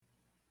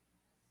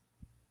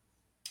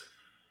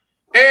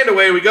And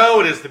away we go.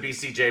 It is the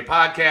BCJ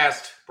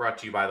podcast brought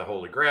to you by the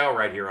Holy Grail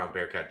right here on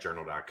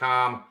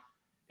BearcatJournal.com.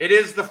 It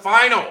is the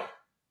final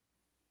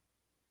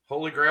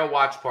Holy Grail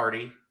watch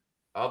party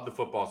of the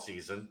football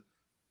season.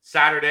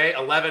 Saturday,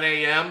 11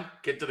 a.m.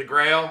 Get to the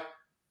Grail.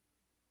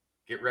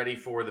 Get ready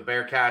for the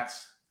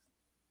Bearcats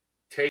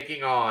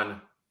taking on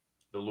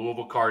the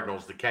Louisville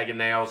Cardinals. The Keg and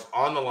Nails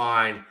on the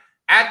line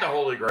at the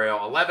Holy Grail,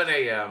 11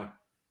 a.m.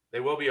 They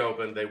will be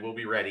open. They will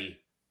be ready.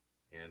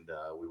 And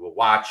we will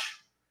watch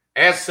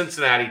as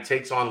Cincinnati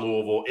takes on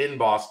Louisville in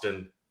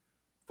Boston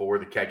for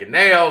the Keg and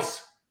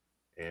Nails.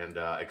 And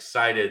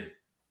excited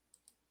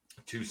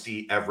to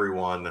see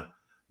everyone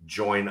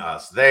join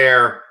us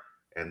there.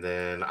 And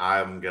then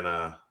I'm going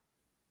to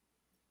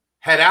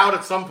head out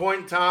at some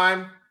point in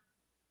time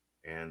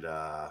and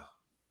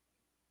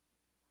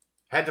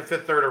head to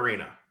Fifth Third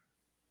Arena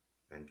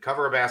and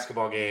cover a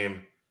basketball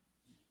game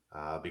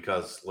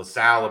because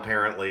LaSalle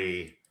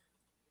apparently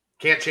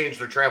can't change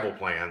their travel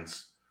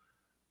plans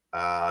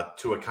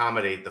to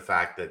accommodate the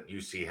fact that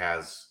UC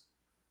has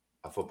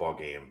a football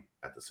game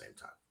at the same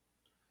time.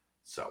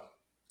 So,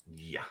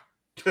 yeah.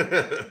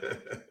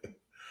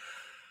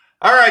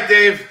 All right,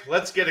 Dave,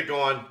 let's get it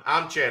going.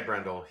 I'm Chad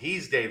Brendel.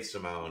 He's Dave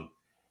Simone.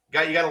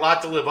 You got a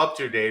lot to live up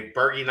to, Dave.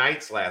 Bergie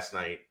Knights last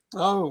night.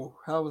 Oh,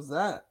 how was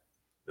that?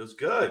 It was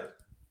good.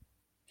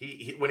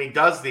 He when he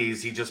does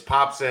these, he just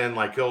pops in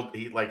like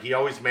he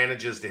always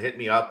manages to hit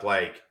me up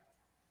like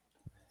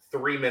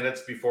 3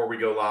 minutes before we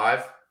go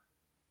live.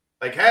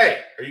 Like, hey,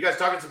 are you guys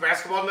talking some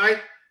basketball tonight?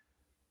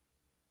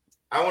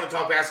 I want to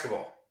talk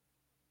basketball.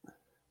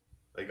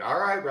 Like, all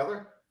right,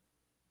 brother.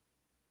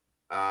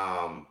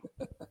 Well,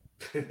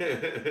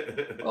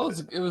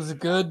 it was a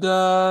good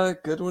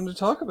one to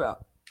talk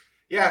about.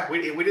 Yeah,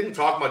 we didn't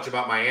talk much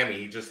about Miami.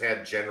 He just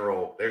had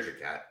general. There's your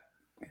cat.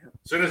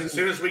 As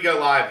soon as we go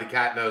live, the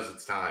cat knows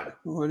it's time.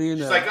 What do you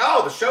know? She's like,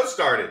 oh, the show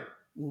started.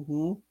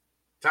 Mm-hmm.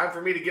 Time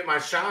for me to get my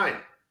shine.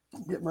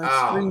 Get my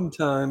screen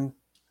time.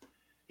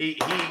 He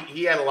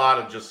had a lot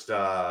of just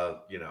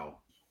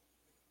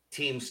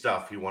team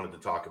stuff he wanted to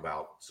talk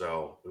about.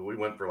 So we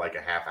went for like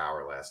a half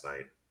hour last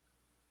night.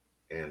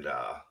 And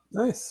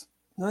nice.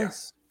 Yeah.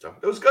 So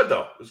it was good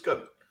though. It was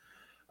good.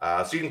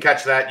 So you can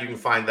catch that. You can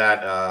find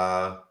that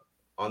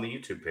on the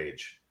YouTube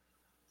page.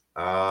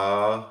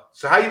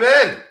 So how you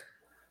been?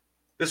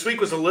 This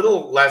week was a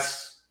little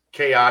less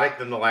chaotic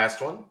than the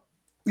last one.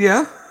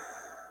 Yeah.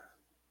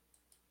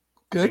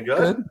 Good.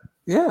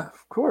 Yeah,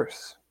 of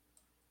course.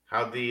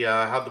 How'd the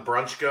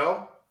brunch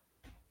go?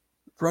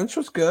 Brunch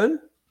was good.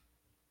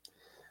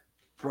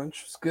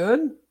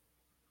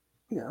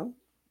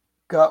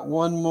 Got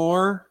one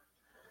more,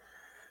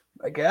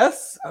 I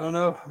guess. I don't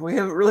know. We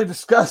haven't really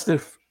discussed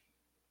if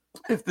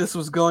this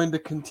was going to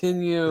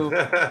continue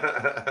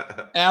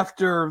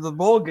after the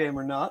bowl game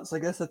or not. So I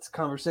guess that's a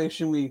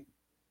conversation we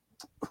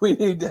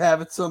need to have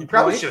at some point.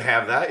 Probably should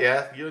have that.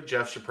 Yeah, you and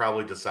Jeff should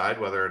probably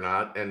decide whether or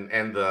not,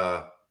 and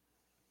the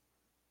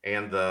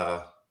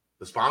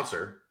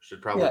sponsor should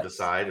probably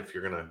decide if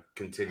you're going to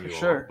continue for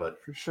sure, on.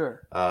 But for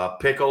sure.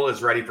 Pickle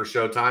is ready for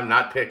showtime,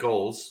 not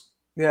Pickles.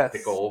 Yes.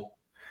 Pickle.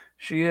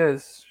 She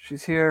is.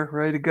 She's here,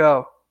 ready to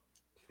go.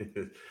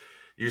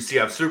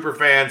 UCF super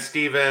fan,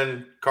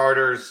 Steven,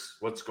 Carters,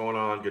 what's going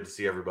on? Good to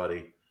see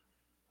everybody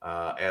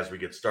as we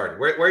get started.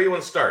 Where you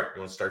want to start?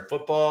 You want to start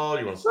football?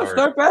 You want to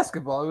start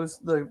basketball? It was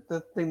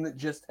the thing that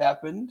just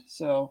happened.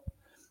 So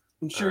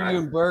I'm sure you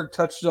and Berg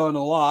touched on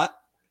a lot.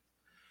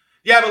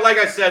 Yeah, but like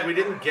I said, we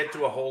didn't get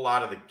to a whole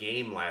lot of the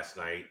game last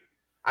night.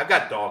 I've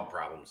got dog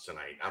problems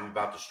tonight. I'm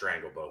about to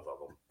strangle both of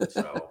them.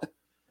 So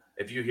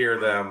if you hear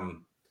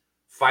them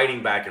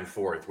fighting back and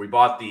forth, we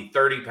bought the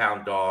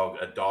 30-pound dog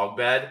a dog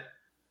bed,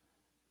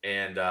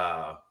 and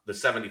the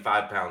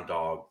 75-pound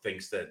dog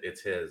thinks that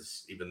it's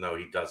his, even though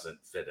he doesn't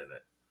fit in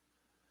it.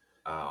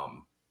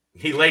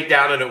 He laid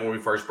down in it when we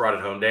first brought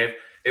it home, Dave.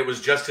 It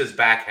was just his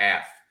back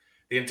half.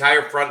 The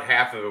entire front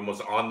half of him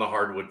was on the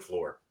hardwood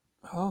floor.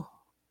 Oh.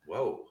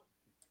 Whoa.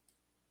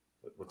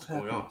 What's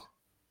going on?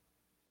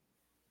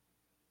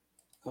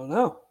 I don't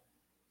know.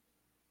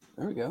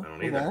 There we go. I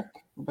don't either.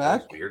 We're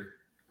back. That's weird.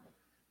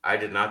 I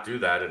did not do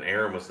that, and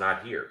Aaron was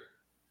not here.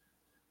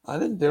 I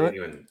didn't do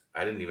it.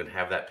 I didn't even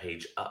have that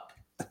page up.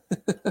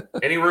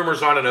 Any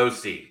rumors on an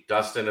OC?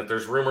 Dustin, if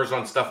there's rumors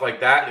on stuff like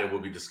that, it will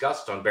be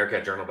discussed on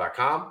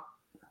BearcatJournal.com.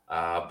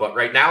 But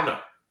right now, no.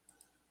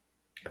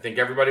 I think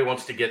everybody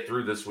wants to get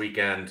through this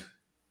weekend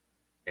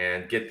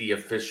and get the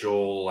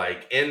official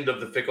end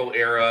of the Fickle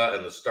era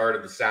and the start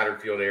of the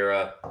Satterfield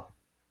era.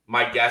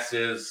 My guess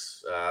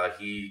is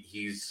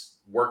he's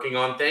working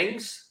on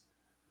things,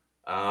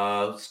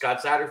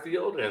 Scott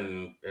Satterfield,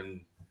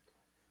 and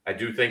I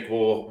do think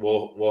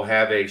we'll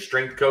have a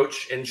strength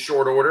coach in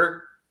short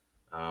order.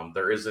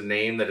 There is a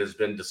name that has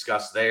been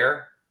discussed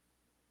there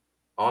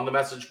on the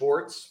message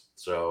boards.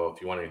 So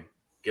if you want to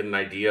get an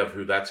idea of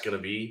who that's going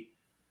to be,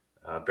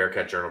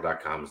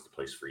 BearcatJournal.com is the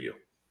place for you.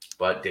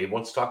 But Dave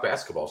wants to talk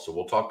basketball, so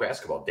we'll talk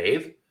basketball.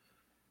 Dave,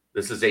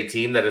 this is a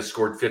team that has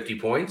scored 50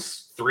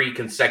 points, 3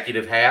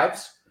 consecutive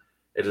halves.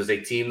 It is a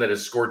team that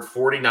has scored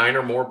 49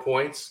 or more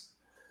points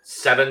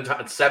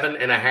 7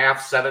 and a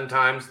half, 7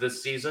 times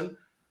this season.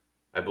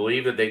 I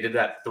believe that they did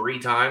that 3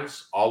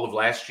 times all of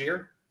last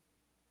year.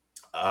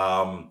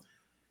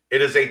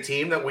 It is a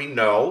team that we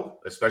know,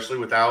 especially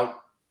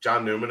without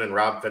John Newman and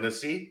Rob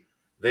Phinisee,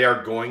 they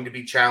are going to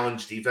be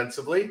challenged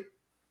defensively.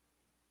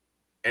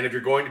 And if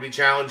you're going to be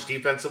challenged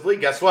defensively,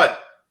 guess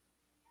what?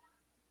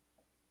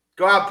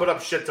 Go out and put up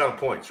a shit ton of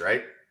points,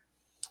 right?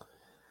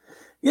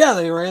 Yeah,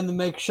 they ran the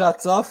make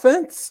shots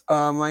offense.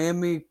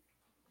 Miami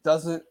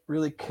doesn't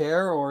really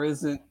care or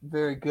isn't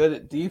very good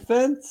at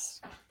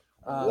defense.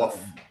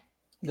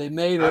 They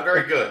made not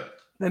very good.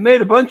 They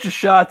made a bunch of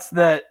shots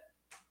that,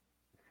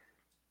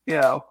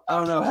 I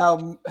don't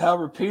know how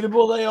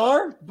repeatable they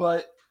are,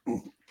 but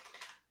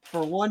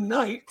for one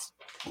night,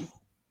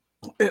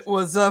 it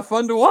was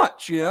fun to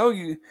watch.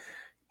 You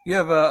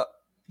have the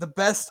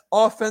best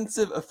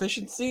offensive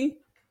efficiency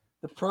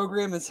the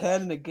program has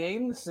had in a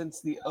game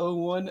since the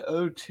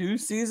 01-02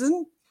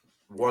 season.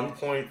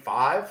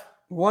 1.5?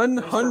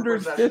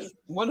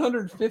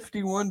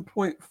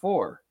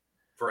 151.4.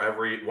 For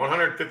every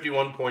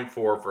 151.4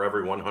 for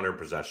every 100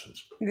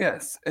 possessions.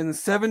 Yes, and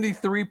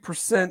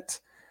 73%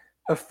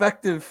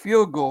 effective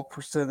field goal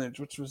percentage,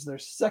 which was their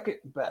second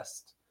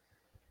best.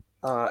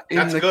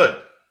 That's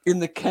good. In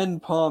the Ken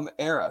Palm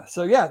era.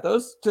 So yeah,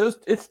 those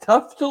it's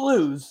tough to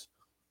lose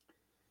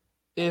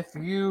if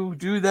you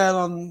do that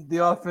on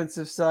the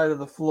offensive side of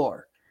the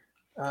floor.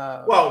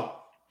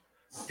 Well,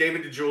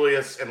 David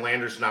DeJulius and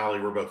Landers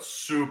Nolley were both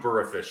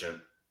super efficient.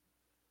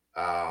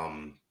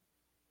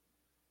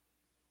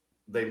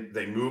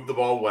 They moved the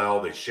ball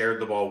well. They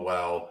shared the ball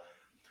well.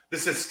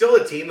 This is still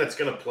a team that's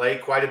going to play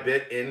quite a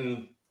bit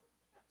in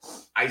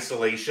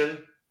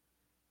isolation.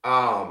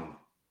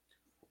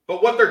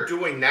 But what they're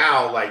doing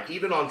now, like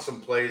even on some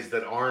plays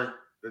that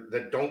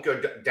don't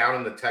go down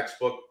in the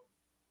textbook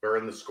or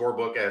in the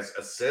scorebook as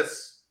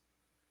assists,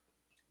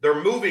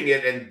 they're moving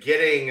it and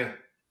getting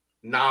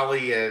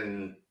Nolley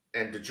and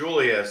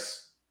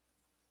DeJulius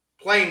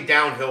playing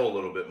downhill a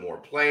little bit more,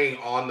 playing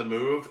on the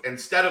move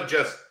instead of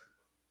just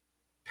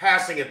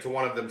passing it to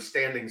one of them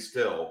standing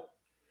still.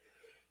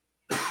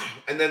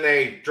 And then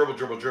they dribble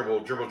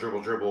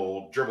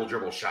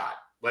shot.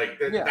 Like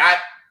that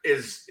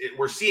is it,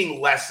 we're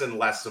seeing less and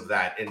less of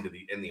that in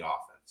the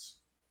offense.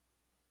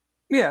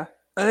 Yeah.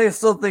 I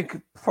still think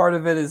part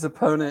of it is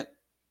opponent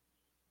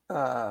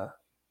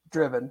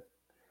driven.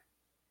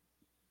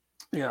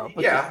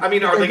 I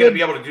mean, are they going to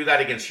be able to do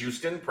that against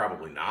Houston?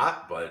 Probably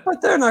not, but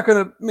they're not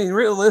going to. I mean,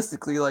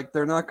 realistically,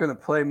 they're not going to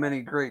play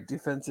many great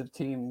defensive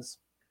teams.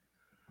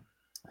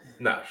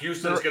 No,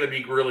 Houston's going to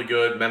be really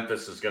good.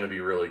 Memphis is going to be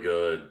really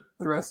good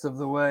the rest of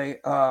the way.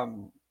 But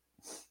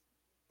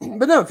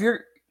no, if you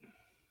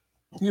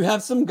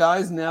have some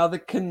guys now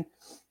that can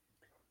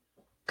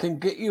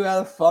get you out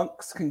of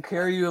funks, can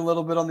carry you a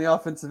little bit on the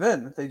offensive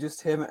end that they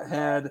just haven't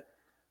had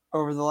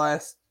over the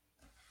last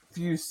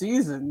few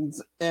seasons,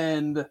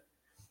 and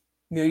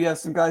you have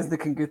some guys that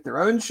can get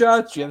their own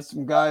shots. You have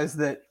some guys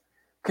that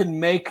can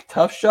make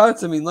tough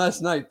shots. I mean,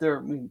 last night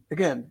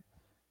again,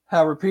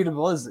 how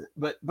repeatable is it?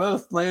 But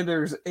both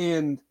Landers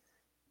and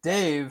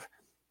Dave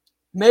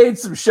made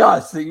some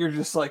shots that you're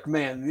just like,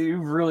 man,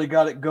 you've really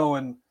got it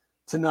going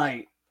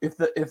tonight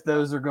if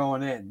those are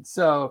going in.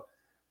 So,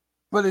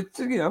 but it's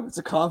it's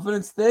a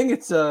confidence thing.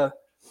 It's a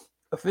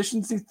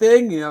efficiency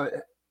thing. You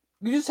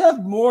just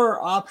have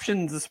more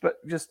options.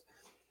 Just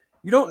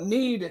you don't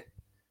need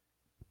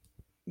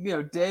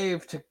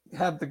Dave to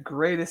have the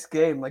greatest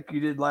game like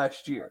you did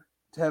last year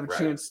to have a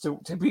chance to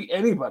beat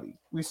anybody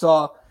we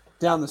saw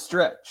down the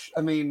stretch.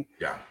 I mean,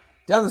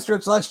 down the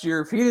stretch last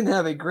year, if he didn't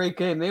have a great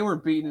game, they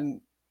weren't beating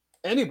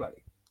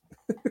anybody.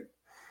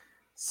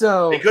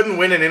 So they couldn't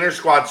win an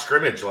inter-squad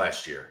scrimmage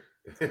last year.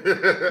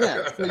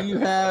 So you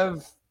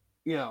have,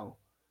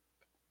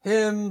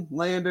 him,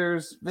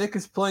 Landers, Vic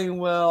is playing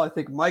well. I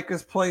think Mike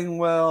is playing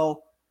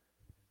well.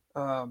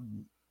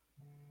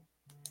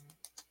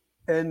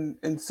 And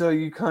so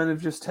you kind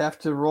of just have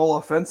to roll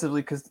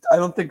offensively because I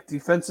don't think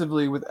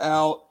defensively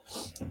without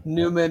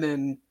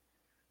Newman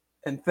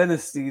and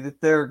Phinisee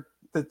that they're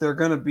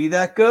going to be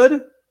that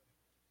good.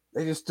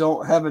 They just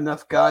don't have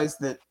enough guys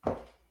that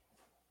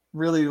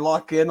really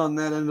lock in on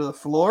that end of the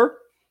floor.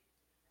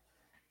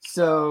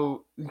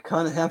 So you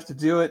kind of have to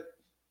do it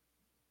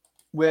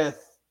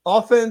with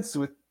offense,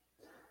 with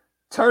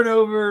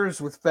turnovers,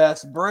 with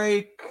fast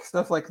break,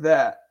 stuff like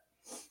that,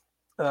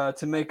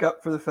 to make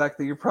up for the fact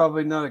that you're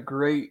probably not a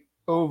great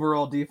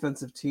overall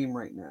defensive team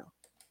right now.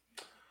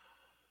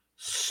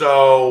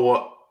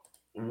 So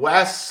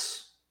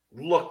Wes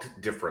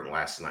looked different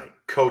last night,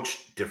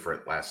 coached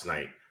different last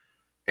night.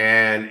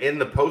 And in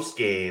the post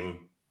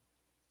game,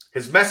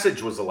 his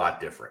message was a lot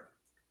different.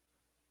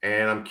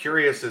 And I'm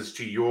curious as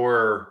to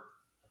your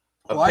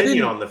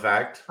opinion on the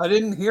fact. I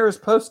didn't hear his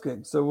post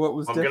game. So what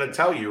was I'm going to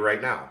tell you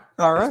right now.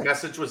 All right. His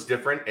message was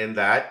different in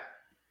that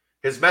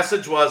his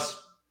message was,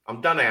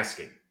 I'm done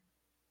asking.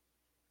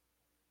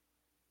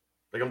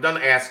 Like, I'm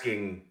done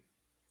asking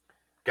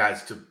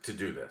guys to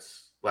do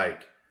this.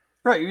 Like,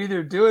 right. You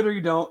either do it or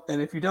you don't.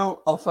 And if you don't,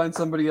 I'll find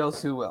somebody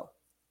else who will.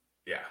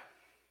 Yeah.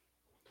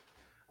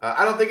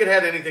 I don't think it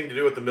had anything to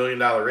do with the $1 million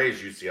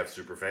raise, UCF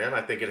superfan.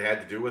 I think it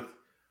had to do with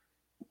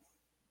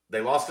they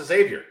lost to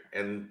Xavier,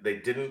 and they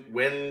didn't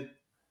win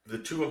the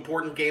 2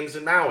 important games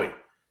in Maui,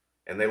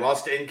 and they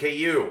lost to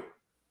NKU.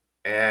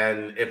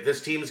 And if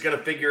this team is going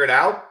to figure it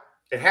out,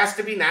 it has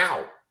to be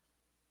now.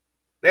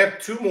 They have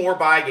 2 more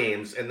bye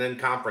games and then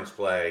conference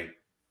play.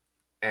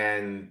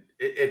 And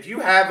if you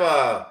have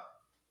a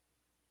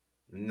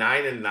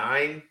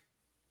 9-9,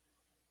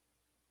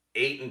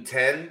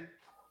 8-10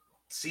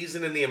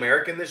 season in the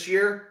American this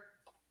year,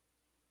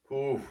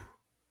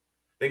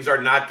 things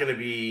are not going to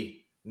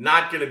be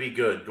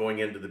good going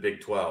into the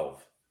Big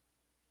 12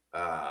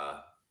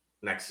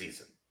 next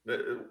season.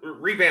 The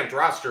revamped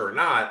roster or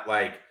not,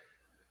 like,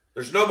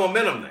 there's no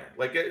momentum there.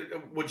 Like,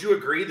 would you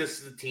agree this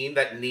is a team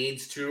that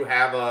needs to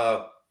have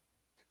a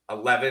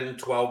 11,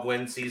 12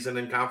 win season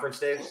in conference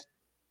days?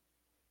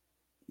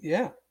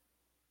 Yeah.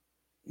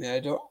 Yeah,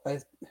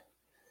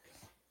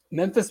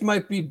 Memphis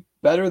might be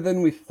better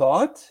than we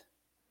thought,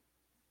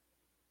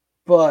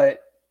 but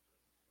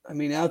I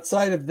mean,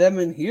 outside of them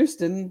in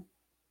Houston,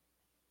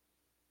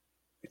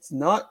 it's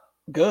not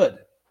good.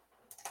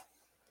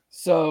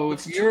 So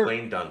what's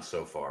Tulane done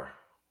so far?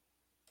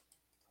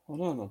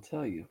 Hold on, I'll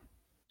tell you.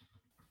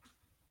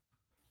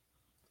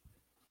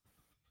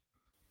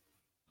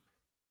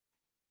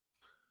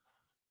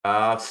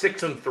 Uh,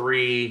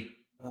 6-3.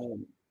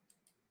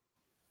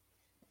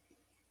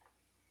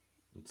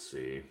 Let's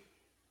see.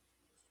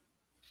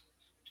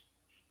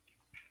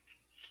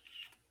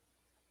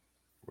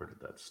 Where did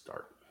that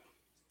start?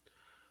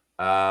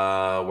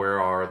 Where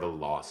are the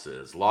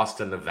losses? Lost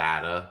to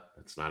Nevada.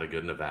 That's not a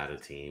good Nevada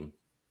team.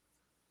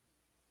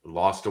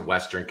 Lost to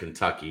Western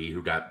Kentucky,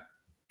 who got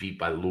beat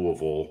by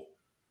Louisville,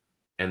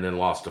 and then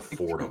lost to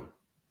Fordham.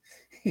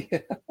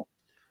 Yeah.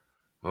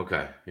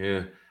 Okay.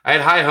 Yeah. I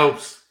had high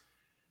hopes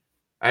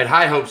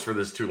for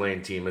this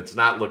Tulane team. It's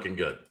not looking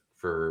good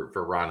for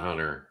Ron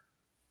Hunter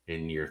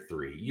in year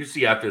 3.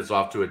 UCF is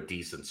off to a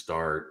decent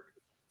start.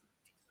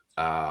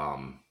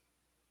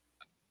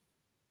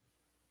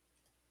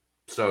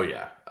 So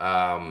yeah.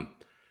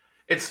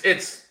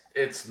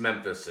 It's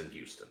Memphis and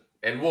Houston.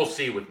 And we'll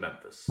see with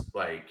Memphis.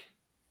 Like,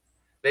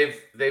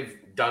 they've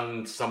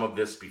done some of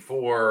this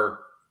before.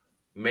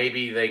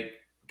 Maybe they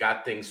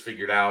got things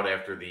figured out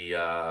after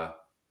the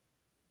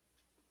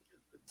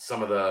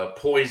some of the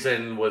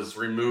poison was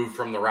removed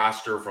from the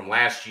roster from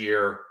last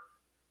year.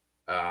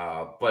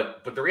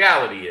 But the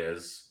reality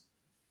is,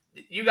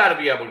 you got to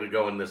be able to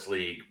go in this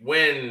league,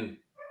 win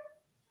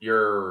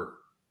your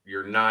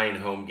 9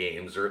 home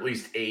games, or at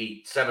least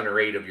 7 or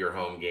 8 of your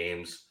home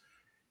games,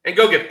 and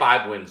go get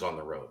 5 wins on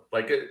the road.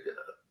 Like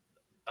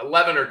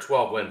 11 or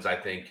 12 wins, I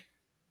think.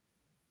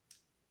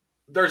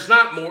 There's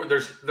not more.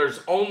 There's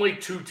only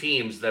 2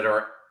 teams that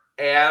are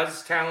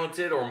as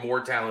talented or more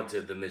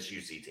talented than this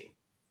UC team.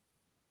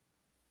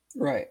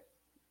 Right.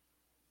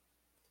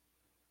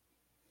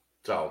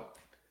 So,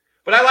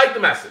 but I like the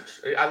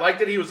message. I like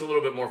that he was a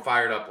little bit more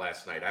fired up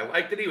last night. I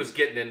like that he was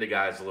getting into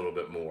guys a little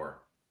bit more.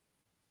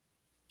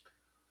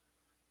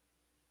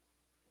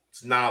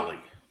 It's Nolly,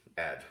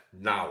 Ed.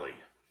 Nolly.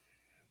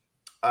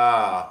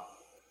 I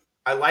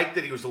like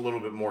that he was a little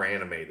bit more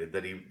animated,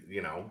 that he,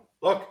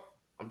 look,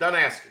 I'm done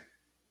asking.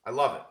 I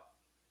love it.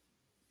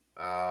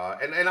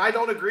 And I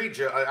don't agree,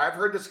 Joe. I've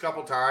heard this a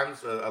couple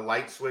times. A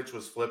light switch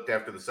was flipped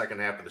after the second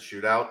half of the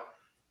shootout.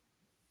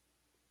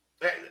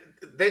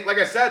 They, like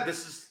I said,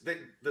 this is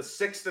the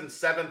 6th and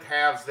 7th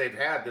halves they've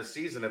had this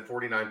season at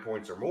 49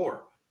 points or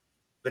more.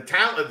 The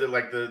talent,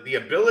 the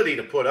ability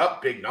to put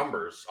up big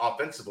numbers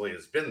offensively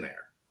has been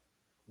there.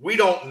 We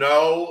don't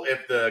know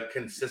if the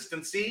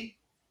consistency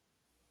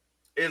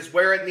is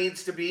where it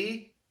needs to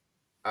be.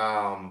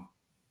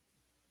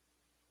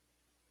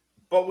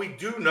 But we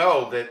do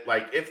know that,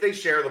 like, if they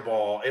share the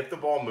ball, if the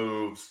ball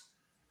moves,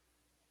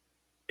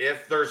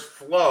 if there's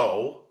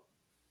flow,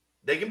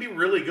 they can be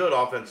really good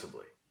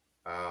offensively.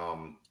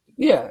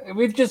 Yeah,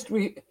 we've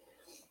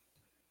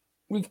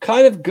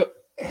kind of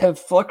have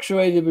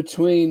fluctuated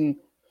between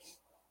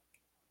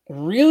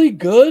really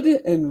good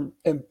and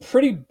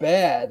pretty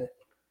bad.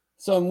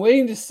 So I'm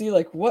waiting to see,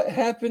 like, what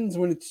happens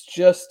when it's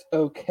just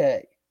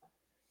okay.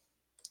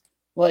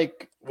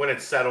 Like, when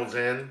it settles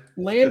in,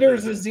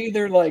 Landers is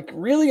either like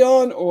really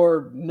on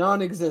or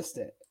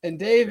non-existent, and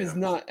Dave is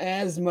not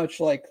as much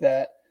like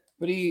that.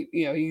 But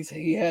he's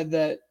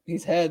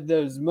had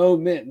those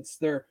moments.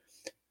 I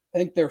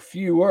think they're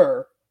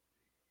fewer.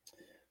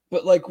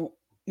 But like, when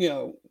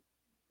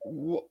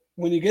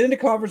you get into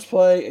conference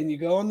play and you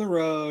go on the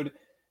road,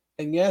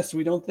 and yes,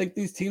 we don't think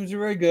these teams are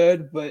very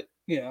good, but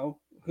but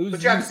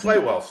you have to play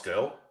well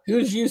still.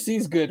 Who's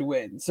UC's good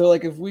win? So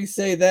like, if we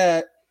say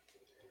that,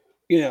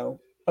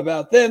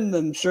 about them,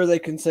 then I'm sure they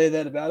can say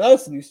that about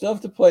us, and you still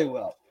have to play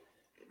well.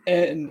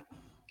 And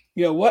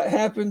what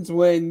happens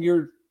when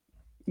you're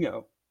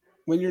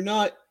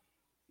not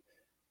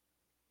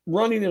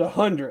running at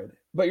 100,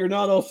 but you're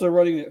not also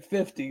running at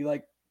 50?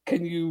 Like,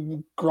 can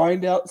you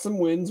grind out some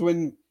wins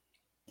when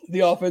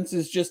the offense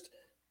is just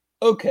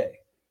okay?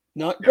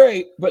 Not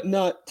great, but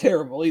not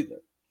terrible either.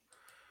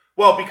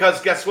 Well,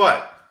 because guess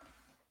what?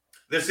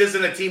 this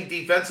isn't a team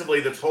defensively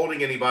that's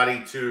holding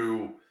anybody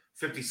to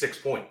 56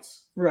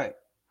 points. Right.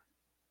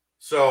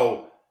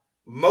 So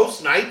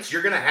most nights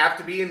you're going to have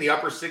to be in the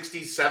upper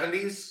 60s,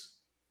 70s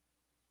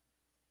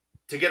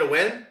to get a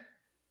win.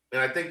 And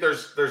I think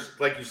there's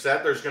like you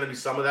said, there's going to be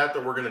some of that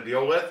we're going to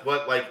deal with.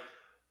 But like,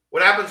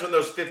 what happens when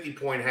those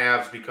 50-point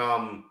halves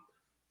become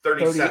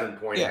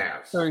 37-point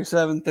halves?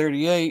 37,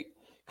 38.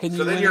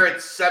 So then you're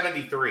at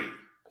 73.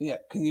 Yeah.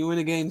 Can you win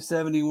a game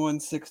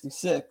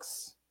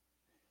 71-66?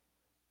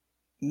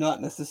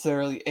 Not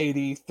necessarily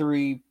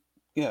 83,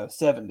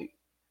 70.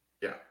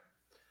 Yeah.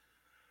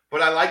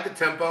 But I like the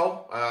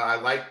tempo. I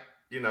like,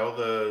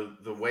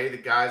 the way the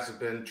guys have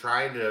been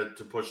trying to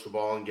push the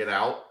ball and get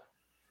out.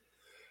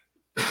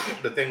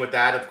 The thing with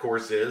that, of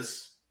course,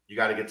 is you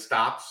got to get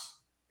stops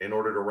in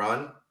order to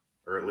run,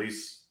 or at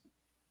least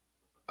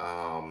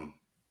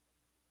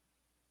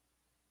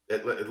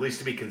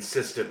to be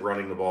consistent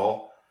running the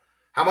ball.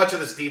 How much of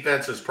this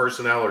defense is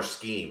personnel or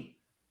scheme?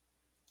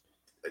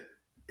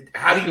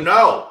 How do you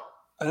know?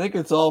 I think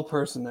it's all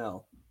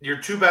personnel. Your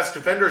two best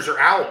defenders are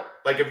out.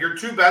 Like if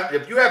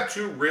you have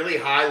two really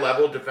high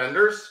level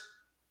defenders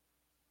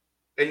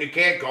and you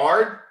can't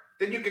guard,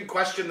 then you can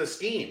question the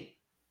scheme.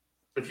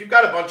 If you've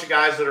got a bunch of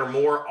guys that are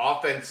more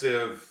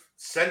offensive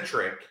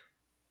centric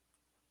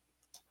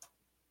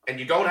and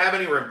you don't have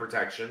any rim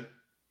protection,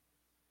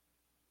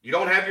 you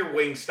don't have your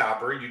wing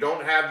stopper, you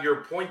don't have your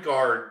point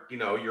guard,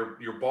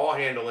 your ball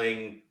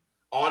handling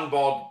on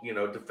ball,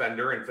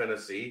 defender in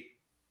fantasy,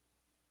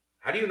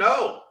 how do you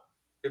know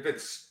if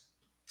it's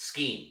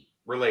scheme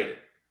related?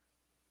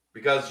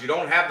 Because you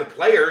don't have the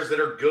players that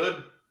are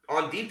good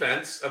on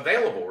defense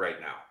available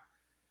right now.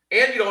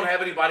 And you don't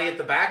have anybody at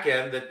the back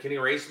end that can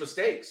erase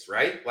mistakes,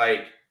 right?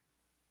 Like,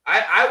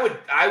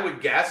 I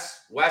would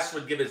guess Wes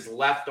would give his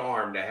left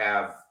arm to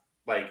have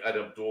like an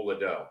Abdul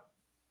Ado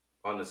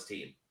on this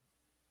team.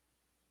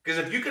 Because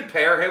if you could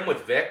pair him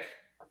with Vic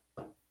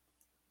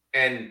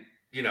and,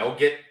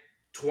 get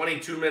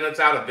 22 minutes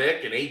out of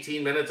Vic and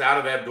 18 minutes out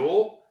of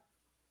Abdul,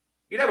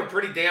 you'd have a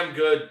pretty damn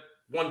good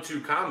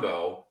 1-2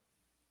 combo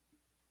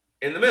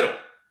in the middle.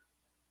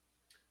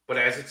 But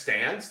as it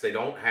stands, they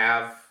don't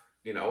have,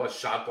 a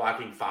shot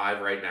blocking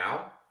 5 right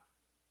now.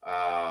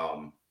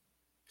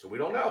 So we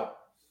don't know.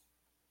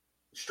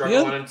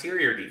 Struggle on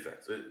interior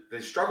defense.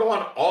 They struggle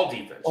on all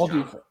defense. All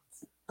John. Defense.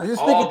 I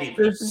just think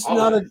there's just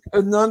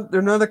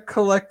they're not a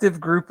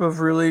collective group of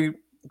really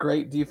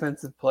great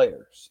defensive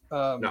players.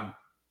 No.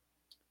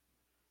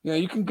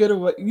 You can get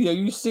away.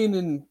 You've seen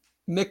in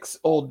Mick's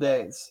old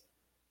days,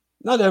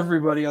 not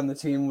everybody on the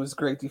team was a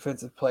great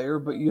defensive player,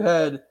 but you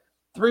had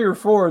 3 or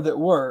 4 that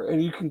were,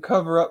 and you can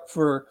cover up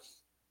for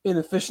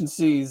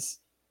inefficiencies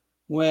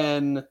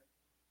when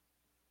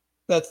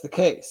that's the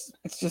case.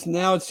 It's just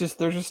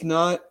they're just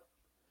not.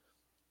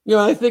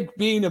 I think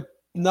being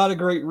not a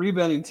great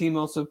rebounding team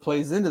also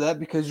plays into that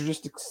because you're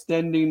just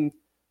extending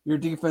your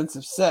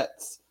defensive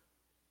sets.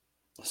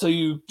 So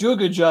you do a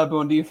good job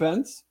on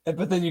defense,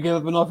 but then you give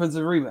up an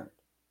offensive rebound.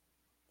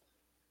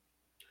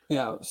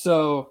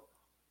 So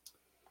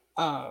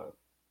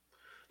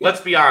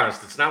let's be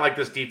honest. It's not like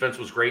this defense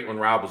was great when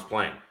Rob was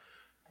playing.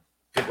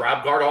 Did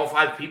Rob guard all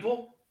 5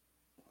 people?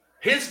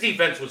 His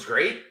defense was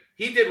great.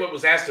 He did what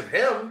was asked of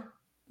him.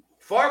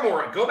 Far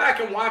more. Go back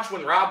and watch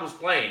when Rob was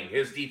playing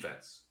his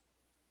defense.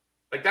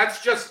 Like,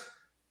 that's just.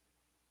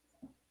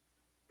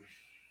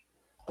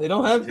 They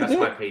don't have the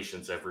my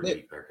patience every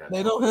week.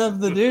 They don't have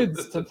the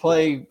dudes to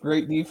play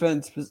great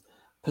defense,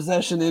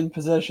 possession in,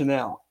 possession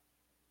out.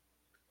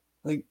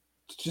 Like,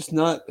 it's just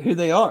not who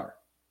they are.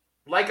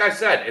 Like I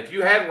said, if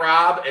you had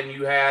Rob and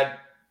you had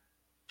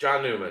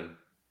John Newman,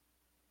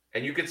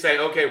 and you could say,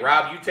 okay,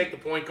 Rob, you take the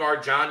point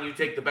guard. John, you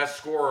take the best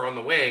scorer on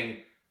the wing.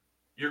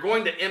 You're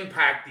going to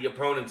impact the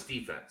opponent's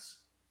defense.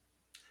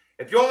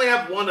 If you only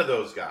have one of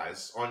those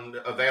guys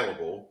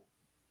available,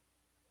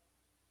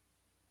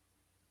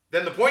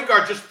 then the point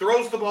guard just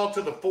throws the ball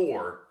to the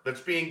 4 that's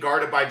being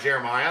guarded by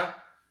Jeremiah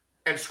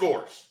and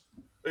scores.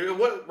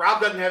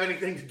 Rob doesn't have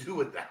anything to do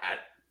with that.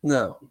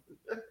 No.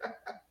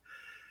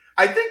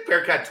 I think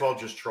Bearcat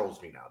 12 just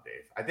trolls me now,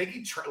 Dave. I think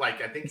he's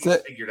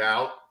figured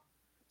out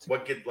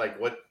what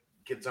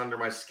gets under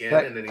my skin,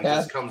 and then he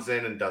just comes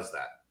in and does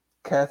that.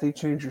 Kathy,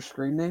 change your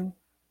screen name?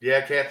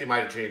 Yeah, Kathy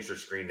might have changed her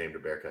screen name to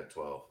Bearcat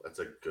 12. That's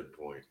a good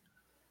point.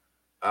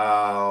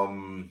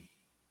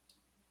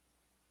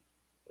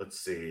 Let's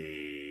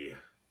see.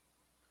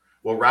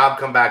 Will Rob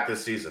come back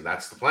this season?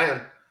 That's the plan.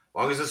 As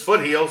long as his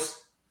foot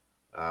heals.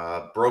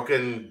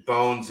 Broken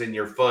bones in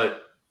your foot.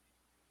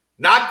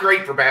 Not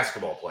great for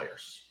basketball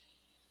players.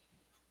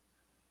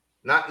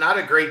 Not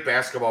a great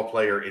basketball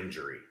player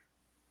injury.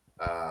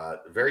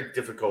 Very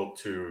difficult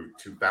to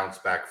bounce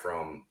back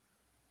from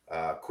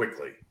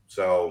quickly.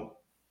 So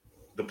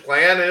the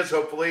plan is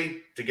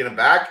hopefully to get him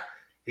back.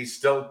 He's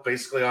still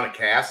basically in a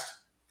cast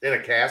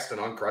and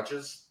on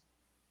crutches.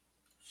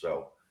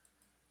 So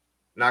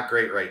not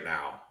great right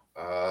now.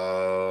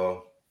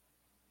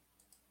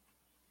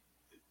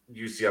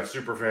 UCF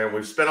superfan.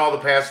 We've spent all the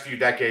past few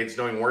decades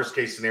knowing worst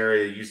case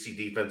scenario, UC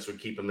defense would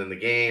keep him in the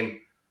game.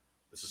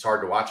 This is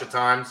hard to watch at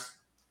times.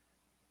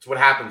 It's what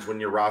happens when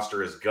your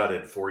roster is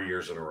gutted 4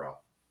 years in a row.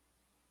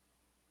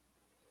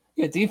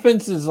 Yeah,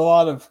 defense is a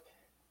lot of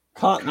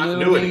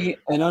continuity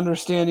and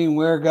understanding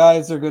where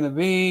guys are going to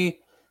be,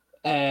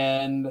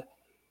 and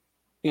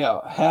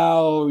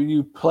how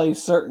you play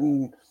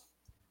certain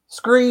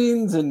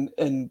screens, and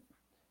it's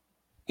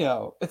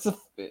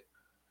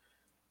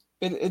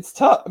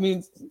tough. I mean,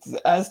 it's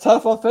as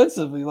tough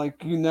offensively,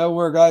 like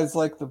where guys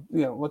like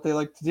what they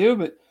like to do,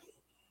 but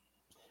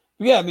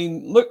yeah, I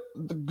mean, look,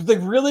 the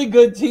really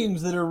good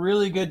teams that are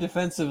really good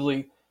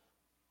defensively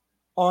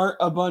aren't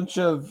a bunch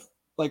of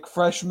like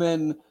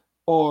freshmen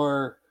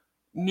or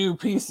new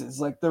pieces.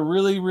 Like the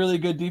really, really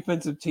good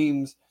defensive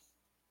teams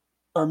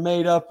are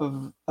made up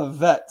of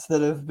vets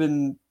that have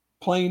been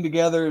playing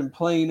together and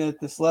playing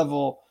at this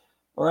level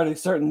or at a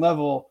certain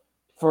level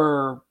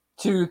for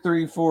 2,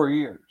 3, 4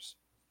 years.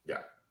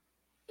 Yeah.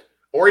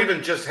 Or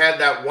even just had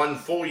that one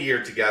full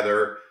year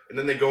together, and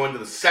then they go into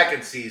the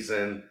second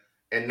season,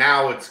 and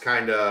now it's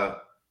kind of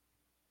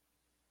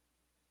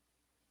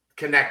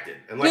connected.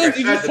 And like I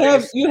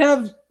said,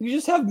 you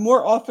just have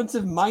more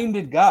offensive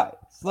minded guys.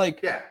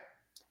 Like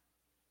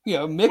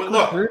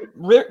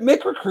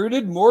Mick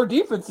recruited more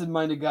defensive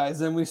minded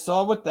guys, and we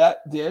saw what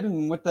that did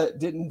and what that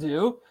didn't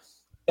do.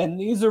 And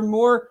these are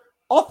more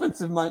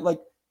offensive minded, like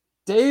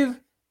Dave,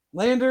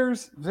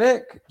 Landers,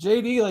 Vic,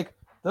 JD, like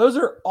those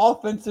are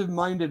offensive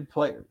minded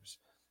players.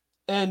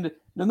 And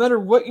no matter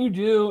what you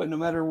do, and no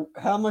matter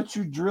how much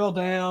you drill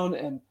down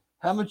and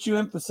how much you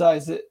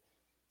emphasize it,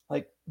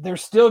 like they're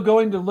still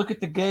going to look at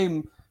the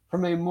game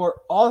from a more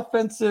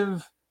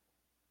offensive,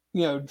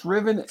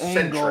 driven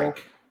angle,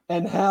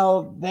 and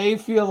how they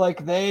feel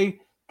like they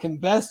can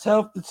best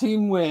help the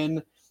team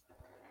win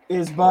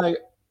is by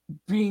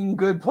being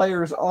good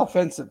players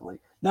offensively.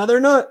 Now they're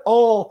not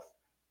all,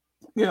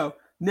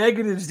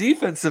 negatives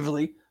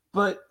defensively,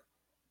 but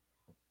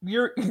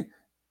you're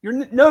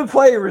no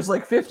player is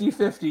like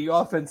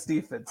 50-50 offense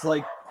defense.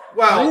 Like,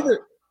 the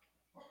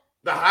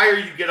higher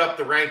you get up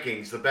the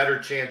rankings, the better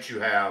chance you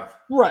have.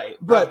 Right,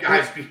 but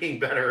guys being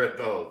better at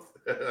both.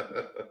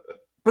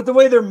 But the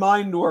way their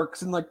mind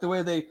works and like the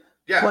way they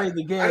play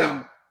the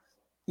game,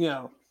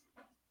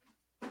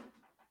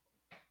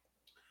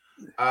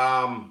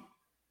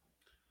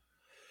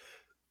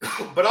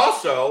 But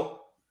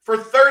also, for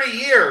 30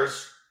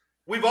 years,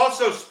 we've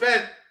also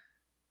spent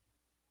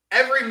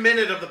every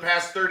minute of the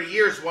past 30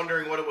 years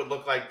wondering what it would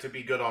look like to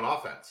be good on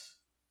offense.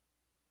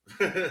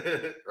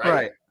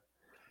 Right?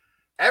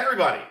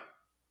 Everybody.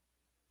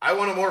 I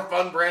want a more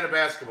fun brand of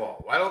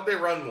basketball. Why don't they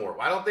run more?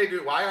 Why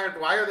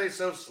are they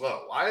so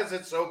slow? Why is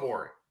it so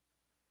boring?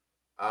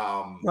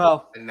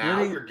 And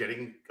now you're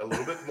getting a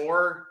little bit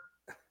more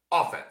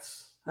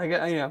offense. Maybe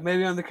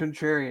I'm the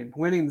contrarian.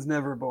 Winning's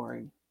never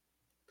boring.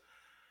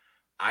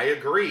 I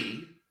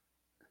agree.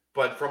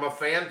 But from a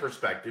fan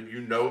perspective,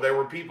 there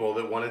were people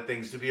that wanted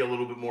things to be a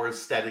little bit more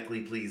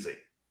aesthetically pleasing.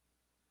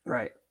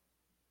 Right.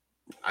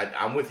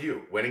 I'm with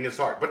you. Winning is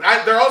hard. But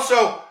there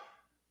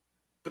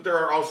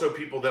are also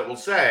people that will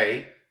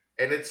say,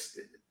 and it's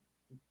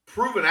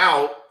proven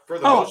out for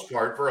the most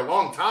part for a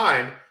long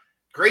time,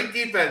 great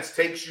defense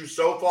takes you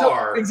so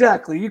far.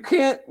 Exactly. You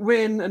can't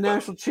win a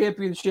national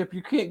championship.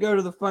 You can't go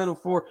to the Final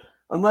Four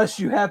unless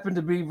you happen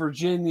to be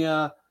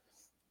Virginia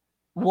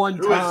one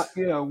time.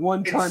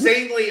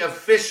 Insanely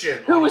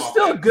efficient. Who was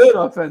still good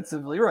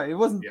offensively, right? It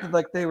wasn't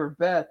like they were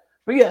bad.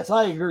 But yes,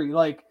 I agree.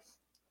 Like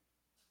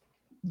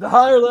the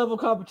higher level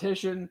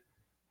competition,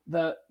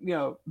 the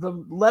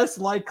less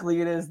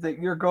likely it is that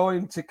you're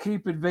going to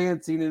keep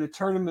advancing in a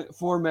tournament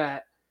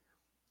format,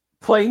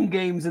 playing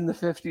games in the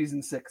 50s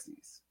and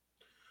 60s.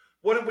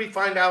 What did we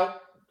find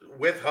out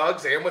with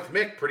Hugs and with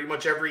Mick pretty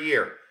much every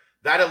year?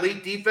 That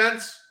elite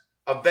defense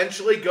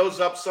eventually goes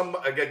up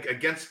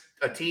against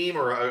a team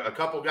or a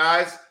couple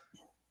guys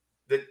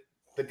that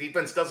the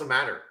defense doesn't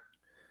matter.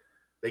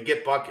 They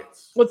get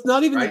buckets. Well, it's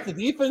not even that the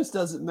defense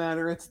doesn't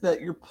matter. It's that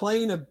you're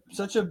playing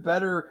such a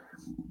better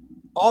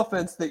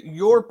offense that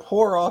your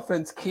poor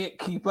offense can't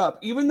keep up.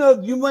 Even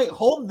though you might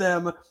hold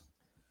them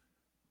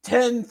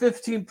 10,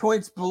 15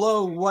 points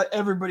below what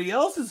everybody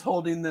else is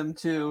holding them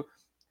to,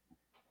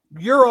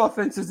 your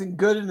offense isn't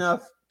good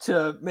enough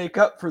to make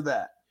up for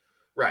that.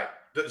 Right.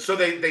 So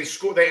they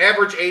score. They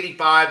average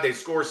 85. They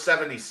score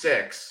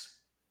 76,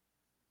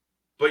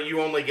 but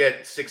you only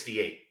get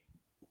 68.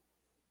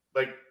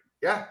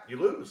 You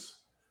lose.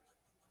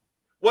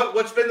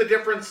 What's been the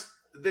difference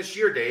this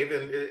year, Dave,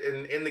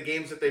 in the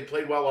games that they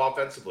played well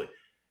offensively?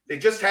 They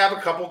just have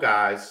a couple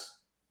guys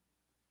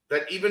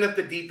that even if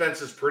the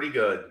defense is pretty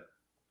good,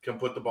 can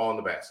put the ball in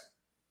the basket.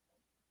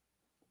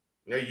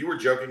 You were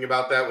joking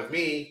about that with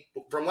me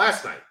from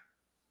last night.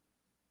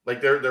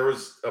 Like there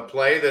was a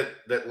play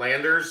that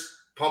Landers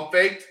pump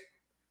faked.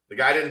 The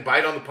guy didn't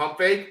bite on the pump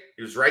fake.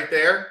 He was right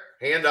there,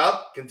 hand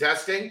up,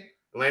 contesting.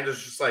 And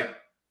Landers just like,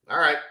 all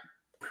right,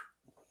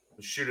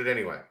 shoot it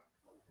anyway.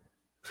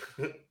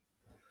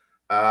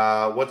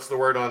 What's the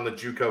word on the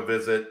JUCO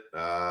visit?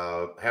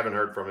 Haven't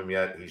heard from him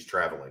yet. He's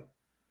traveling.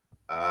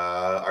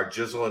 Are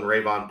Jizzle and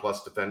Rayvon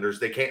plus defenders?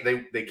 They can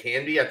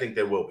be. I think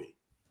they will be.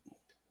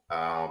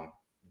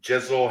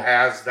 Jizzle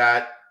has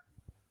that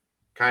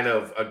kind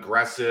of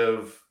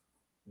aggressive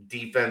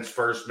defense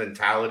first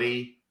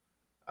mentality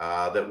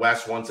that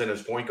Wes wants in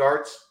his point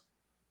guards.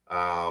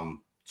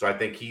 So I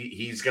think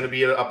he's going to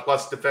be a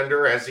plus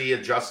defender as he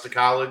adjusts to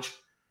college.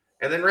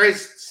 And then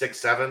Ray's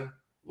 6'7",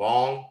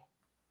 long.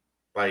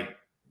 Like,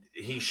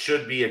 he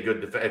should be a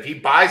good defender. If he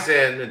buys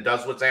in and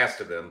does what's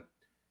asked of him,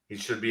 he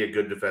should be a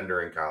good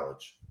defender in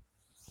college.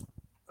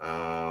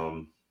 I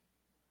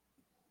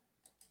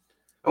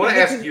want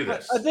to ask you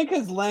this. I think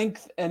his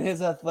length and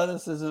his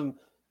athleticism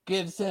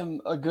gives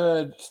him a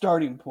good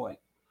starting point.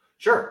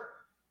 Sure.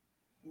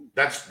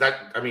 That's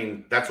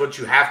what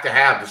you have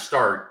to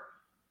start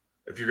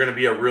if you're going to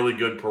be a really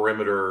good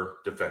perimeter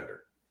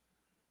defender.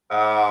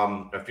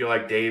 I feel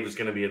like Dave is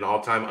going to be an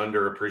all-time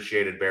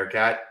underappreciated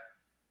Bearcat.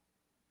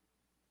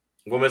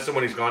 We'll miss him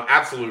when he's gone.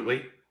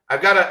 Absolutely.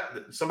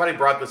 Somebody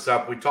brought this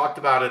up. We talked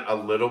about it a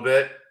little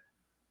bit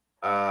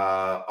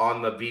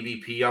on the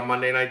BBP on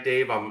Monday night,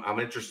 Dave. I'm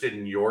interested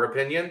in your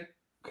opinion.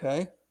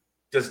 Okay.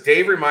 Does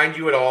Dave remind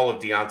you at all of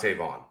Deontay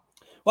Vaughn?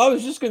 Well, I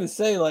was just going to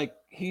say, like,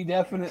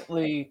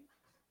 Deontay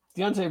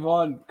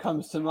Vaughn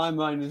comes to my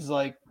mind as,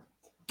 like,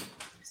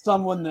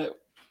 someone that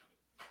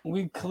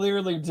we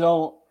clearly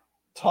don't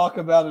talk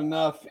about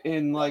enough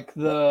in, like,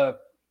 in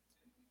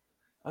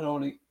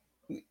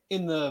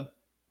the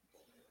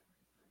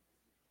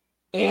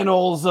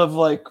annals of,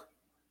 like,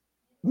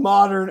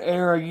 modern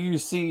era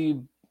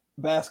UC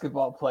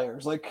basketball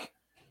players. Like,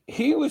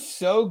 he was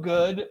so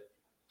good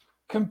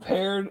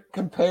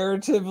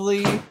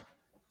comparatively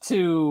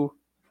to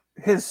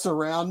his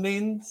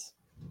surroundings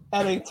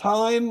at a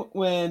time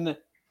when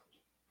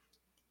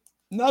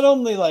not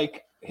only,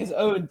 like, his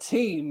own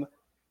team,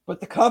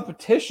 but the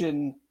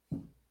competition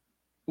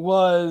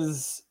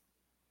was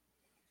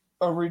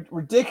a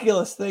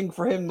ridiculous thing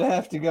for him to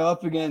have to go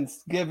up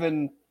against,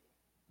 given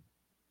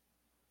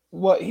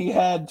what he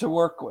had to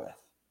work with.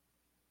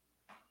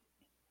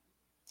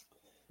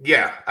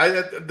 Yeah,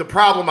 the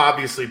problem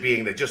obviously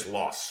being they just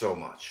lost so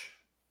much.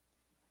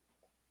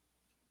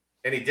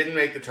 And he didn't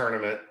make the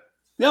tournament.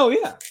 No,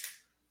 yeah.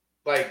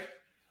 Like,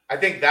 I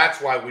think that's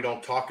why we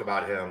don't talk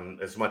about him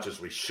as much as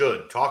we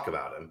should talk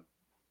about him.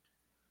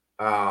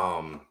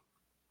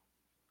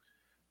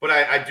 But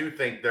I do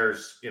think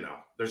there's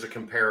a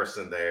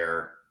comparison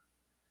there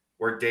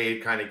where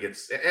Dave kind of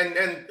gets,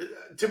 and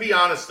to be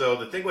honest though,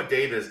 the thing with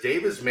Dave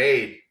has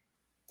made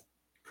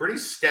pretty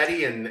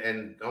steady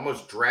and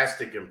almost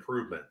drastic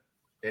improvement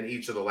in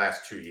each of the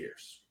last 2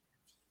 years.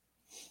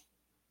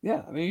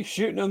 Yeah, I mean, he's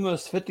shooting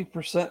almost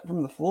 50%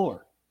 from the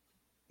floor.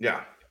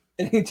 Yeah.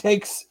 And he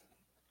takes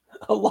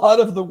a lot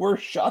of the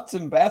worst shots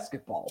in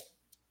basketball.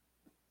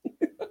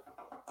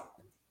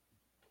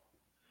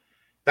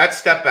 That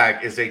step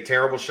back is a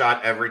terrible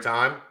shot every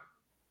time,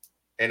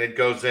 and it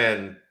goes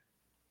in,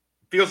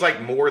 feels like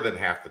more than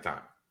half the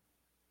time.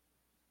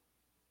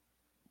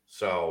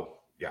 So,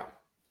 yeah.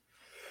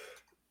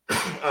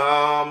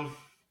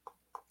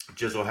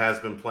 Jizzle has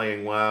been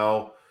playing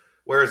well.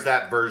 Where's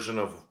that version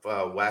of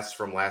Wes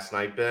from last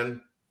night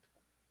been?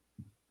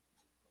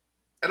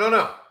 I don't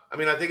know. I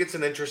mean, I think it's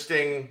an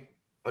interesting.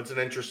 I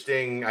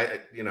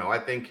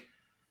think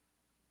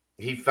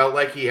he felt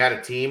like he had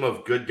a team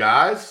of good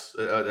guys,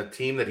 a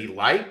team that he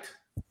liked,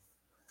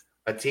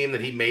 a team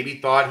that he maybe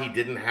thought he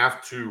didn't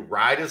have to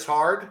ride as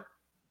hard.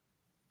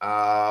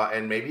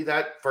 And maybe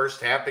that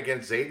first half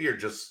against Xavier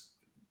just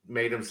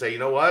made him say, you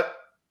know what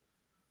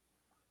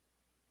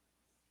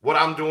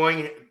I'm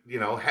doing,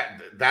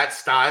 that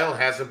style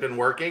hasn't been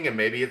working, and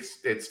maybe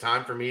it's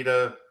time for me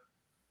to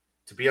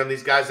be on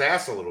these guys'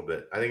 ass a little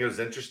bit. I think it was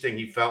interesting.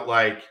 He felt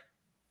like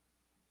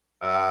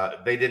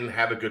they didn't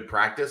have a good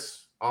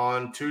practice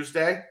on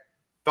Tuesday.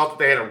 Felt that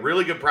they had a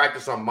really good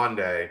practice on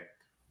Monday.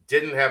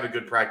 Didn't have a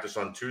good practice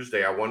on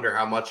Tuesday. I wonder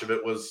how much of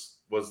it was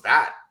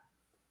that.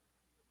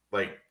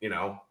 Like,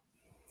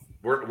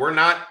 we're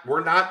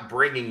not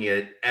bringing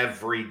it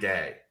every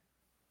day.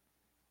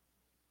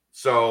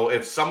 So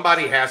if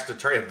somebody has to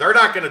if they're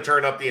not going to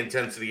turn up the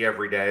intensity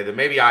every day, then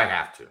maybe I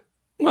have to.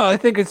 Well, I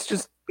think it's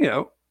just,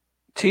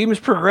 teams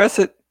progress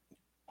at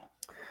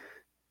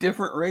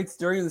different rates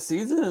during the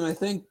season, and I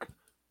think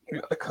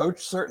a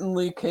coach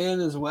certainly can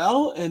as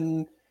well.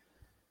 And,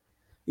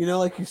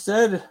 like you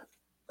said,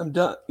 I'm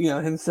done,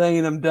 him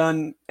saying I'm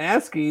done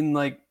asking,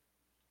 like,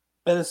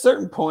 at a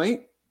certain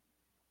point,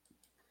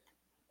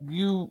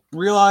 you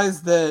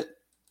realize that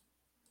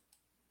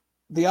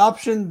the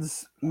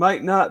options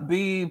might not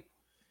be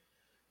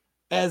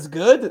as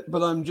good,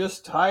 but I'm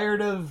just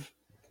tired of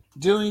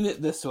doing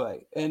it this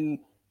way. And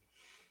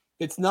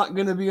it's not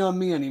going to be on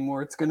me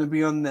anymore. It's going to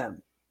be on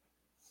them.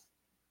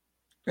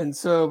 And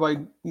so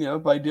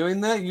by doing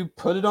that, you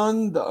put it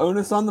on the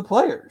onus on the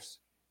players.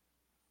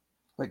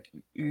 Like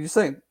you're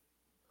saying,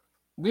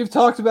 we've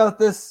talked about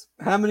this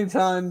how many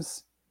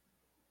times?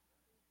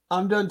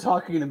 I'm done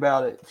talking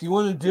about it. If you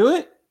want to do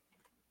it,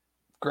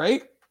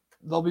 great.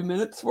 There'll be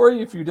minutes for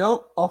you. If you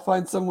don't, I'll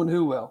find someone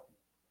who will.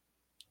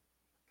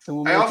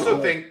 I also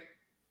think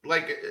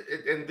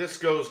and this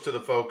goes to the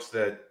folks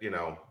that,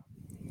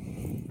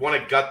 want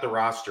to gut the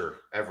roster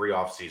every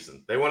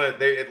offseason. They want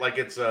to, like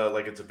it's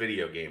a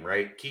video game,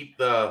 right? Keep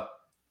the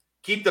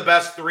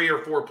best 3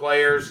 or 4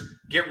 players,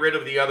 get rid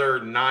of the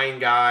other 9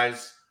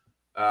 guys,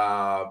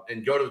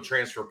 and go to the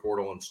transfer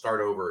portal and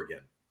start over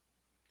again.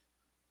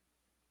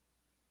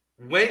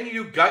 When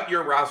you gut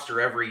your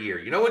roster every year,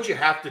 you know what you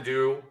have to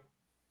do?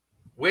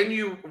 When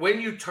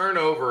you turn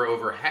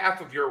over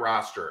half of your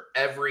roster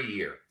every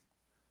year,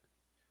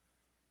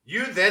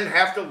 you then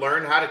have to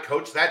learn how to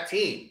coach that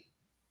team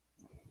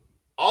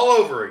all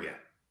over again,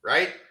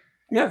 right?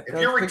 Yeah. If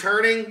you're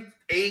returning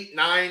 8,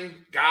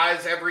 9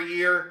 guys every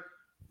year,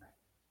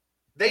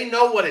 they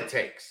know what it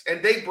takes,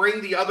 and they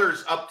bring the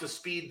others up to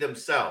speed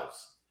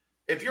themselves.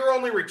 If you're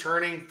only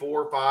returning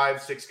 4,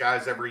 5, 6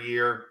 guys every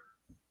year,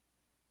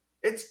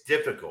 it's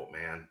difficult,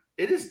 man.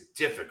 It is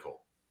difficult.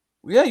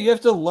 Yeah, you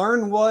have to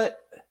learn what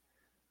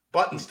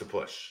buttons to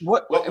push.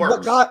 What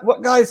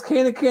guys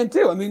can and can't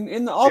do. I mean,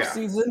 in the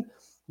offseason,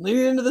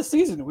 leading into the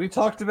season, we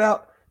talked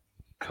about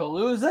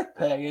Kalu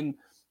Ezekpe and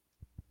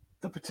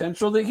the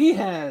potential that he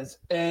has.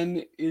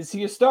 And is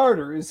he a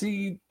starter? Is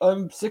he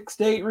a 6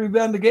 to 8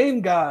 rebound a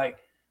game guy?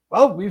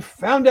 Well, we've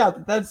found out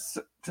that that's,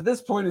 to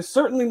this point, is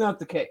certainly not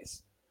the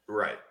case.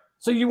 Right.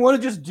 So you want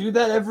to just do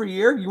that every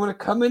year? You want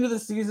to come into the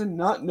season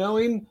not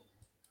knowing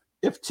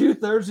if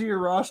 2/3 of your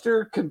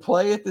roster can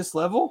play at this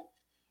level?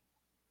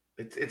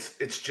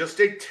 It's just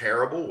a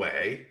terrible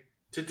way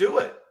to do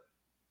it.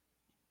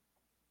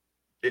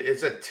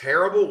 It's a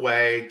terrible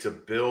way to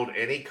build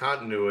any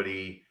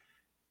continuity.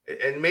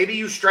 And maybe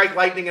you strike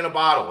lightning in a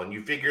bottle and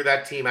you figure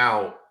that team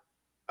out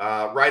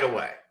right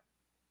away.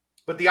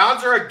 But the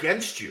odds are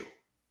against you,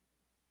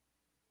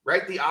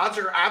 right? The odds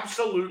are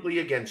absolutely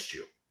against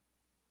you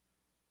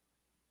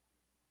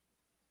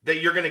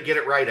that you're going to get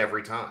it right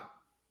every time.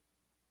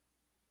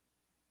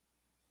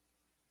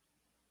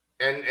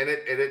 And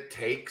it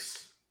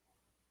takes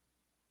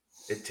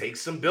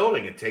some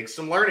building. It takes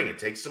some learning. It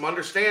takes some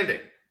understanding.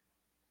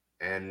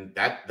 And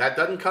that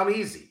doesn't come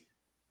easy.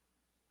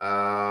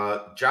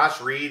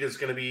 Josh Reed is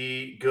going to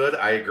be good.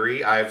 I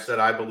agree. I have said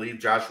I believe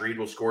Josh Reed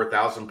will score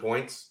 1,000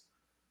 points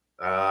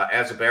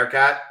as a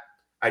Bearcat.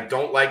 I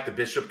don't like the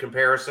Bishop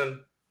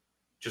comparison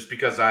just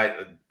because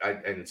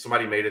and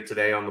somebody made it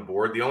today on the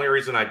board. The only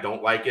reason I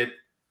don't like it,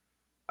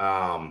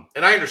 and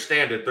I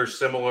understand it, they're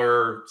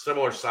similar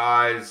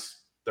size.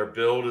 Their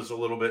build is a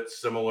little bit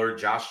similar.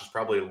 Josh is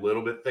probably a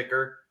little bit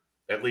thicker,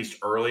 at least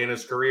early in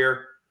his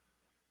career.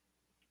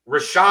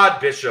 Rashad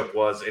Bishop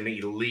was an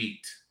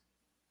elite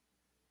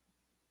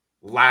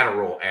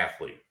lateral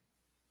athlete.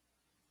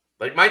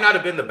 Like, might not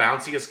have been the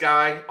bounciest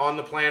guy on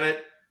the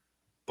planet,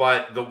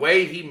 but the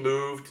way he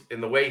moved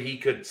and the way he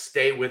could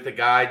stay with a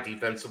guy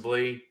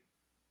defensively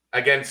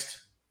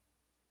against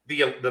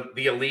the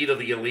elite of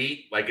the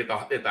elite, like at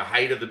the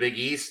height of the Big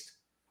East,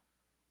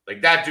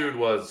 like that dude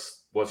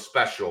was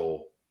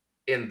special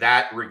in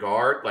that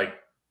regard. Like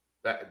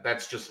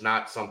that's just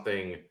not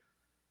something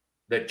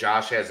that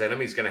Josh has in him.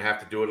 He's going to have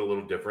to do it a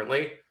little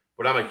differently.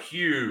 But I'm a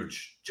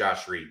huge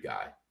Josh Reed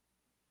guy.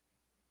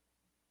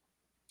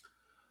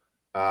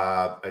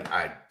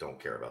 I don't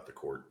care about the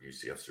court,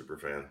 UCF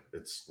superfan.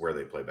 It's where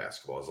they play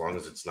basketball. As long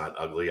as it's not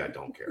ugly, I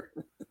don't care.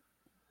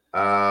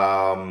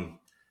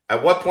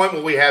 At what point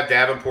will we have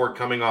Davenport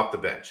coming off the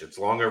bench? It's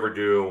long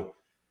overdue.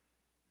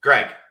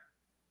 Greg,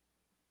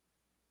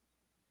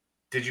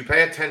 did you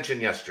pay attention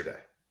yesterday?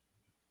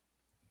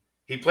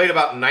 He played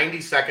about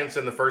 90 seconds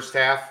in the first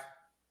half,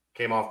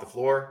 came off the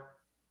floor,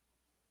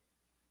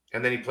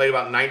 and then he played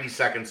about 90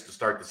 seconds to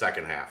start the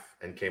second half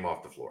and came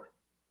off the floor.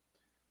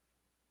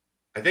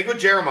 I think with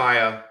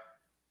Jeremiah,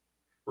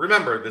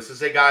 remember, this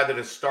is a guy that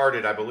has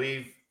started, I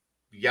believe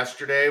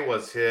yesterday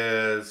was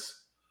his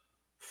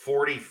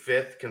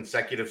 45th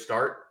consecutive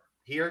start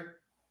here.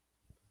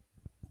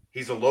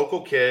 He's a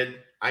local kid.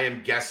 I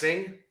am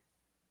guessing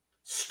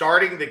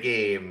starting the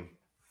game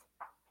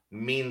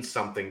means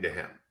something to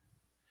him.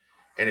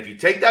 And if you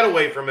take that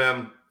away from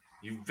him,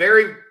 you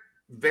very,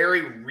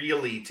 very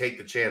really take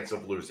the chance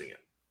of losing it,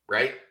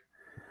 right?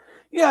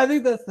 Yeah, I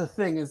think that's the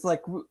thing. Is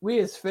like we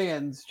as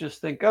fans just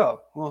think,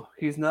 oh, well,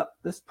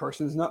 this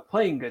person's not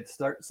playing good.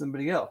 Start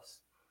somebody else.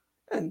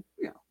 And,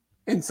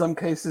 in some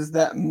cases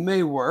that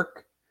may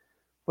work.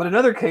 But in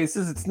other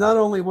cases, it's not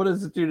only what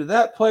does it do to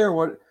that player,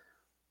 what,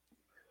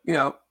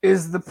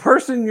 is the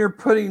person you're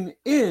putting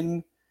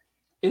in,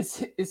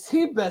 is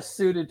he best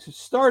suited to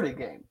start a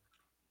game?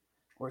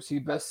 Or is he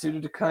best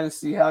suited to kind of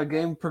see how a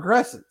game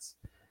progresses?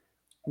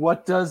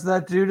 What does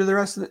that do to the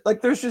rest of it? Like,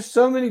 there's just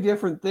so many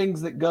different things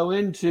that go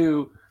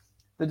into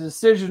the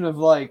decision of,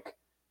 like,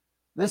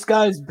 this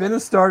guy's been a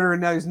starter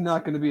and now he's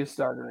not going to be a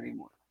starter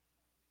anymore.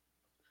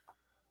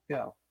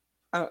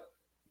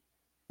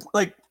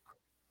 Like,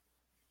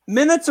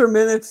 minutes are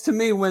minutes to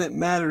me when it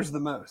matters the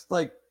most.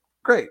 Like,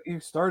 great, you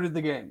started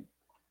the game.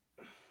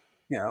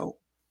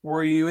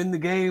 Were you in the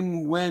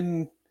game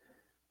when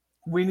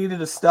we needed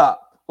to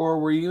stop? Or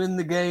were you in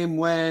the game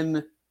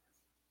when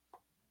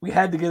we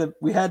had to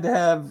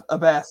have a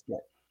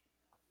basket?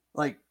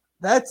 Like,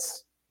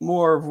 that's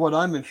more of what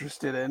I'm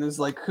interested in is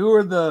like who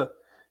are the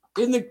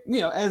in the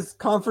as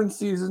conference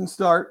season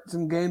starts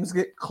and games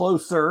get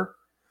closer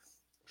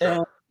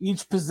and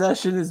each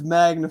possession is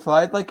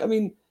magnified. Like, I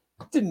mean,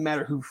 it didn't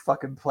matter who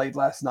fucking played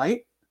last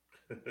night.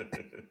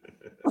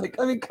 Like,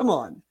 I mean, come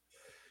on.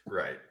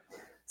 Right.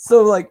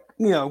 So, like,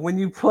 when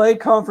you play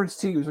conference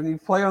teams, when you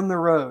play on the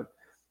road,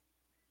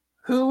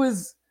 who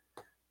is,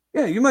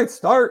 you might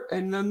start,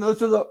 and then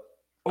those are the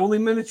only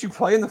minutes you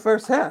play in the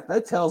first half.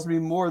 That tells me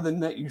more than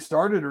that you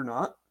started or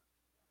not.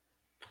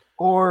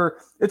 Or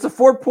it's a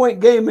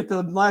 4-point game at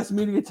the last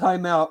media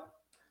timeout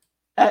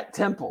at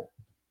Temple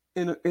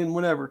in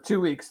whatever, 2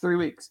 weeks, 3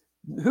 weeks.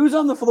 Who's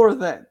on the floor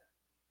then?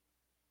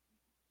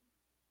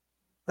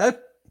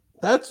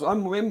 That's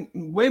I'm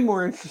way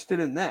more interested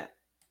in that.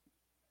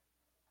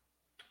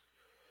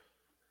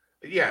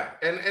 Yeah,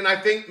 and I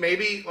think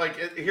maybe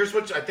here's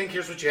what you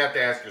have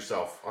to ask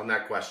yourself on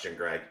that question,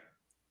 Greg.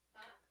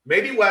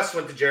 Maybe Wes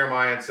went to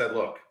Jeremiah and said,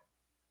 "Look,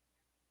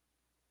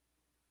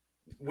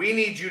 we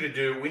need you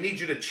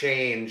to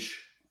change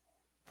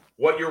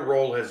what your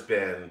role has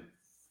been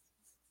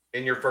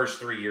in your first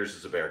 3 years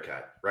as a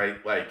Bearcat,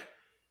 right? Like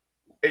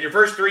in your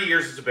first 3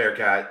 years as a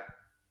Bearcat,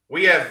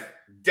 we have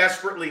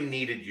desperately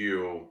needed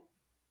you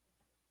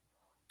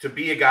to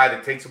be a guy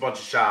that takes a bunch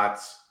of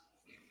shots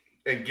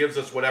and gives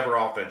us whatever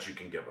offense you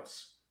can give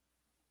us.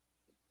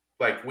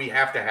 Like, we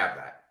have to have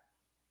that.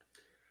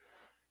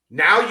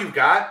 Now you've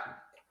got,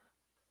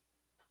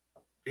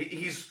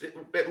 he's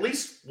at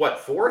least,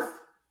 fourth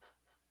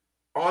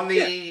on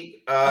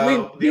the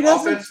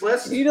offense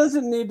list? He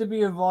doesn't need to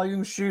be a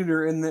volume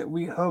shooter in that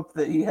we hope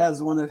that he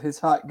has one of his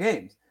hot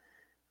games.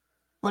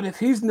 But if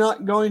he's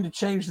not going to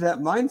change that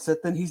mindset,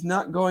 then he's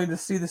not going to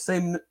see the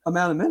same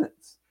amount of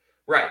minutes.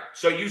 Right.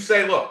 So you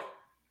say, look,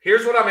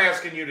 here's what I'm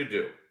asking you to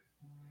do.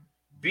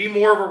 Be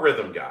more of a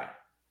rhythm guy.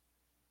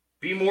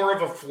 Be more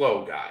of a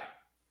flow guy.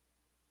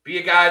 Be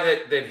a guy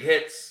that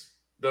hits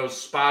those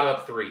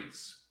spot-up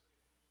threes.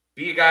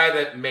 Be a guy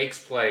that makes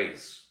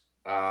plays.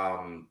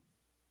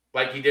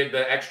 Like he did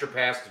the extra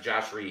pass to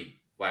Josh Reed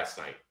last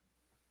night,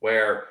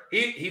 where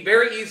he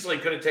very easily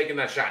could have taken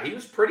that shot. He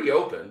was pretty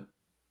open.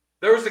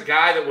 There was a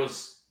guy that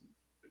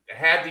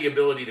had the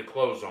ability to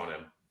close on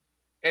him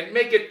and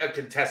make it a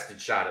contested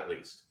shot at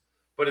least.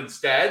 But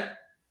instead,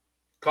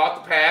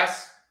 caught the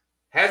pass,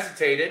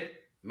 hesitated,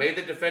 made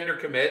the defender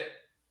commit,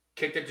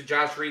 kicked it to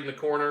Josh Reed in the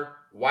corner,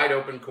 wide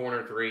open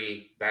corner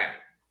three, bang.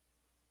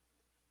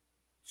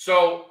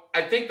 So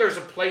I think there's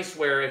a place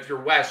where if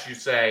you're Wes, you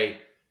say,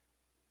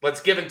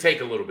 let's give and take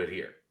a little bit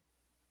here.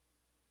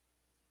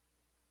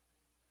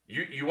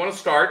 You want to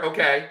start,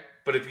 okay.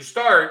 But if you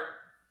start,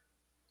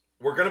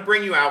 we're going to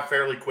bring you out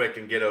fairly quick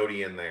and get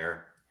Odie in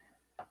there.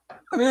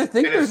 I mean, I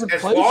think and there's a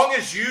place. As long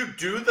as you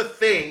do the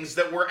things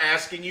that we're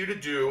asking you to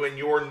do in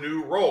your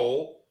new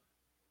role,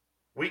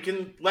 we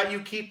can let you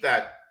keep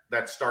that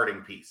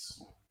starting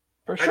piece.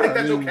 For sure. I think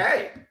that's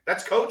okay.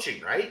 That's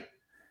coaching, right?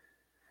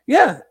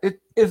 Yeah.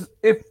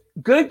 If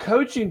good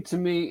coaching to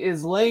me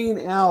is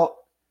laying out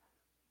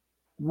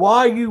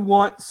why you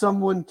want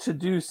someone to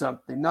do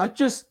something, not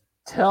just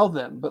tell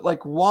them, but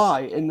like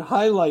why, and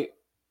highlight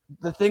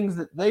the things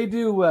that they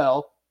do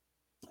well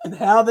and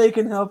how they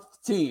can help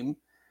the team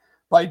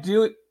by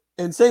doing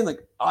and saying like,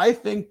 I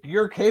think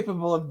you're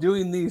capable of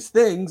doing these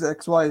things,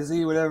 X, Y,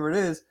 Z, whatever it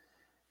is.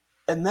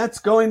 And that's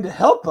going to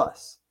help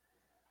us.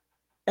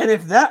 And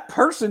if that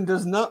person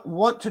does not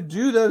want to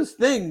do those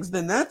things,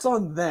 then that's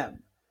on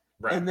them.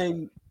 Right. And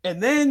then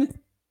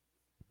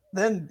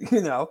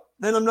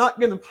I'm not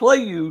going to play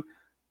you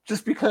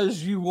just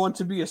because you want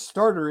to be a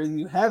starter and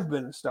you have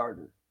been a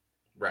starter.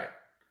 Right.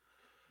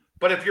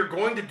 But if you're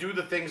going to do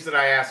the things that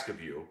I ask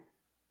of you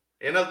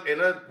in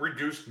a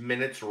reduced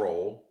minutes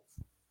role,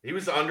 he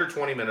was under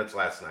 20 minutes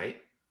last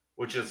night,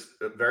 which is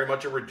very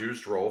much a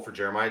reduced role for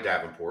Jeremiah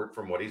Davenport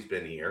from what he's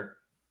been here.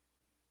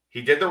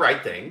 He did the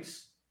right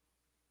things.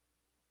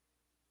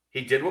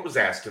 He did what was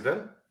asked of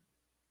him,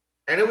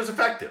 and it was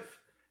effective.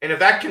 And if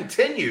that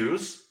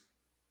continues,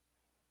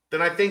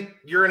 then I think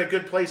you're in a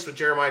good place with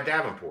Jeremiah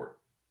Davenport.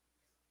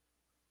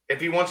 If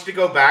he wants to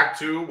go back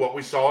to what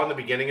we saw in the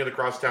beginning of the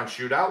crosstown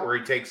shootout, where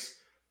he takes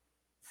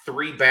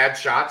 3 bad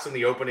shots in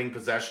the opening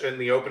possession, in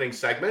the opening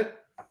segment,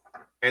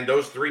 and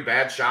those 3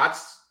 bad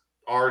shots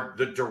are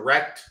the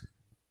direct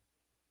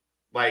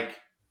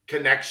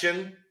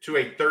connection to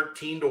a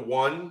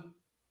 13-1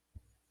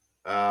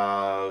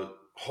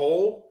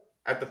 hole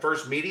at the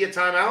first media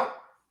timeout,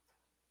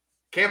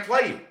 can't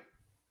play you.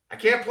 I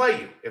can't play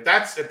you. If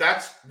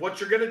that's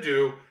what you're going to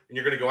do and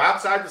you're going to go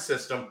outside the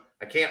system,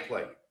 I can't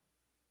play you.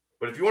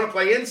 But if you want to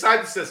play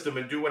inside the system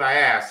and do what I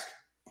ask,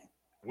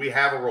 we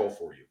have a role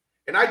for you.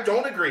 And I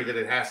don't agree that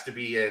it has to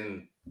be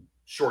in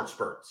short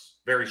spurts,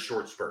 very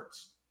short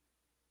spurts.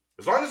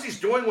 As long as he's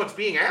doing what's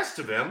being asked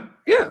of him,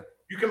 yeah,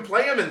 you can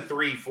play him in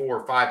 3,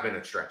 4, 5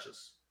 minute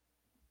stretches.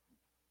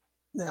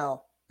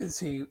 Now, is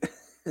he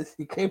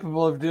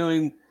capable of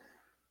doing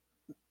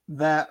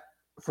that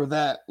for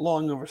that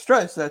long of a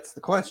stretch? That's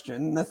the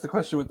question. That's the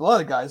question with a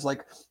lot of guys.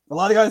 Like, a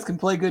lot of guys can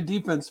play good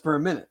defense for a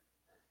minute.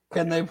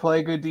 Can they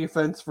play good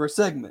defense for a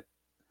segment?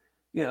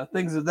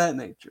 Things of that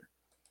nature.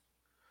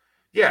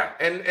 Yeah,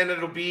 and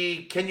it'll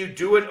be, can you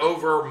do it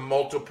over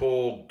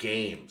multiple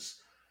games?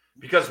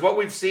 Because what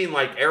we've seen,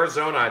 like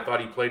Arizona, I thought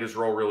he played his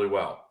role really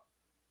well.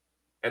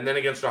 And then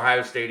against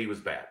Ohio State, he was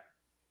bad.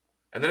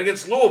 And then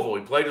against Louisville,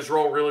 he played his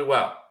role really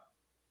well.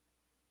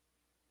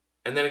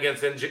 And then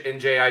against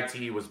NJIT,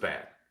 he was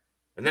bad.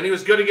 And then he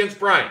was good against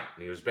Bryant.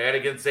 And he was bad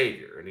against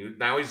Xavier. And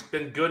now he's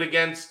been good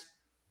against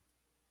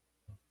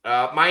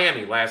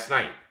Miami last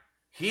night.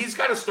 He's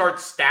got to start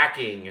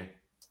stacking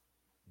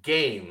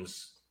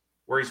games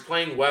where he's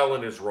playing well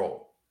in his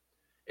role.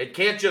 It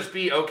can't just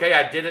be, okay,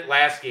 I did it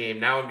last game,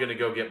 now I'm going to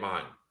go get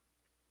mine.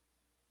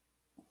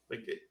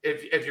 Like,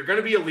 if you're going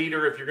to be a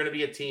leader, if you're going to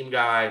be a team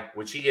guy,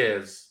 which he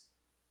is,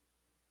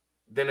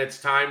 then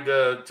it's time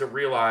to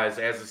realize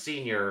as a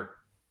senior,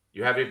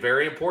 you have a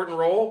very important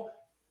role.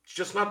 It's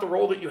just not the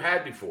role that you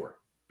had before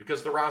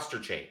because the roster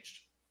changed.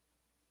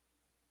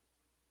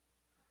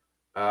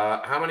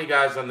 How many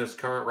guys on this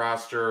current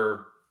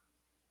roster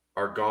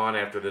are gone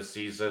after this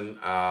season?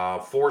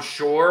 For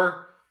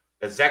sure,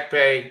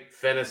 Ezekpe,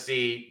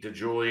 Fennessy,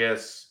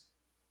 DeJulius,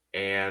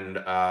 and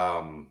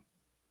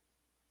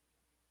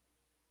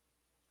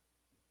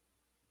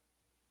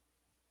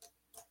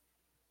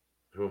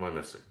who am I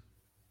missing?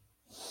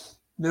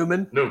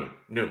 Newman,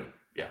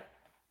 yeah.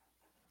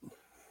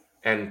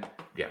 And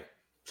yeah,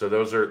 so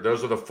those are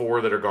the four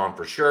that are gone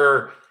for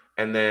sure.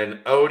 And then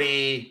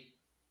Odie,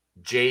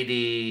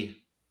 JD,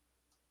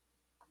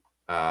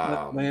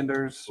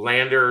 Landers,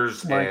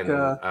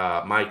 Micah.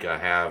 And Micah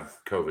have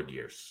COVID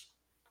years.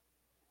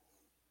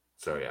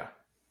 So yeah,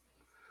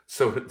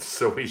 so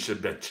we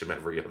should bench him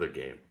every other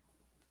game.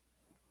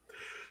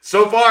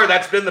 So far,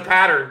 that's been the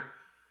pattern.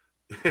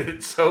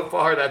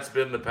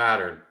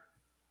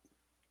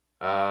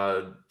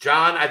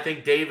 John, I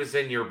think Dave is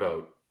in your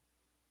boat.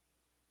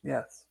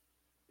 Yes.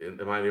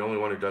 Am I the only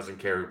one who doesn't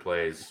care who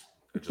plays?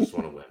 I just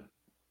want to win.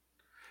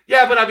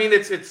 Yeah, but I mean,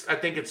 it's. I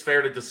think it's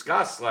fair to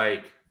discuss.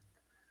 Like,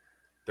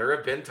 there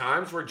have been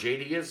times where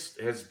JD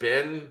has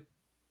been.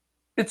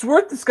 It's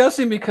worth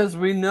discussing because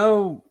we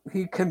know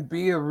he can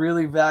be a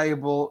really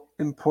valuable,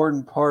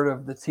 important part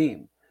of the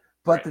team,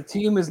 but right. The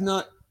team is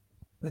not.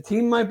 The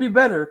team might be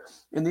better,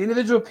 and the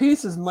individual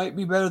pieces might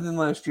be better than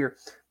last year,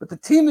 but the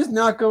team is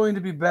not going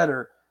to be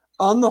better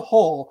on the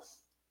whole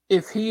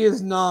if he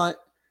is not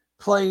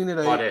playing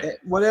at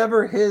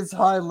whatever his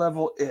high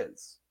level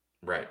is.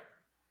 Right.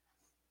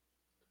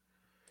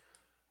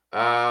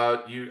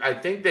 I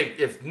think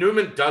that if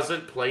Newman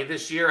doesn't play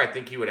this year, I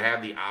think he would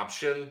have the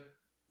option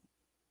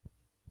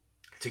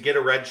to get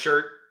a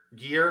redshirt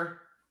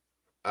year.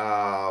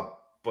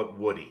 But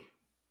would he?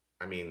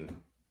 I mean,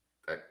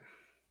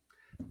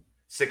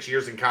 6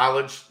 years in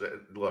college.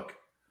 Look,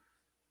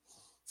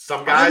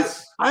 some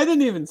guys. I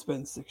didn't even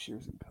spend 6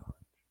 years in college.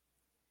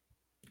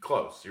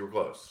 Close. You were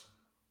close.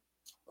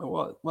 I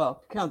was.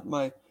 Well, count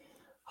my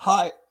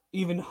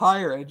even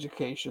higher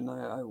education.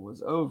 I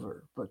was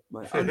over, but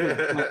my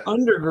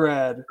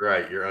undergrad.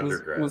 Right, your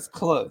undergrad was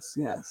close.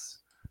 Yes.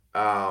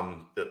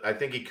 I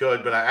think he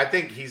could, but I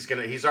think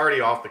he's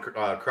already off the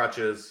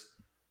crutches.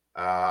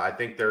 I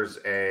think there's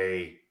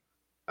a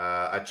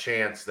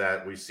chance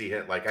that we see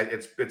him. Like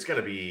it's going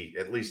to be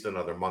at least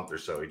another month or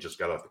so. He just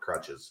got off the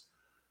crutches,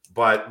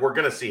 but we're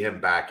going to see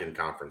him back in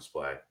conference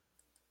play.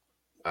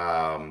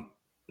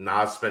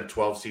 Nas spent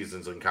 12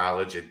 seasons in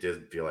college. It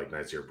did feel like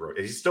Nazir broke.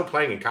 He's still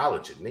playing in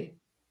college, isn't he?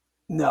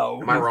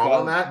 No. Am I wrong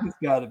on that? He's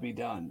got to be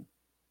done.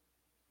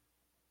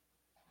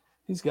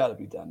 He's got to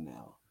be done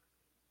now.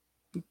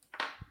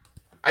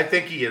 I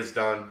think he is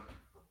done.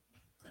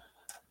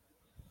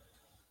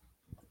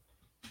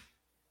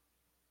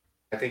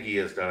 I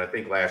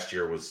think last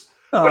year was.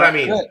 But I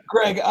mean,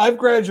 Greg, I've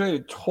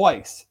graduated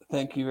twice.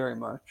 Thank you very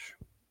much.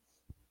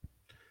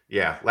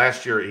 Yeah,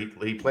 last year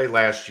he played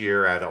last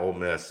year at Ole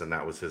Miss, and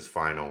that was his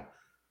final.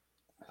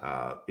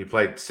 He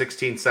played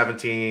 16,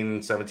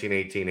 17, 17,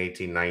 18,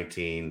 18,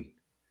 19.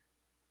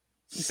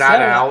 Sat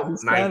out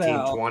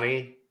 19,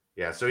 20.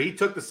 Yeah, so he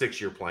took the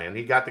 6-year plan.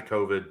 He got the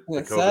COVID.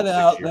 Yeah, sat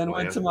out, then plan.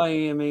 Went to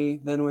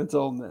Miami, then went to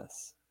Ole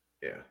Miss.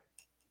 Yeah.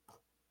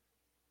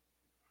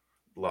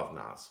 Love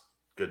Nas.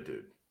 Good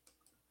dude.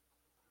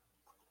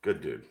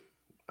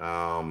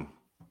 I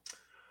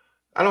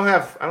don't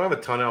have a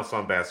ton else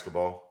on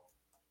basketball.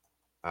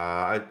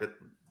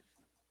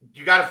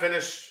 You got to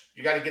finish.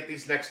 You got to get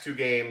these next 2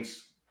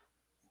 games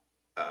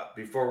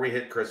before we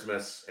hit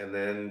Christmas, and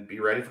then be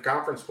ready for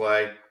conference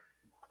play.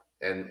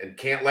 And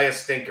can't lay a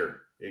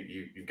stinker.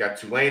 You've got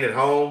Tulane at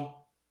home,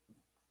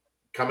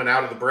 coming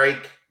out of the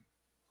break.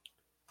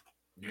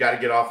 You got to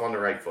get off on the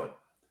right foot.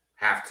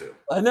 Have to.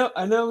 I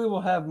know we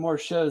will have more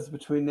shows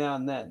between now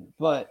and then,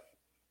 but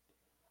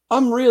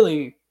I'm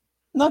really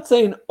not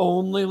saying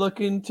only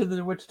looking to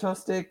the Wichita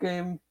State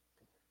game,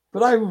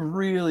 but I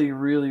really,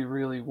 really,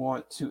 really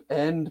want to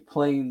end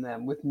playing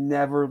them with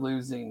never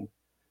losing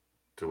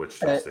to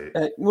Wichita State.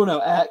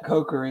 At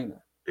Koch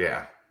Arena.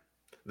 Yeah.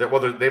 They've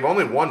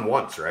only won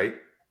once, right?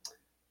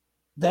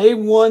 They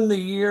won the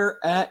year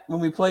when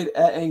we played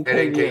at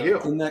NKU.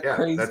 NKU. In that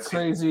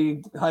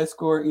crazy high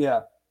score.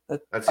 Yeah.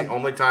 That's the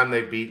only time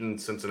they've beaten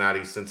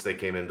Cincinnati since they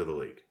came into the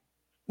league.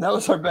 That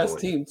was our best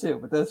team too,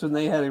 but that's when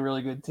they had a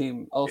really good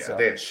team also. Yeah,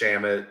 they had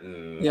Shamet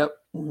and Yep.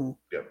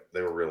 Yep,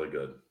 they were really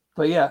good.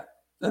 But yeah,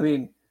 I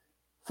mean,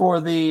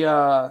 for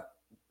the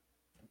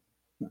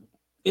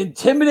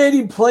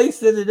intimidating place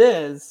that it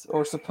is,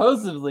 or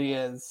supposedly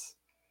is,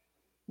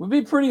 would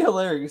be pretty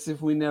hilarious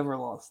if we never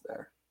lost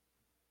there.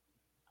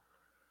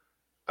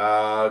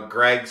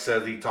 Greg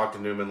said he talked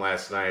to Newman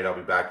last night. I'll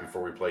be back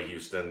before we play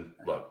Houston.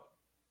 Look,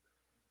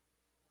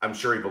 I'm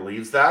sure he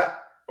believes that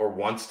or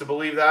wants to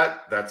believe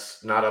that.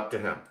 That's not up to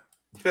him.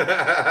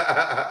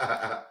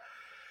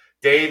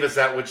 Dave, is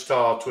that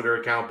Wichita Twitter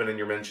account been in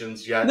your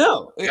mentions yet?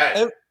 No,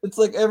 it's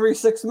like every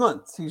 6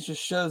 months he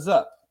just shows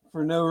up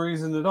for no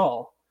reason at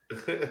all.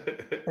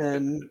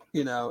 And,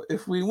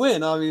 if we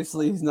win,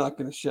 obviously he's not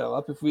going to show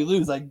up. If we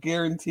lose, I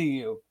guarantee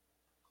you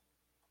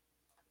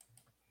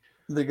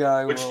the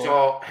guy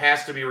Wichita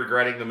has to be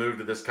regretting the move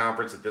to this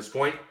conference at this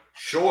point.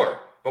 Sure.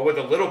 But with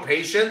a little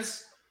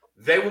patience,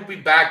 they will be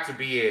back to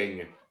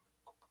being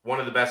one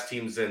of the best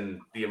teams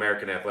in the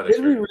American Athletic.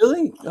 Did we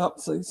really? Oh,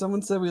 so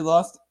someone said we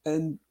lost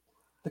in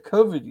the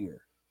COVID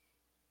year.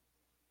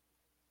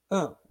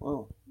 Oh,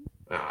 well.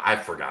 Oh, I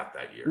forgot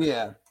that year.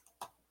 Yeah.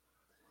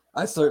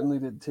 I certainly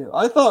did too.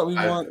 I thought we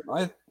won.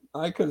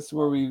 I could have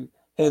swore we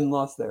hadn't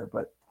lost there,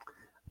 but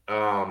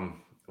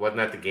wasn't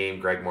that the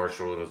game Greg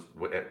Marshall and his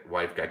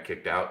wife got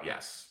kicked out?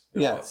 Yes.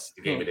 Yes.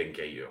 The game at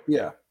NKU.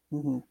 Yeah.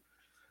 Mm-hmm.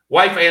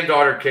 Wife and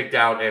daughter kicked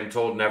out and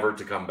told never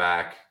to come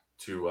back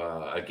to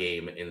a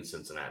game in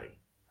Cincinnati.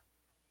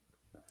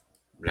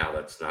 Now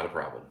that's not a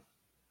problem.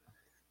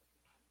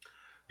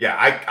 Yeah,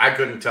 I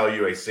couldn't tell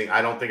you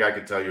I don't think I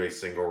could tell you a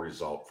single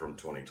result from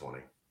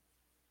 2020.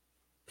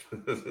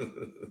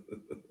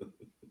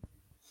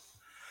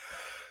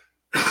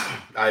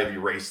 I've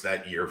erased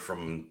that year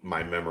from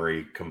my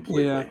memory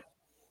completely. Yeah.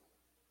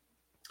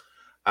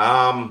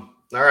 All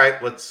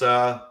right, let's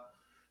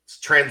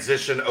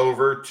transition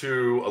over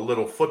to a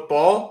little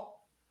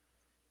football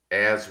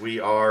as we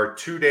are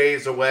 2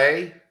 days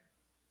away,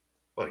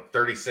 like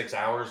 36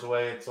 hours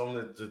away. It's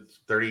only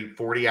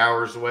 40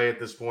 hours away at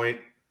this point.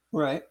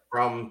 Right.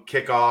 From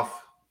kickoff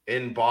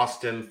in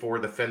Boston for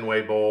the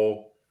Fenway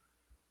Bowl.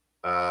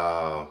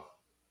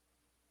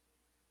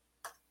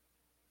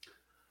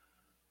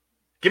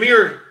 Give me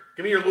your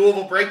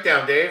Louisville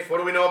breakdown, Dave. What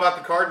do we know about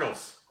the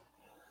Cardinals?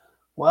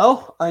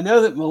 Well, I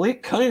know that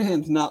Malik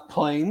Cunningham's not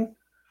playing.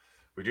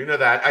 We do know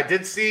that. I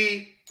did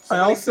see.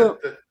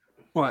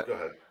 What? Go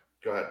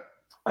ahead.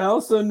 I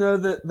also know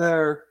that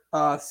their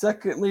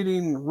second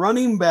leading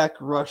running back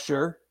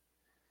rusher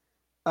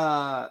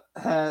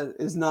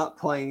is not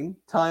playing.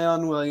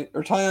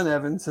 Tyon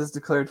Evans has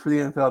declared for the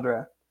NFL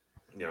draft.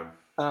 Yeah.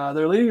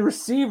 Their leading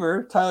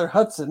receiver, Tyler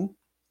Hudson,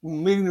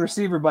 leading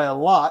receiver by a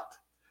lot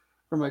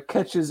from a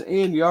catches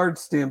and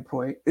yards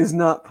standpoint, is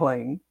not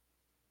playing.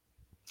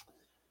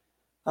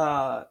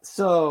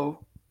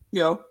 So,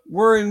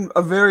 we're in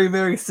a very,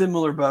 very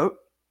similar boat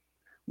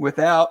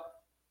without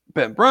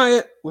Ben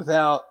Bryant,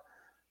 without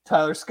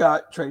Tyler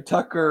Scott, Trey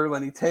Tucker,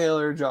 Lenny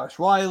Taylor, Josh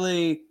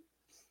Wiley,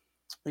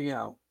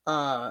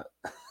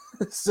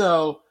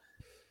 so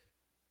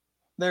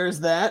there's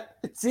that.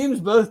 It seems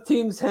both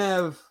teams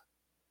have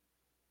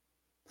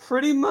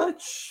pretty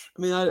much,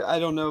 I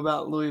don't know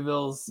about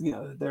Louisville's,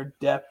 their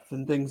depth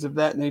and things of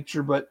that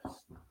nature, but it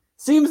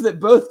seems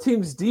that both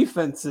teams'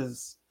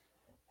 defenses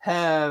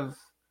have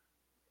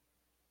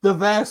the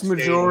vast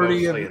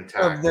majority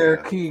of their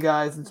key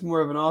guys. It's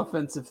more of an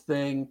offensive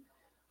thing.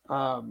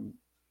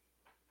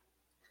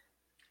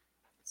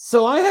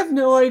 So I have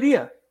no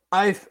idea.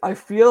 I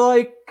feel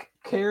like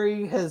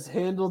Carey has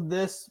handled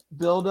this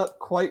build-up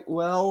quite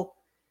well,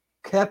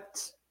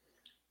 kept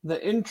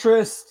the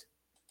interest,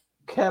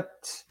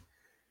 kept,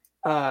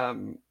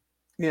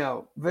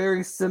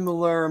 very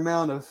similar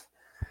amount of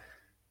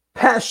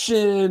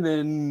passion,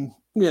 and,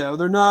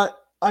 they're not,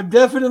 I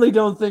definitely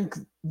don't think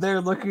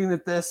they're looking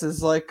at this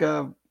as like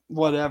a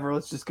whatever,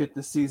 let's just get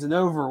the season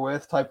over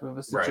with type of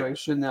a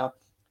situation. Right. Now,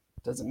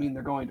 doesn't mean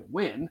they're going to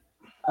win.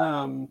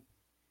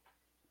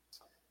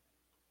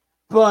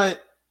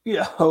 But,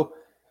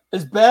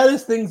 as bad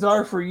as things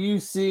are for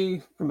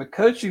UC from a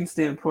coaching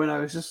standpoint, I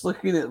was just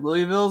looking at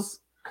Louisville's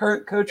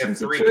current coaching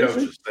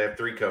situation. They have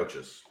three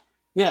coaches.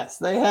 Yes,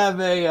 they have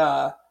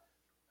a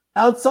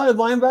outside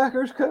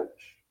linebackers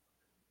coach,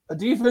 a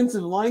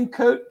defensive line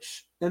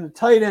coach, and a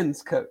tight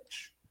ends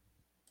coach.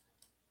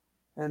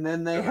 And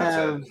then they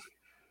have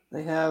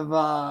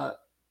a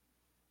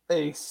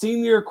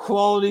senior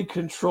quality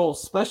control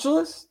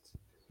specialist.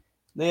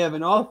 They have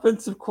an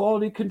offensive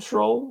quality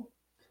control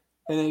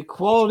and a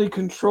quality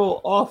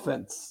control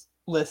offense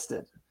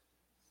listed.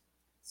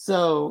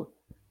 So,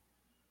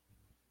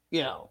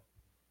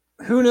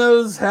 who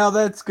knows how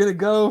that's going to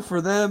go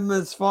for them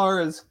as far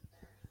as,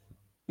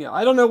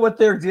 I don't know what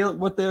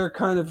they're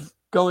kind of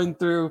going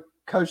through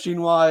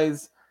coaching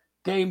wise,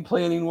 game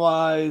planning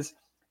wise,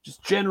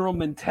 just general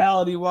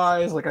mentality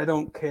wise. Like, I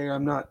don't care.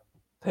 I'm not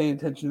paying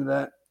attention to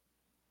that.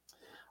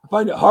 I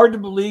find it hard to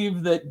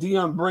believe that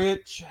Deion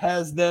Branch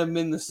has them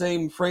in the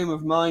same frame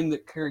of mind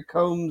that Kerry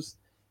Combs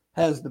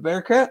has the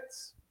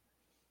Bearcats.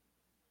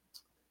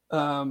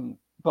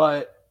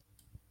 But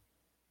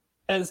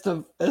as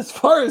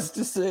far as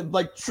to say,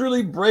 like,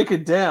 truly break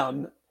it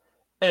down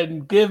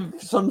and give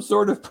some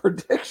sort of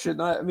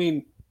prediction, I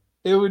mean,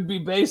 it would be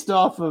based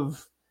off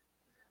of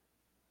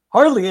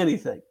hardly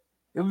anything.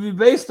 It would be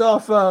based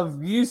off of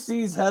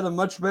UC's had a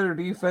much better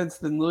defense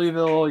than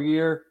Louisville all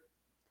year.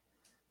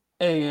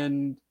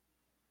 And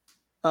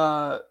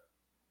while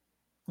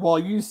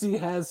UC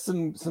has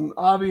some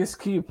obvious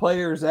key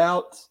players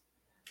out,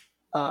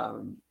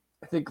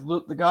 I think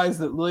the guys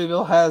that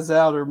Louisville has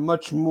out are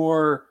much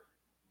more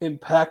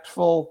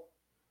impactful,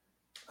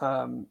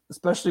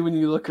 especially when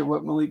you look at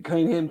what Malik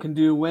Cunningham can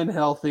do when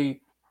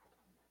healthy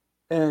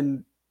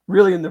and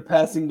really in their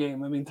passing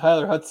game. I mean,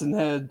 Tyler Hudson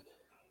had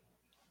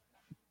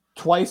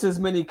twice as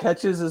many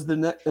catches as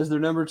their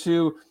number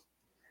 2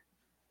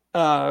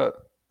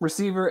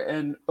 receiver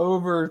and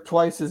over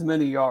twice as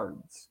many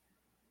yards.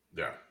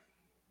 Yeah.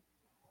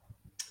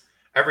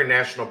 Every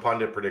national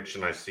pundit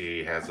prediction I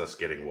see has us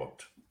getting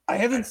whooped. I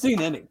haven't seen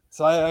any,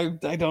 so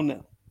I don't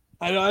know.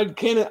 I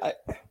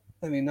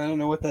mean, I don't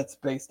know what that's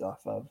based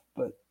off of,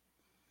 but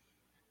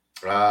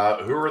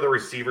who are the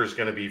receivers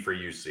going to be for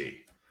UC?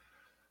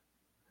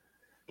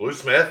 Blue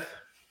Smith,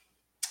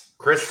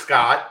 Chris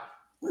Scott,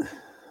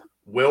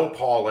 Will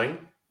Pauling,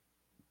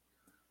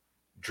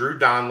 Drew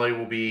Donnelly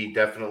will be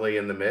definitely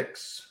in the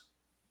mix.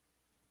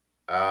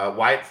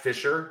 Wyatt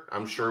Fisher,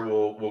 I'm sure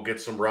we'll get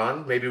some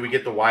run. Maybe we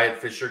get the Wyatt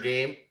Fisher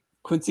game.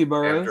 Quincy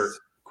Burrows.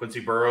 Quincy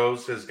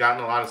Burrows has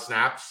gotten a lot of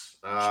snaps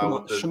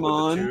with the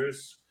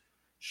twos.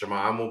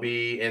 Shaman will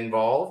be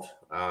involved.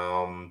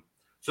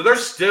 So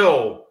there's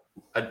still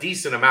a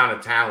decent amount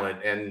of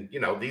talent. And, you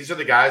know, these are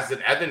the guys that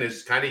Evan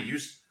is kind of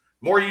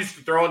more used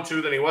to throwing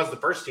to than he was the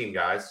first team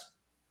guys.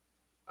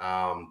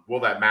 Will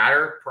that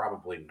matter?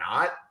 Probably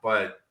not.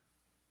 But,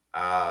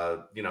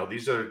 you know,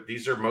 these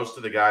are most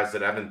of the guys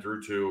that Evan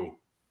threw to,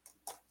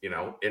 you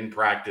know, in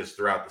practice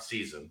throughout the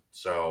season.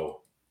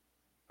 So,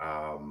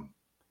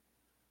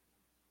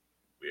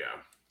 yeah.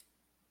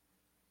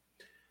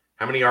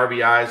 How many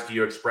RBIs do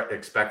you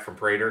expect from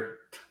Prater?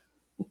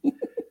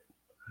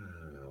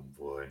 Oh,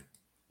 boy.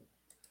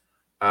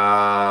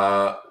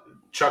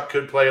 Chuck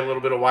could play a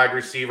little bit of wide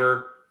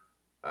receiver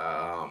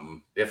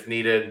if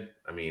needed.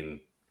 I mean,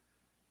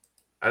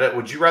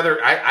 would you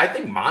rather? I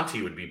think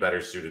Monty would be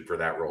better suited for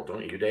that role,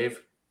 don't you,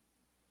 Dave?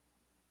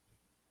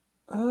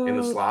 In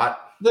the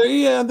slot?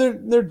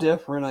 They're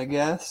different, I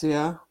guess,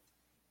 yeah.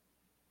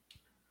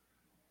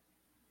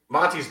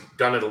 Monty's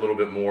done it a little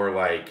bit more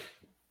like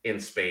in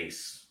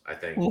space, I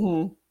think.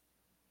 Mm-hmm.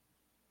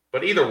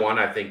 But either one,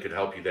 I think, could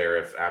help you there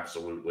if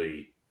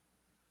absolutely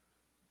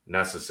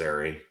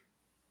necessary.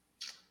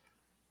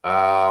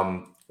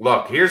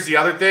 Look, here's the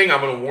other thing. I'm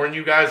going to warn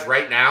you guys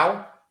right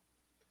now.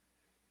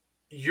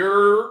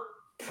 You're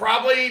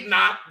probably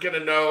not going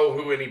to know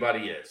who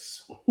anybody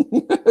is.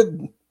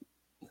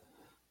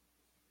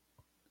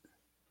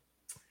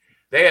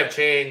 They have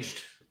changed.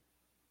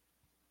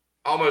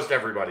 Almost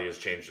everybody has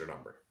changed their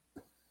number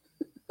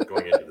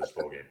going into this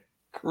bowl game.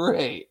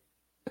 Great.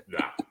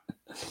 Yeah.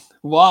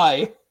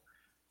 Why?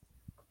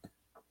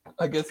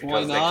 I guess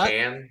why not?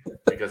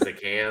 Because they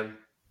can.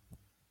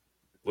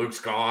 Luke's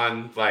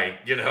gone. Like,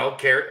 you know,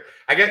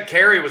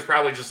 Carrie was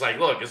probably just like,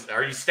 look,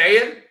 are you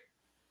staying?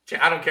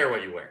 I don't care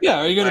what you wear. Yeah,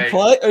 are you going to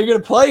play? Are you going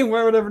to play and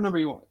wear whatever number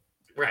you want?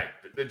 Right.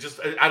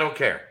 I don't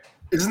care.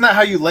 Isn't that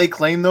how you lay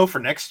claim, though, for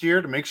next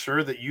year to make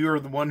sure that you are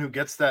the one who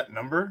gets that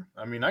number?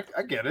 I mean, I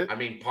get it. I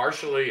mean,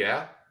 partially,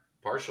 yeah.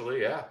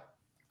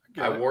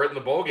 I wore it in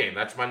the bowl game.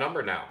 That's my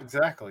number now.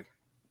 Exactly.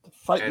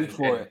 Fight me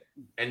for it.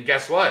 And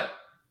guess what?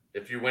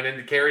 If you went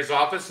into Carrie's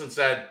office and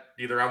said,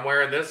 either I'm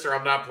wearing this or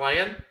I'm not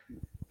playing,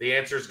 the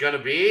answer is going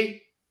to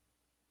be,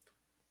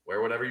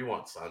 wear whatever you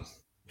want, son.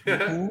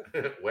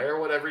 Mm-hmm. Wear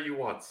whatever you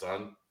want,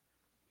 son.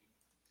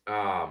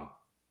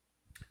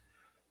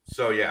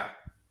 So, yeah.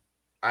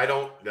 I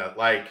don't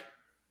like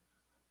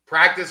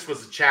practice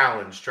was a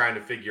challenge trying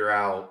to figure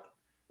out.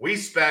 We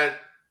spent.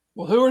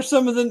 Well, what are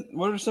some of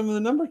the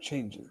number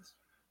changes?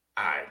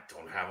 I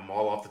don't have them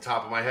all off the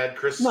top of my head.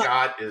 Chris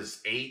Scott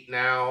is 8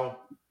 now.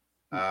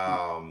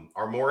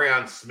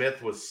 Armorion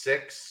Smith was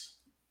 6.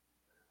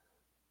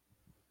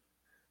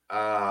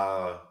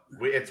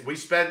 We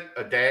spent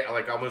a day,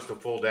 like almost a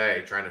full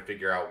day, trying to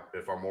figure out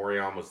if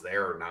Armorion was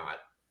there or not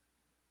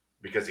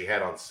because he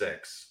had on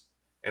 6.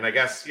 And I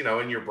guess, you know,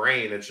 in your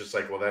brain, it's just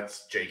like, well,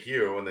 that's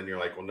JQ. And then you're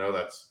like, well, no,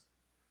 that's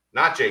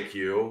not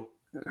JQ.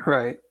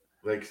 Right.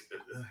 Like,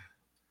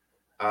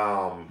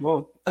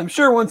 well, I'm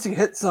sure once you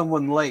hit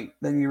someone late,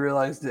 then you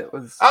realized it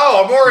was.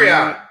 Oh,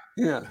 Amorion.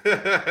 Yeah.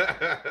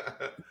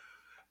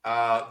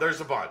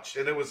 There's a bunch.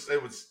 And it was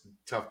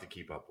tough to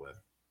keep up with.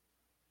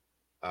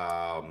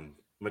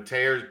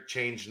 Mateo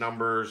changed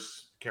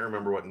numbers. Can't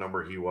remember what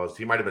number he was.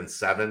 He might have been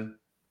 7.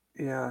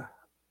 Yeah.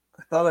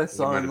 I thought I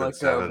saw him like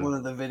one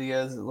of the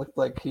videos. It looked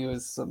like he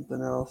was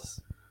something else.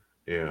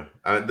 Yeah,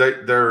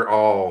 they're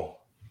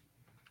all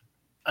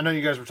I know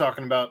you guys were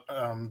talking about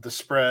the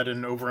spread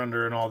and over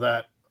under and all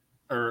that,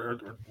 or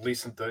at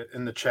least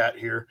in the chat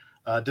here.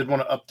 Did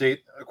want to update.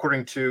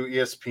 According to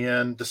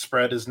ESPN, the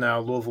spread is now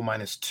Louisville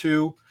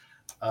 -2.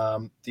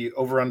 The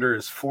over under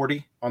is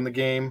 40 on the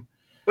game,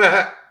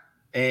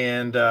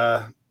 and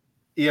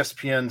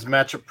ESPN's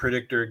matchup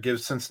predictor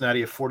gives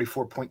Cincinnati a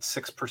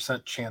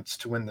 44.6% chance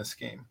to win this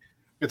game.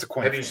 It's a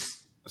coin flip.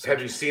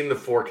 Have you seen the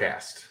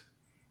forecast?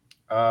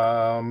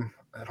 I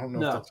don't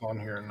know if that's on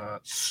here or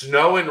not.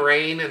 Snow and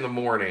rain in the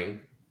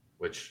morning,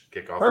 which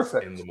kickoff is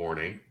in the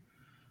morning.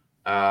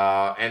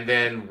 And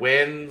then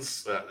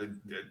winds,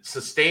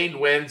 sustained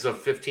winds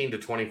of 15 to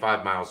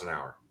 25 miles an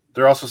hour.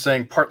 They're also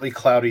saying partly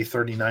cloudy,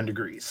 39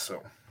 degrees.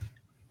 So,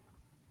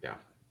 yeah.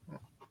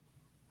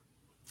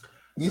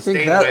 You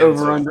think that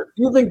over under?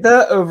 You think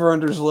that over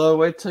under is low?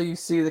 Wait till you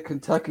see the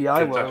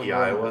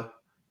Iowa.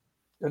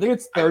 I think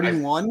it's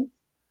 31.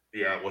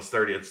 Yeah, it was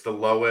 30. It's the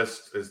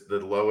lowest. Is the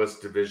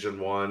lowest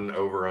Division I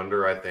over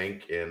under, I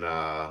think, in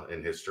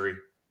history.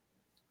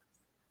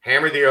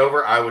 Hammer the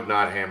over. I would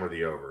not hammer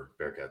the over.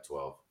 Bearcat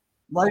 12.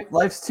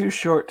 Life's too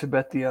short to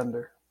bet the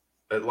under.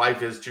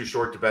 Life is too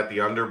short to bet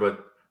the under,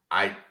 but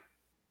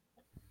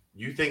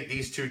you think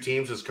these two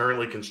teams, as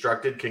currently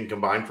constructed, can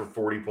combine for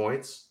 40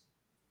 points?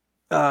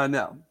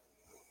 No.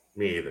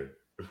 Me either.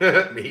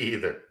 Me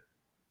either.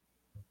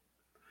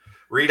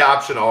 Read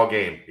option all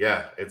game.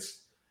 Yeah,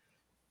 it's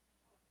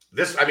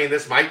this. I mean,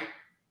 this might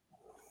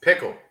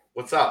pickle.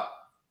 What's up?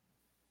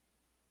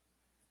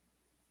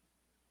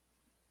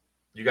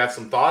 You got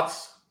some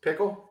thoughts,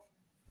 Pickle?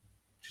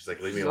 She's like,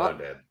 leave me alone,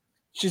 Dad.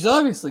 She's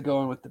obviously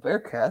going with the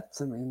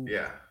Bearcats. I mean,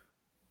 yeah.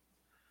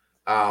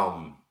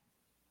 Co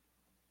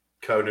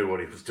knew what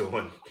he was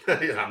doing.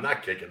 I'm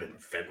not kicking it in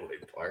Fenway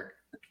Park.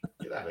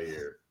 Get out of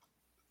here.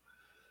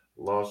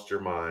 Lost your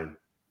mind.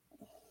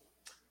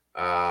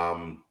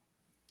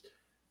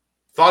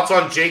 Thoughts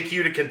on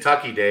JQ to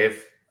Kentucky,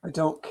 Dave? I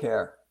don't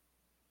care.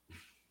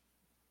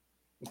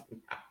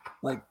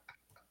 Like,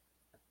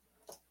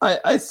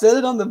 I said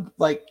it on the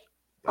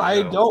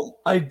I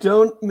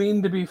don't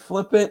mean to be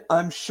flippant.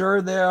 I'm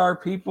sure there are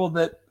people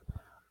that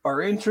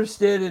are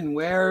interested in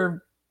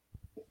where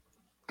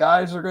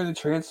guys are going to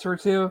transfer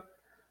to.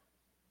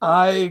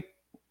 I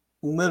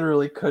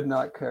literally could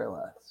not care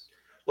less.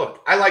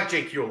 Look, I like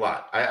JQ a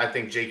lot. I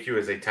think JQ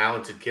is a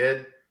talented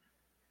kid.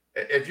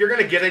 If you're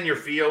going to get in your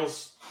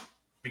feels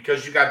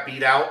because you got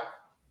beat out,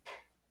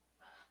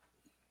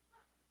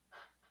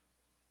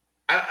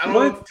 I don't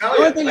know what to tell you.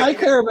 The only thing I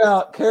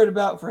cared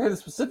about for him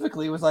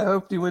specifically was I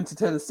hoped he went to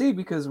Tennessee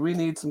because we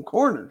need some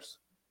corners.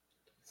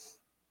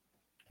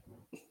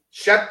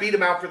 Shep beat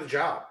him out for the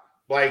job.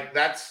 Like,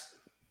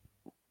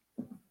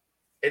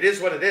 it is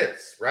what it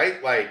is,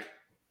 right? Like,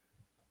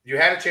 you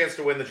had a chance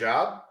to win the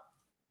job.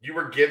 You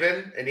were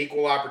given an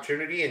equal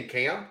opportunity in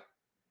camp.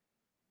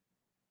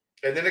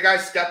 And then the guy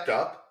stepped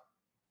up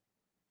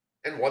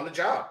and won the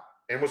job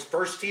and was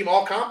first team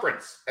all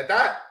conference at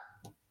that.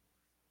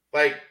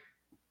 Like,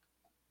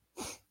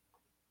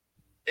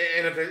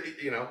 and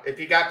if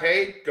you got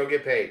paid, go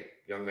get paid,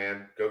 young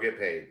man. Go get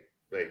paid.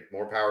 Like,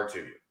 more power to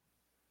you.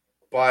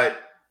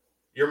 But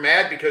you're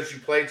mad because you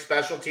played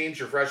special teams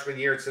your freshman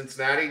year at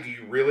Cincinnati. Do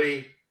you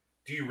really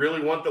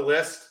want the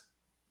list,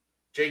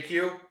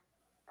 JQ,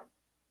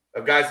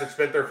 of guys that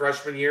spent their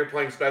freshman year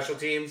playing special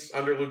teams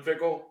under Luke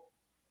Fickell?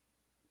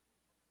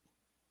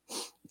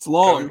 It's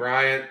long. Kobe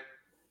Bryant,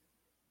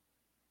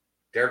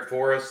 Derek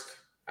Forrest,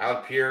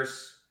 Alec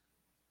Pierce.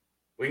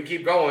 We can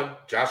keep going.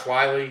 Josh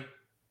Wiley.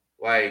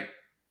 Like,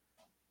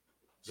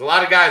 there's a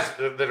lot of guys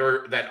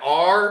that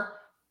are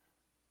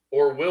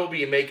or will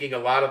be making a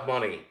lot of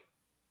money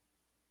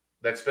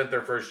that spent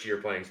their first year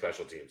playing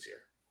special teams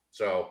here.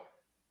 So,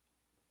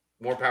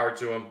 more power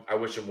to him. I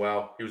wish him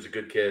well. He was a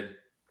good kid.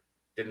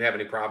 Didn't have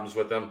any problems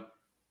with him.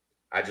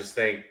 I just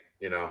think,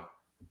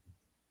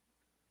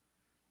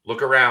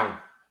 look around.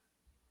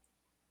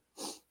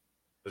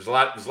 There's a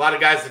lot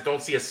of guys that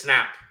don't see a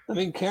snap. I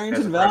mean,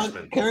 Carrington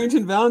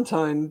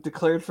Valentine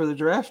declared for the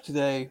draft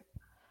today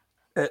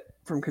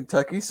from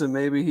Kentucky, so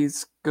maybe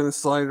he's going to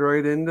slide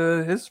right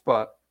into his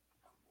spot.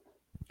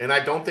 And I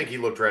don't think he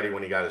looked ready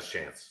when he got his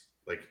chance.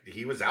 Like,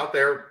 he was out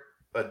there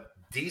a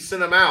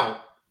decent amount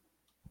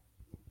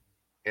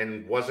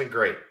and wasn't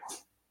great.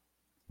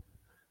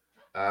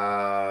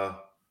 Okay,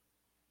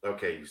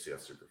 UCF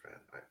superfan.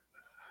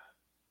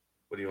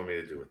 What do you want me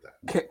to do with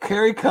that?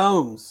 Kerry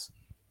Combs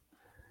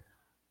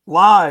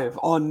live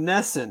on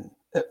Nesson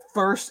at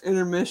first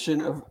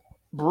intermission of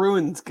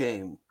Bruins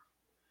game.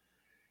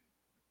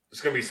 There's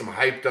going to be some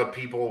hyped up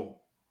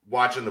people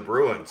watching the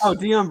Bruins. Oh,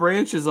 Deion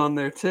Branch is on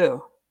there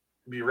too.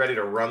 Be ready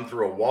to run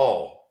through a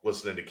wall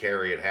listening to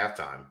Kerry at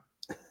halftime.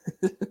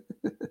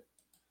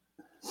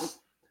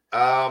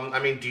 I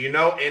mean, do you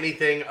know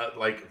anything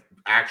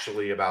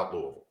actually about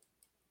Louisville?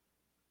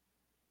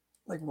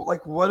 Like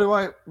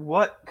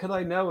what could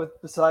I know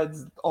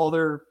besides all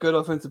their good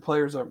offensive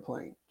players aren't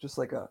playing, just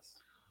like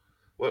us?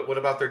 What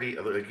about their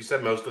like you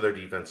said, most of their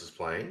defense is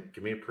playing.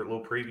 Give me a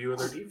little preview of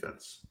their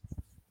defense.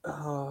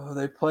 Oh,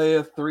 they play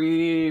a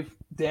 3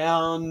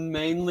 down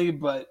mainly,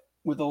 but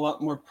with a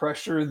lot more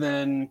pressure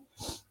than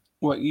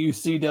what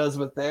UC does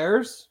with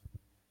theirs.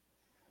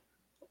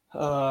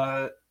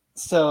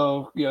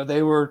 So,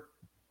 they were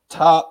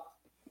top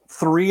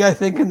 3, I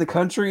think, in the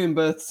country in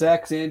both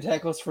sacks and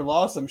tackles for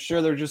loss. I'm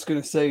sure they're just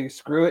going to say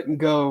screw it and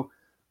go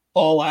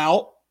all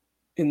out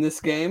in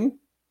this game.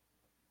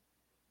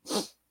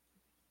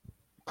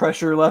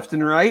 Pressure left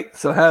and right.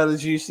 So how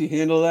does UC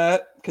handle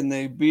that? Can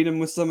they beat them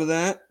with some of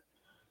that?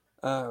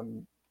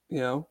 When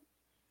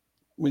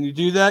you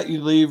do that,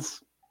 you leave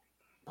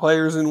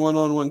players in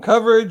one-on-one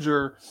coverage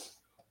or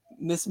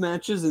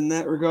mismatches in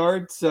that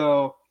regard.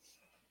 So,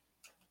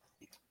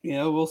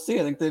 we'll see.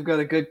 I think they've got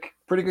a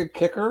pretty good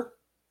kicker.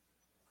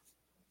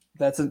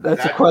 That's a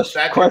question.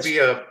 That could be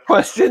a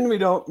question. We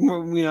don't,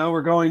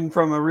 we're going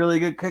from a really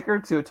good kicker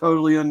to a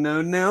totally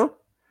unknown now.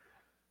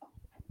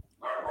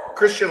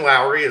 Christian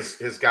Lowry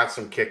has got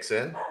some kicks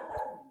in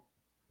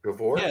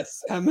before.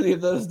 Yes. How many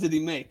of those did he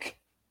make?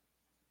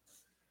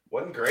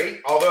 Wasn't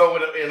great. Although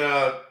in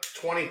a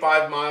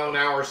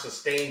 25-mile-an-hour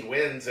sustained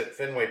winds at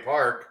Fenway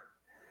Park,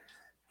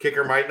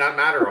 kicker might not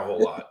matter a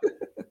whole lot.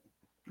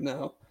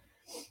 No.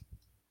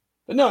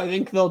 But no, I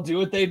think they'll do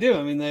what they do.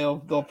 I mean,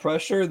 they'll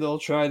pressure. They'll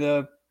try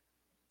to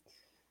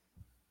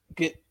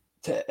get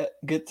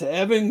to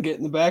Evan, get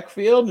in the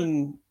backfield,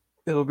 and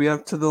it'll be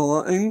up to the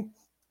line.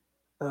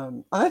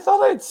 I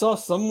thought I saw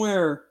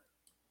somewhere,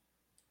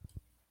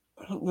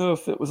 I don't know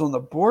if it was on the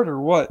board or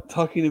what,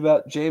 talking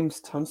about James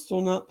Tunstall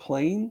not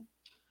playing.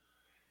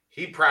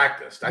 He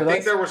practiced. I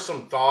think there was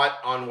some thought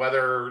on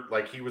whether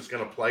he was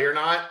going to play or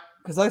not.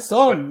 Because I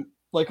saw him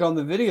on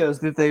the videos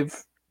that they've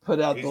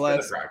put out the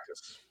last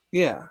practice.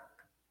 Yeah.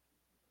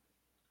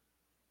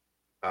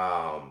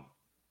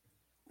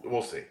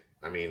 We'll see.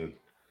 I mean,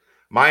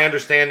 my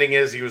understanding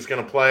is he was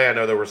going to play. I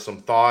know there was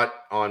some thought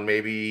on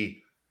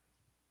maybe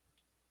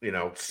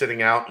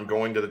sitting out and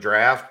going to the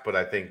draft, but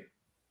I think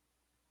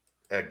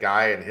a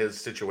guy in his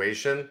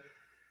situation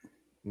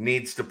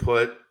needs to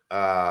put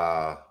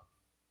some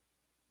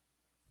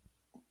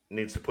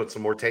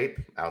more tape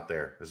out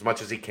there as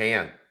much as he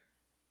can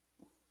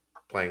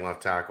playing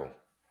left tackle.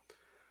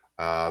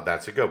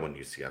 That's a good one,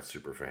 UCF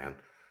superfan.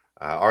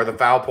 Are the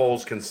foul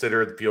poles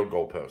considered field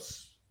goal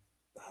posts?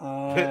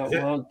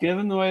 Well,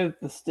 given the way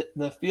that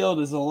the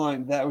field is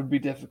aligned, that would be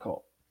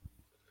difficult.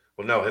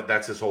 Well, no,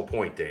 that's his whole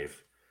point,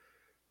 Dave.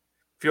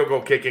 Field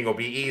goal kicking will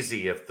be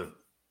easy if the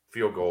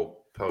field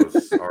goal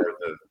posts are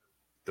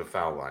the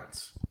foul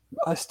lines.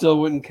 I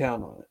still wouldn't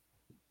count on it.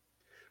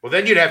 Well,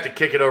 then you'd have to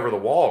kick it over the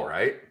wall,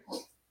 right?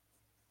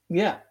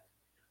 Yeah.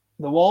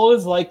 The wall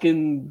is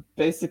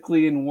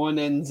basically in one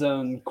end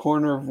zone,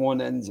 corner of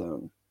one end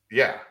zone.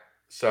 Yeah.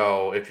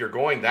 So if you're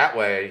going that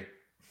way,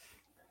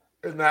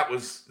 and that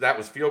was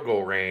field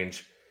goal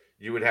range,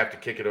 you would have to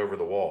kick it over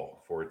the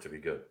wall for it to be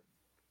good.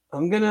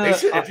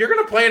 If you're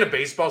gonna play in a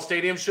baseball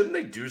stadium, shouldn't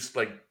they do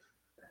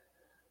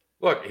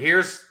look,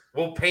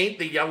 we'll paint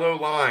the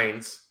yellow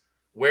lines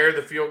where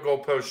the field goal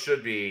post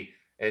should be,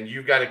 and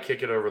you've got to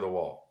kick it over the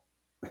wall.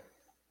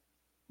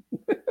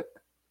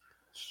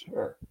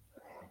 Sure.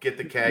 Get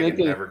the keg and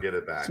never get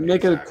it back.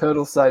 Make it a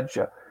total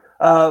sideshow.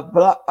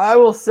 But I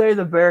will say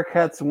the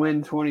Bearcats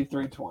win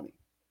 23-20.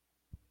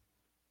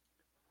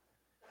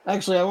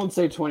 Actually, I won't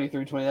say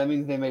 23-20. That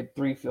means they made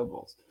 3 field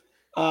goals.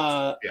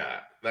 Yeah,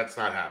 that's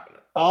not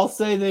happening. I'll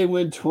say they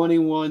win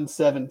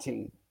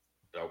 21-17.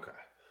 Okay.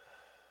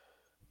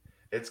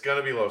 It's going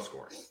to be low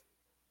scoring.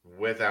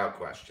 Without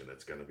question,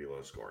 it's going to be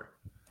low scoring.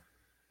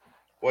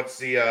 What's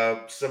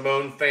the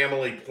Simone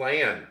family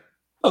plan?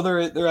 Oh,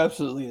 there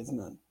absolutely is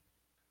none.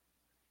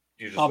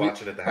 You just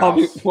watch it at the house? I'll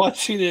be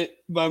watching it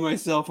by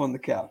myself on the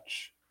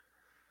couch.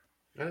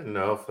 I didn't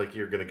know if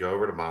you're going to go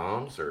over to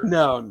mom's or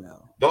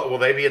no. Will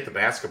they be at the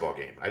basketball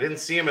game? I didn't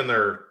see them in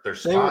their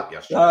spot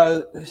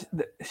yesterday.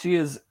 She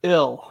is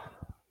ill.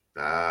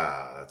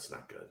 That's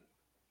not good.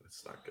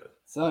 That's not good.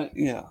 So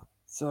yeah.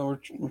 So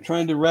we're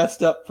trying to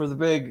rest up for the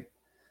big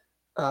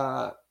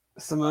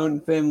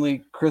Simone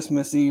family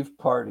Christmas Eve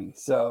party.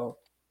 So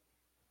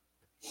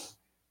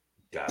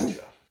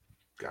Gotcha.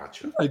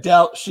 I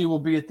doubt she will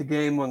be at the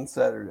game on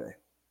Saturday.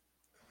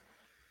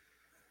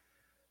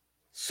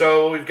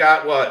 So we've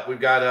got what? We've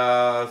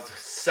got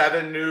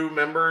 7 new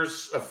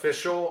members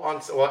official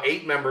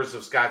 8 members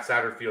of Scott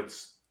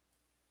Satterfield's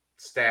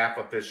staff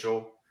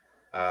official.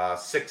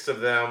 6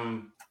 of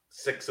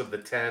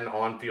the 10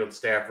 on-field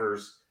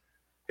staffers,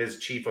 his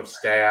chief of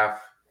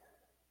staff,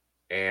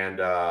 and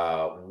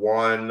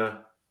one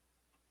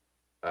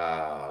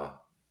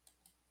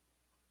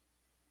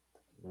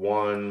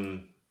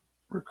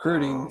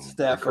recruiting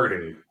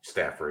staffer,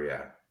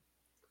 yeah.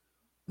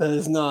 That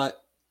is not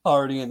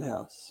already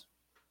in-house.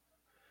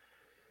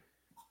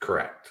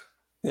 Correct.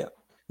 Yeah.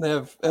 They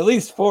have at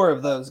least 4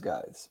 of those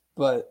guys,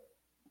 but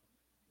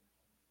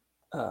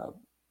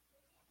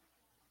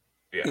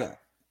yeah.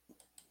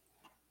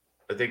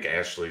 I think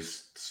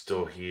Ashley's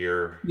still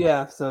here.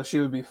 Yeah, so she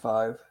would be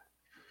 5.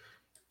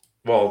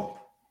 Well,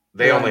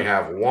 they only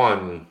have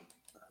 1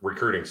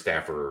 recruiting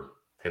staffer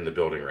in the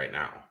building right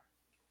now.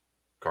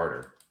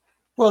 Carter.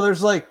 Well,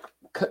 there's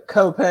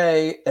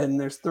Kopay, and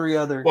there's 3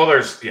 other. Well,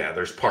 there's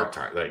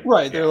part-time. Like,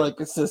 right, they're like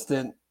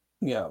assistant.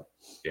 Yeah.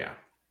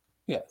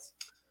 Yes.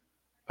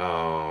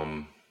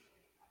 Go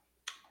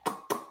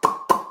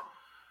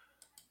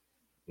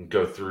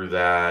through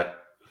that.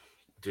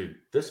 Dude,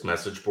 this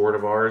message board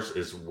of ours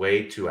is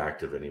way too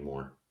active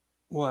anymore.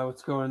 Why?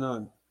 What's going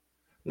on?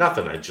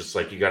 Nothing. I just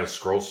you got to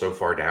scroll so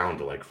far down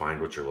to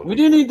find what you're looking for. We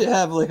do need to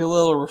have a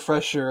little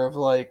refresher of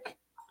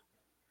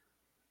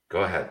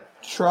Go ahead.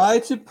 Try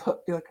to put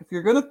if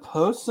you're going to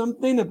post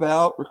something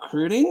about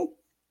recruiting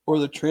or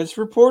the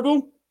transfer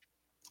portal,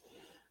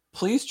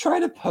 please try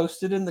to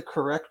post it in the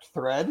correct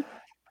thread.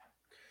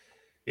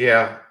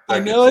 Yeah, I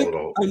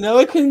know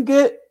it can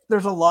get.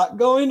 There's a lot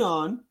going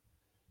on,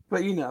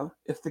 but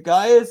if the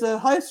guy is a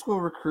high school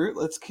recruit,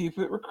 let's keep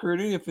it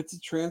recruiting. If it's a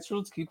transfer,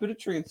 let's keep it a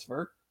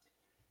transfer.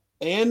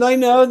 And I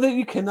know that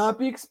you cannot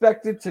be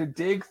expected to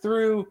dig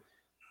through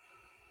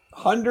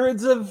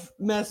hundreds of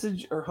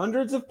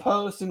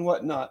posts and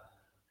whatnot.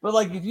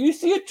 But if you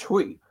see a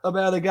tweet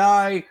about a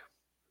guy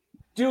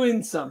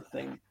doing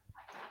something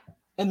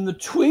and the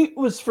tweet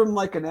was from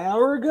an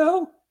hour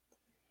ago,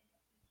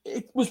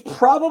 it was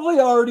probably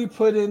already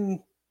put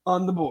in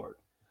on the board.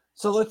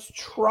 So let's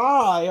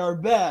try our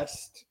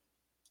best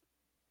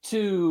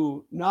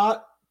to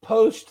not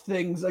post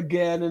things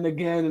again and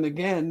again and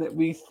again that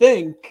we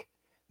think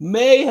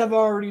may have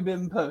already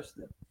been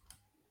posted.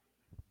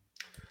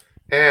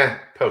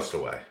 Post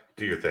away.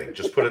 Do your thing.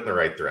 Just put it in the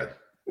right thread.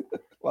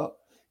 Well,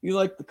 you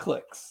like the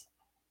clicks.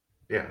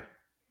 Yeah.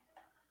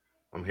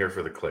 I'm here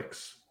for the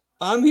clicks.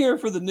 I'm here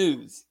for the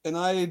news. And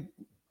I,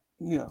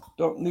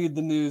 don't need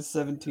the news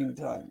 17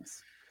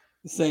 times.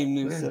 The same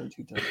news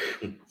 17 times.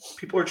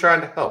 People are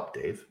trying to help,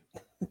 Dave.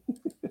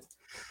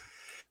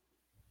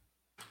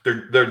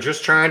 They're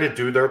just trying to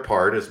do their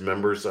part as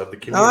members of the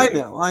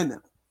community. I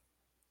know.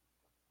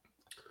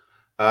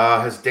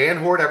 Has Dan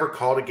Hort ever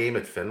called a game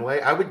at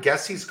Fenway? I would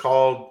guess he's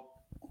called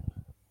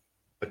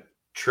a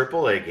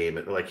AAA game.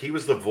 He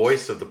was the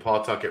voice of the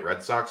Pawtucket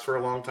Red Sox for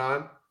a long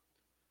time.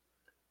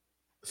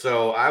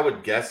 So I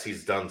would guess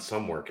he's done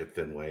some work at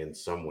Fenway in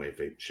some way,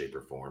 shape,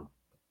 or form.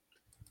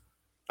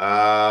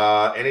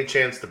 Any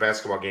chance the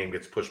basketball game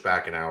gets pushed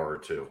back an hour or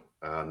two?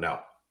 No.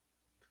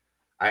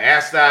 I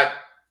asked that.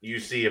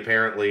 UC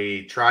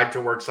apparently tried to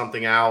work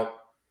something out,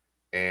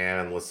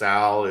 and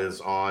LaSalle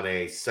is on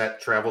a set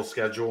travel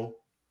schedule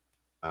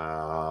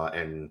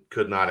and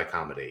could not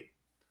accommodate.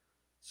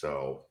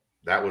 So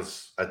that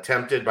was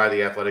attempted by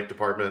the athletic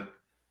department,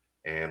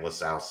 and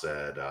LaSalle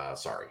said,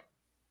 sorry,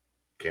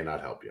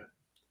 cannot help you.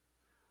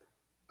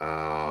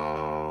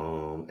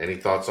 Any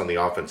thoughts on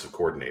the offensive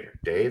coordinator?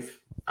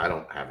 Dave? I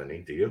don't have any.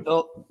 Do you?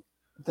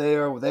 They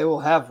will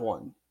have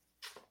one.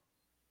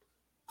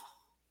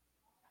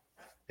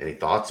 Any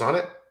thoughts on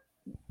it?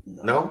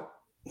 No?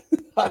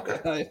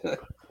 Okay.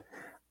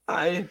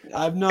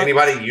 I've not.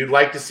 Anybody you'd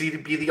like to see to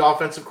be the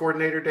offensive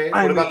coordinator, Dave?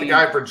 What about the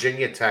guy at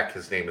Virginia Tech?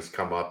 His name has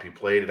come up. He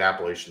played at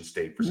Appalachian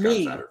State for Scott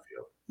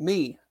Satterfield.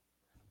 Me.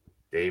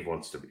 Dave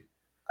wants to be.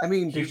 I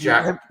mean,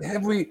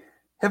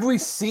 have we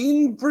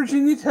seen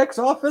Virginia Tech's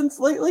offense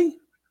lately?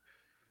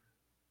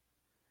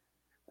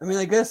 I mean,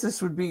 I guess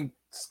this would be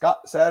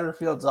Scott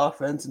Satterfield's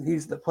offense, and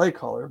he's the play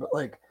caller. But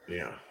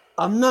yeah,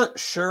 I'm not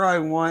sure I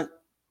want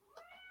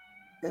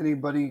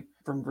anybody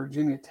from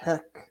Virginia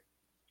Tech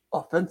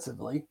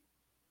offensively.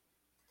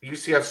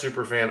 UCF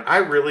superfan, I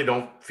really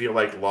don't feel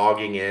like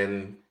logging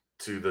in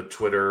to the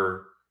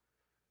Twitter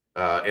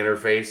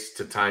interface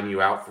to time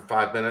you out for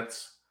 5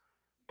 minutes,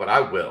 but I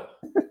will.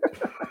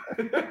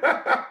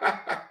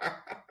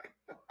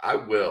 I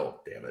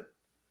will, damn it.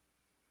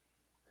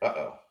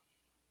 Uh-oh.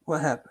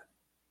 What happened?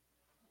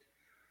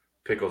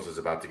 Pickles is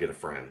about to get a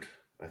friend,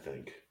 I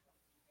think.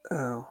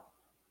 Oh.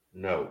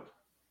 No.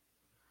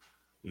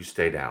 You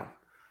stay down.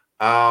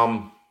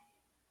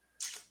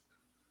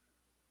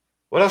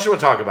 What else you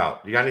want to talk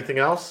about? You got anything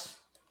else?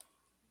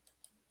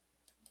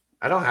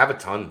 I don't have a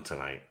ton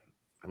tonight.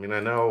 I mean,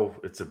 I know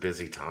it's a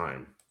busy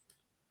time,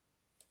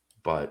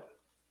 but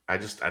I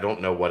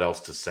don't know what else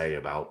to say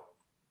about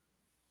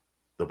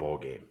the bowl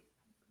game.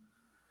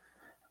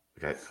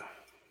 Okay.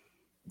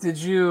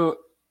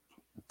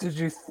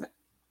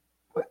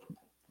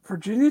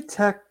 Virginia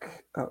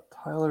Tech,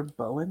 Tyler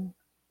Bowen?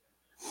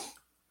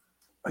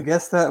 I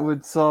guess that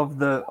would solve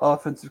the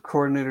offensive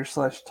coordinator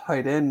 /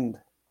 tight end.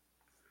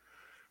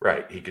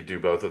 Right. He could do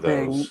both of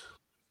those. Thing.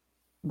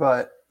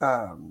 But,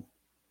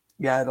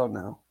 yeah, I don't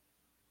know.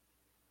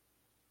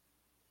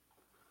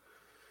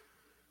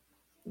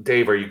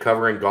 Dave, are you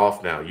covering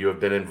golf now? You have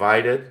been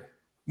invited?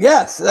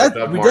 Yes,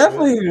 we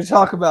definitely need to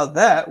talk about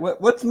that.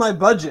 What's my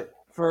budget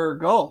for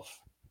golf?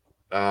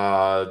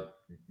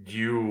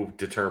 You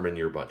determine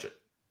your budget.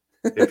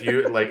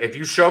 If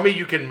you show me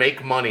you can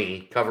make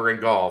money covering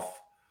golf,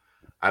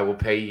 I will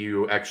pay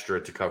you extra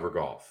to cover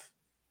golf.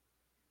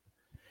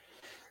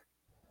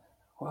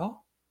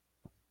 Well,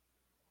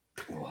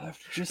 we'll have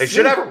to just. They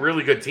should have a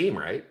really good team,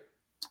 right?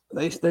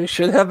 They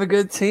should have a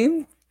good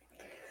team.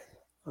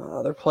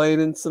 They're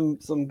playing in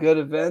some good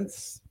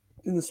events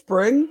in the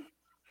spring.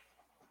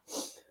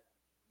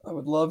 I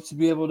would love to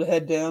be able to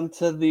head down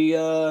to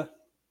the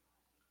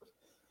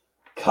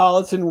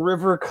Colleton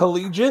River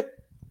Collegiate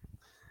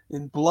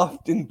in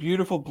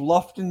beautiful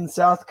Bluffton,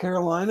 South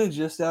Carolina,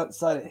 just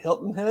outside of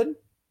Hilton Head.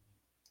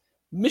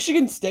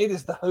 Michigan State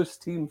is the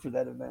host team for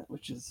that event,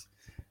 which is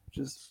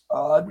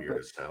odd. Weird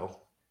as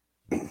hell.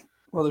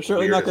 Well, they're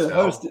certainly not going to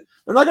host it.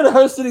 They're not going to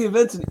host any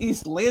events in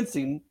East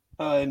Lansing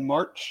in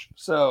March.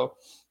 So,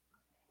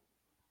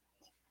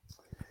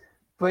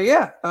 but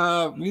yeah,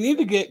 we need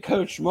to get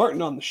Coach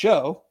Martin on the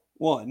show.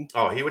 One.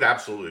 Oh, he would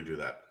absolutely do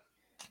that.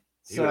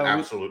 He would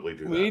absolutely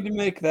do that. We need to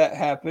make that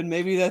happen.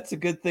 Maybe that's a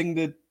good thing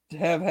to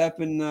have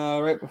happen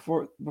right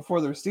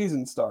before their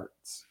season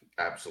starts.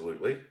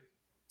 Absolutely.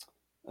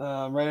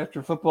 Right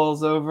after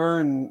football's over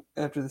and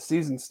after the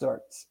season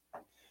starts.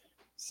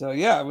 So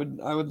yeah,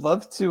 I would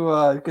love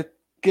to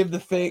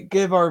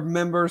give our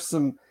members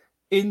some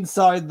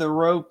inside the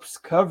ropes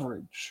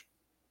coverage.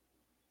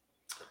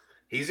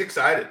 He's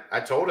excited. I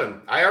told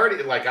him. I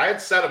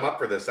had set him up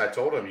for this. I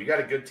told him, you got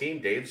a good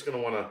team. Dave's gonna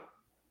want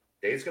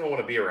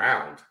to be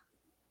around,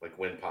 like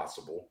when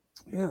possible.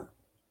 Yeah,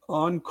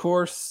 on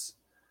course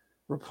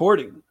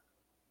reporting.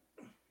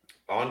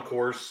 On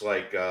course,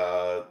 like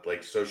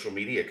social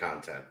media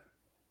content.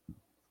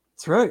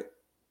 That's right.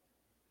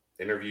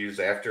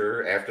 Interviews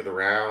after the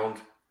round.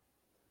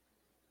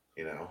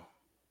 You know.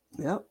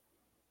 Yep.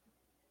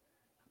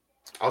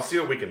 I'll see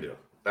what we can do.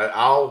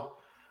 I'll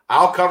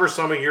cover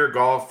some of your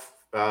golf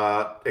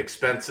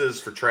expenses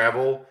for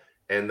travel,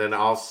 and then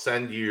I'll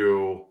send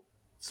you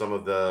some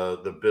of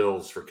the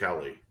bills for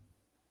Kelly.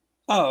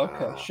 Oh,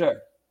 okay,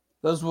 sure.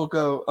 Those will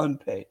go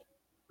unpaid.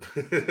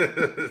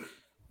 Did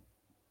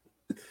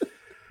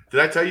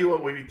I tell you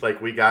what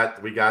we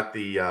got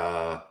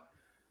the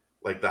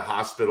the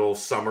hospital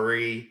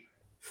summary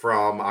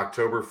from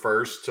October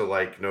 1st to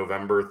like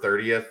November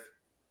 30th?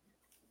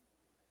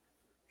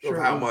 Sure,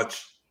 of how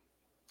much?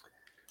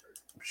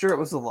 I'm sure it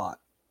was a lot.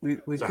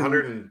 It's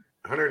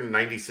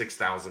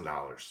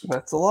 $196,000.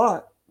 That's a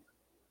lot.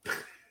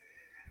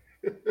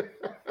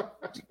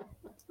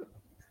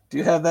 Do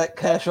you have that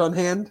cash on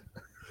hand?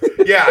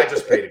 Yeah, I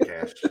just paid it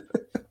cash.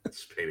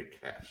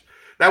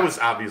 That was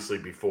obviously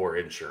before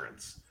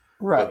insurance.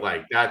 Right.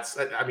 But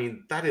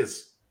that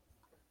is.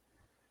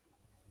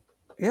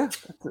 Yeah,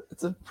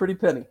 it's a pretty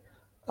penny.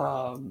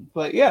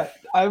 But yeah,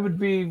 I would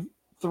be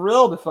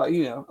thrilled if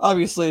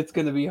obviously it's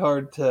going to be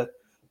hard to,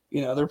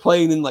 they're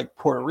playing in like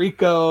Puerto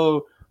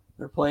Rico,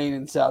 they're playing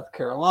in South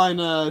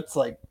Carolina. It's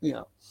like,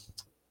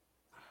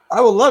 I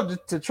would love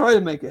to try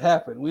to make it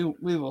happen.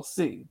 We will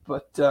see,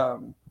 but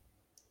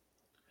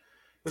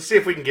let's see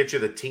if we can get you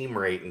the team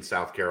rate in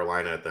South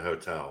Carolina at the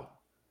hotel.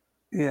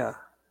 Yeah.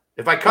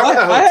 If I cover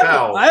the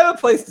hotel, I have a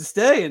place to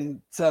stay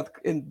in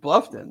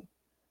Bluffton.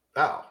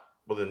 Oh,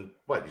 well then,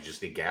 what? You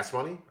just need gas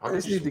money? I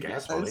just need to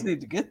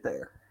get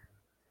there.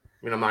 I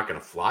mean, I'm not going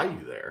to fly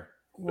you there,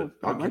 but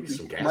I'll give you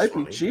some gas money.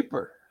 Might be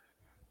cheaper.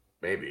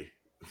 Maybe.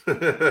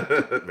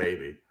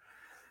 Maybe.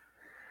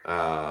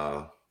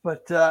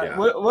 But yeah.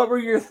 What were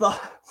your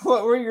thoughts?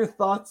 What were your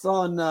thoughts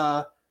on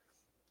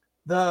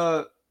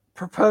the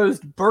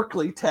proposed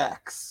Berkeley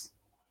tax?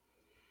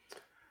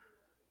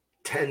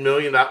 $10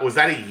 million. Was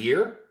that a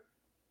year?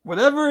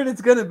 Whatever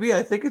it's going to be,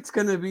 I think it's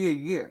going to be a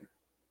year.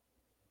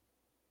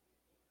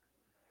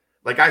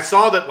 Like I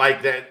saw that,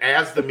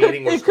 as the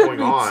meeting was going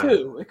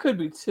on, it could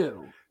be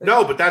two.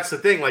 No, but that's the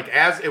thing. Like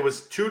as it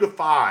was 2 to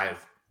 5,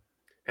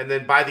 and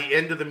then by the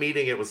end of the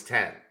meeting, it was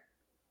 10.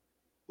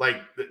 Like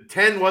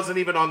 10 wasn't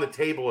even on the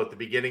table at the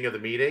beginning of the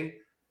meeting.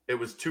 It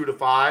was 2 to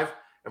 5,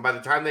 and by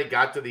the time they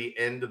got to the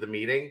end of the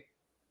meeting, it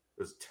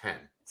was 10.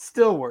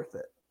 Still worth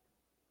it.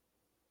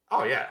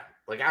 Oh yeah,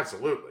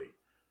 absolutely.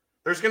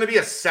 There's going to be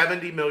a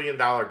 $70 million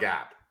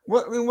gap.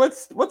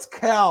 What's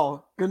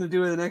Cal going to do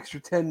with an extra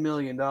 $10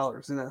 million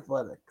in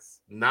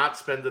athletics? Not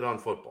spend it on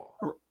football.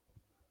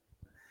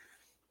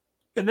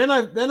 And then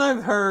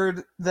I've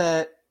heard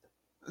that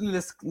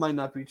this might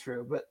not be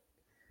true, but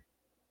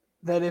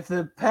that if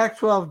the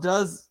Pac-12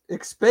 does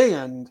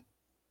expand,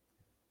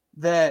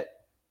 that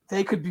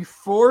they could be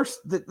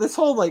forced. That this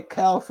whole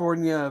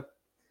California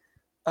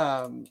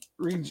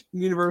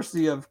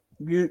University of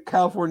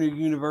California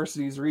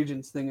Universities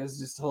Regents thing is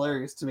just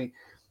hilarious to me.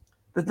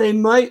 That they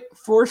might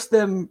force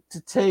them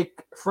to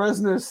take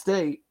Fresno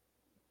State,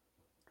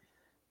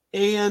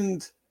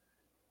 and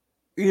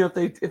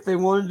if they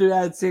wanted to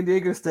add San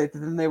Diego State,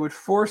 then they would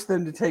force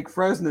them to take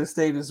Fresno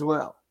State as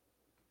well,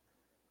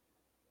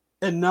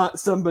 and not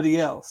somebody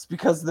else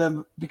because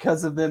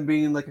of them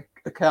being like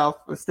a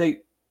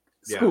state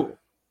school.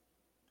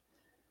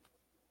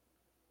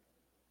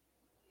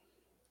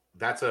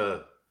 Yeah.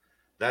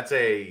 That's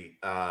a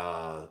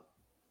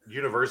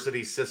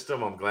university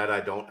system I'm glad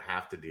I don't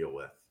have to deal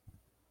with.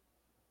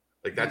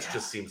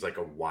 Just seems like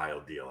a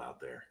wild deal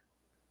out there.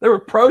 There were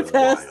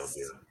protests.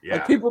 Yeah.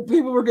 People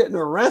were getting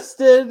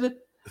arrested.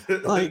 You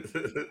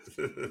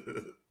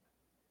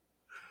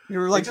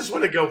were I just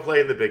want to go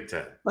play in the Big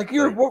Ten.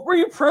 What were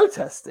you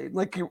protesting?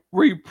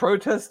 Were you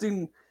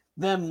protesting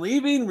them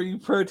leaving? Were you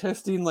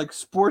protesting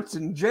sports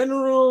in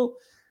general?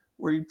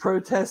 Were you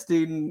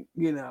protesting,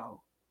 I don't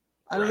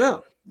Right.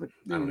 know. But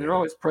I don't they're know.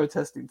 always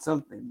protesting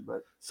something.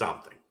 But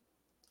Something.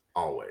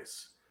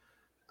 Always.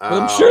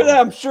 I'm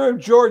sure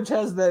George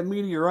has that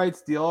media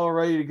rights deal all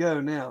ready to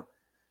go now.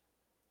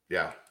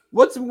 Yeah.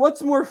 What's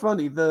more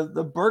funny,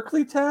 the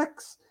Berkeley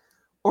tax,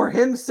 or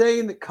him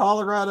saying that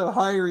Colorado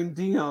hiring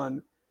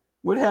Dion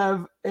would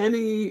have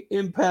any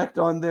impact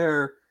on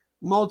their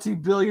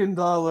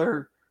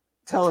multi-billion-dollar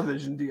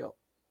television deal?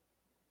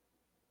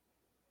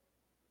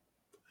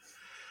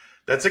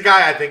 That's a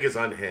guy I think is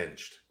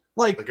unhinged.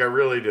 Like I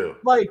really do.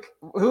 Like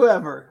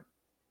whoever,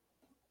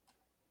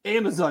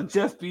 Amazon,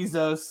 Jeff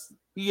Bezos,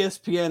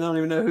 ESPN. I don't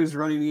even know who's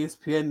running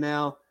ESPN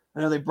now. I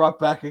know they brought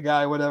back a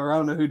guy, whatever. I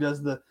don't know who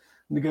does the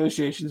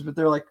negotiations, but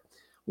they're like,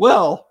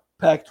 well,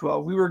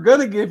 Pac-12, we were going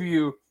to give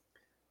you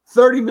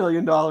 $30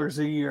 million a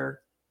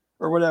year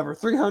or whatever,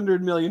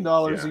 $300 million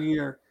a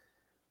year,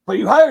 but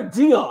you hired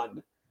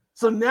Dion.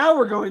 So now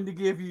we're going to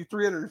give you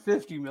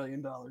 $350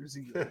 million a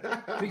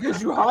year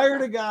because you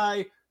hired a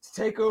guy to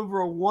take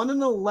over a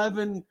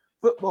 1-11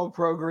 football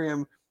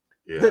program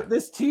that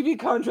this TV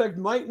contract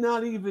might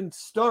not even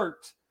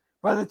start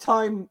by the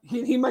time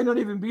he might not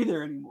even be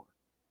there anymore.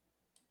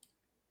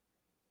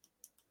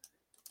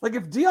 Like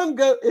if Dion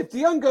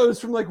goes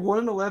from like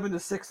 1-11 to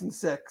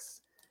 6-6,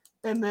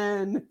 and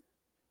then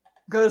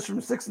goes from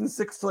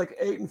 6-6 to like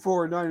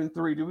 8-4,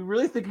 9-3, do we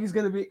really think he's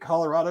going to be at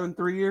Colorado in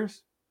 3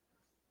 years?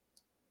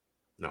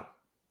 No.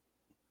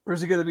 Or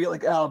is he going to be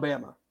like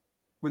Alabama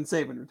when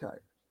Saban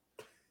retired?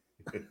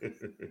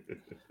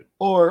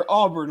 Or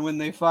Auburn when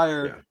they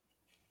fired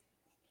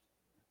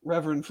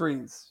Reverend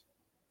Freeze?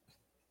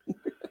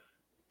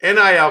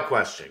 NIL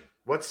question.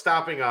 What's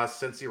stopping us,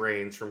 Cincy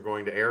Reigns, from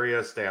going to area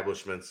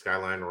establishments,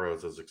 Skyline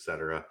Roses,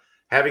 etc.,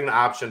 having the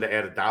option to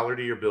add $1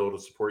 to your bill to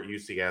support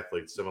UC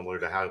athletes, similar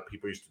to how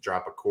people used to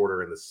drop a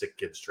quarter in the sick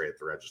kids tray at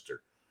the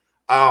register?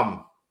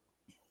 I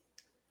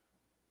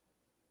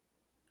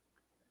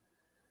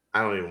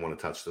don't even want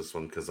to touch this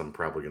one because I'm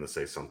probably going to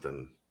say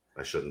something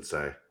I shouldn't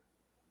say.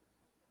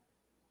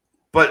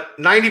 But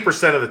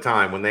 90% of the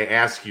time when they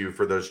ask you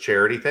for those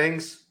charity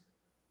things,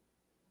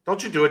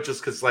 don't you do it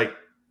just because, like,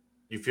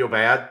 you feel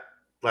bad?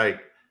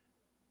 Like,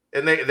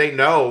 and they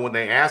know when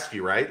they ask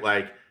you, right?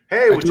 Like,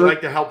 hey, would you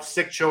like to help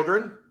sick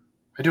children?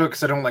 I do it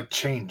because I don't like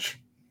change.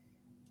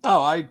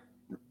 Oh,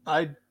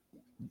 I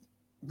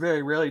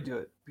very rarely do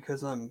it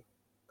because I'm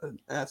an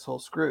asshole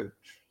Scrooge.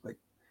 Like,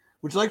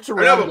 would you like to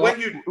round up?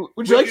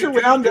 Would you like to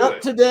round up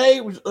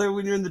today? When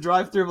you're in the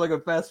drive-thru of like a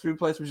fast food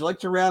place, would you like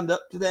to round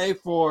up today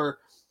for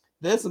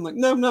this? I'm like,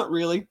 no, not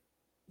really.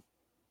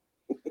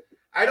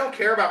 I don't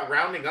care about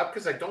rounding up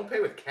because I don't pay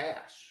with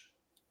cash.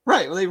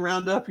 Right. Well, they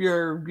round up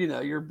your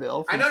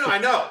bill. I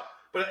know.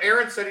 But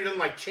Aaron said he doesn't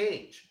like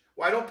change.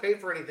 Well, I don't pay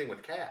for anything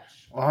with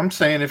cash. Well, I'm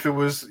saying if it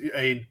was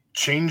a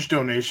change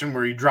donation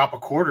where you drop a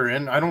quarter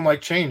in, I don't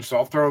like change, so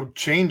I'll throw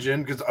change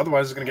in because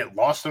otherwise it's going to get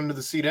lost under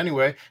the seat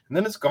anyway, and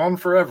then it's gone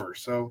forever.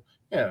 So,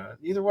 yeah,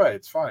 either way,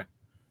 it's fine.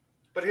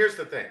 But here's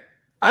the thing.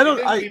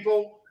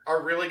 People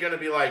are really going to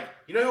be like,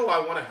 you know who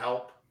I want to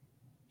help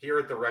here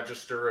at the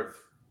register of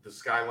the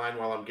Skyline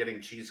while I'm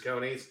getting cheese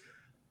conies?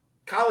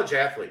 College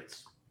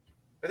athletes.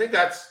 I think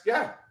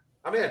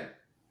I'm in.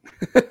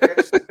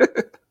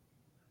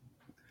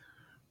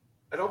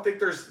 I don't think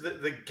there's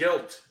the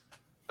guilt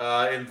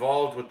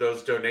involved with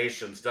those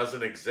donations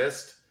doesn't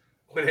exist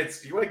when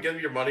it's you want to give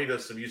your money to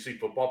some UC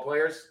football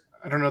players.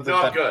 I don't know that.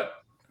 Not good.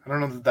 I don't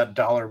know that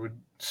 $1 would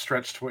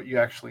stretch to what you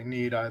actually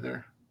need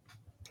either.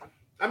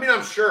 I mean,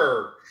 I'm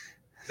sure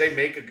they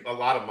make a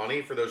lot of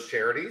money for those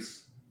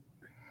charities.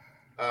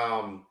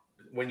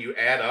 When you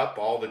add up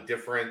all the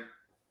different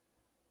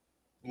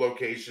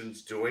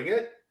locations doing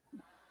it,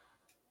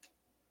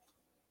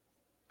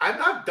 I'm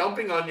not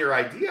dumping on your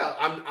idea.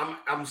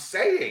 I'm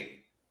saying,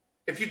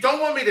 if you don't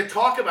want me to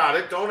talk about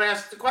it, don't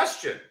ask the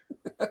question.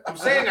 I'm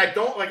saying I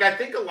don't like. I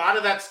think a lot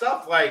of that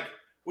stuff, like,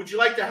 would you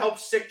like to help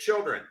sick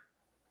children?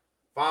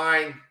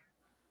 Fine,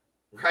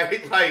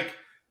 right? Like,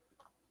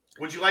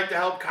 would you like to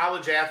help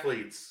college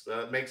athletes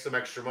make some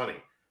extra money?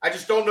 I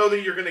just don't know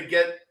that you're going to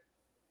get,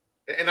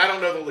 and I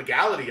don't know the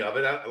legality of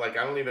it. I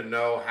don't even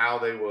know how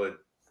they would.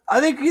 I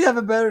think you'd have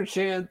a better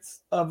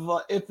chance of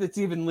if it's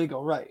even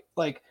legal, right?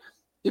 Like,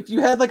 if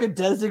you had like a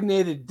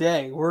designated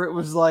day where it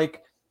was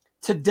like,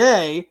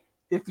 today,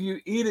 if you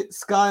eat at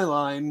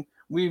Skyline,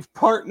 we've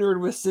partnered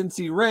with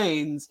Cincy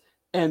Reigns,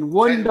 and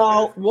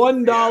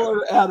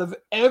 $1 out of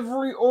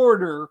every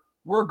order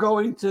we're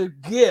going to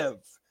give.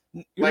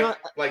 You're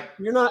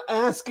not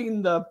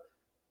asking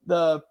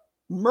the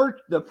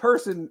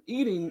person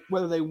eating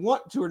whether they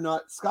want to or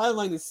not.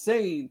 Skyline is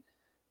saying,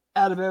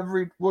 out of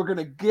every, we're going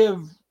to give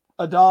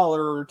 $1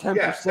 or 10%.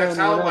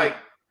 Yeah,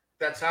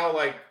 that's how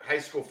high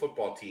school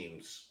football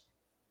teams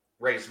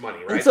raise money,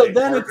 right? And so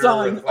then it's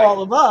on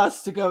all of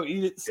us to go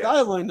eat at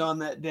Skyline on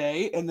that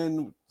day, and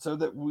then so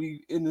that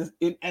we, in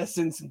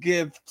essence,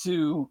 give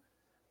to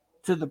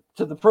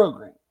the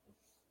program.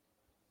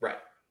 Right.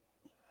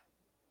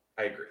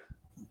 I agree.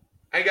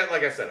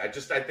 Like I said,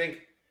 I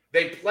think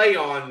they play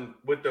on,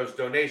 with those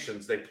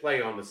donations, they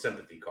play on the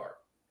sympathy card.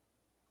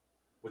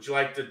 Would you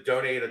like to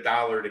donate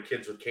 $1 to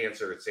kids with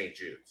cancer at St.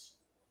 Jude's?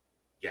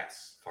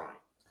 Yes, fine.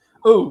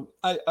 Oh,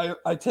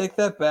 I take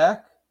that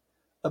back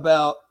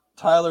about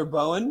Tyler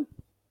Bowen.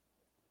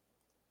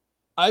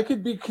 I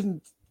could be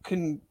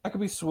I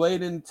could be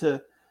swayed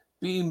into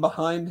being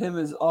behind him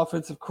as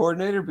offensive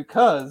coordinator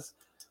because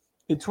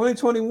in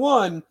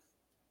 2021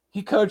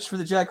 he coached for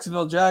the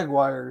Jacksonville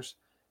Jaguars,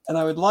 and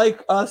I would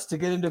like us to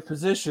get into a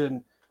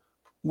position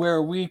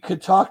where we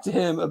could talk to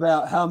him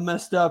about how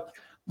messed up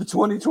the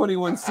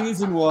 2021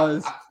 season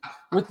was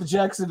with the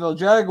Jacksonville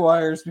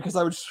Jaguars, because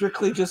I would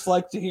strictly just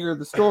like to hear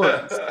the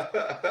stories.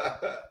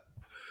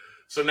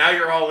 So now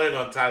you're all in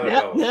on Tyler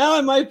Bowen. Now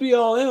I might be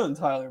all in on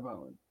Tyler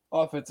Bowen,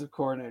 offensive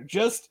coordinator,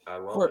 just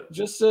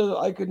so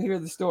I can hear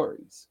the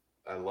stories.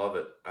 I love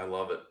it.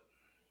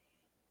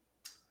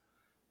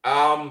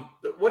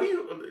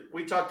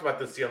 We talked about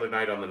this the other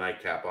night on the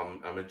nightcap.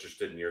 I'm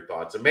interested in your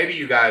thoughts, and maybe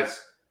you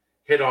guys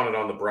hit on it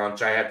on the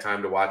brunch. I had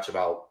time to watch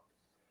about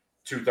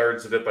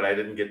 2/3 of it, but I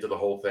didn't get to the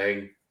whole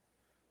thing.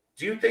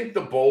 Do you think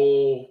the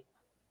bowl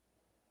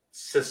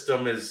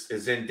system is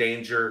in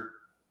danger?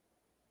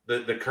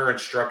 The current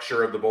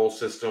structure of the bowl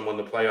system when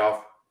the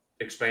playoff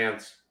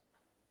expands?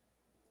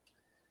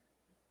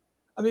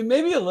 I mean,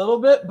 maybe a little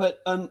bit,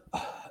 but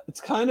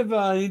it's kind of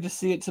I need to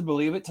see it to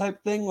believe it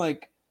type thing.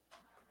 Like,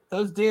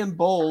 those damn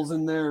bowls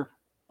and their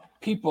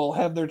people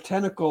have their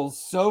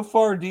tentacles so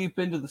far deep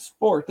into the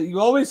sport that you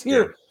always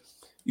hear,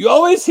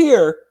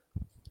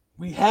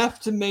 we have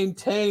to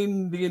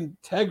maintain the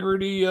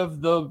integrity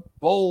of the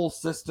bowl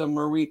system,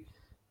 or we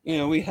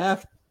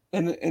have,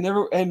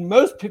 and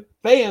most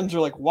fans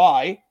are like,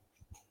 why?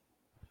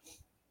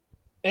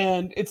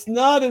 And it's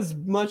not as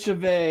much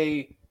of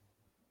a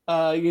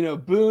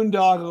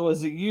boondoggle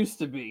as it used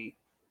to be,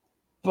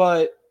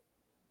 but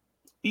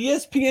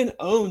ESPN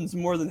owns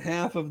more than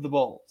half of the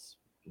bowls.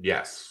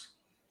 Yes.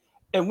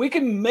 And we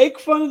can make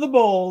fun of the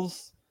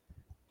bowls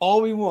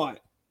all we want.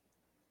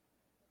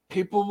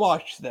 People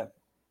watch them.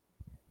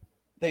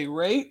 They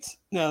rate.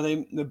 Now,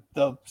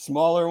 the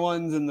smaller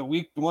ones and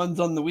the ones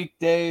on the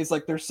weekdays,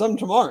 like there's some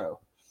tomorrow.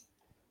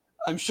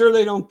 I'm sure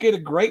they don't get a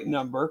great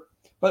number,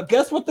 but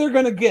guess what they're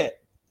going to get?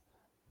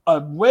 A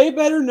way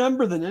better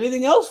number than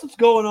anything else that's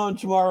going on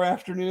tomorrow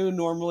afternoon,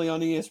 normally on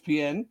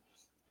ESPN,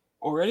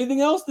 or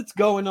anything else that's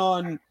going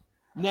on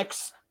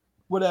next,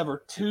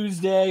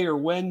 Tuesday or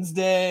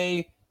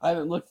Wednesday. I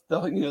haven't looked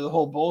at the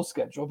whole bowl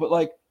schedule, but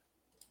like,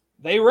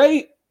 they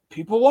rate,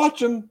 people watch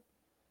them.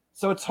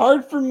 So it's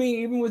hard for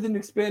me, even with an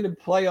expanded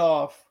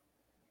playoff,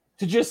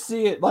 to just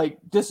see it like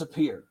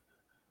disappear.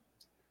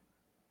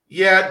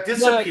 Yeah,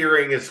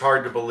 disappearing is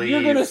hard to believe.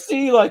 You're going to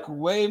see like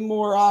way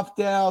more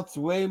opt-outs,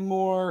 way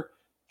more.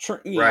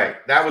 Right.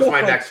 That was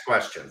my next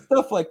question.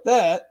 Stuff like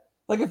that.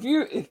 Like if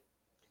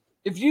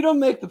you don't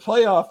make the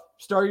playoff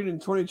starting in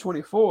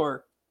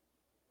 2024,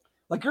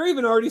 like you're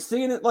even already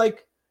seeing it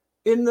like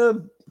in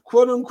the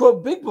quote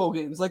unquote big bowl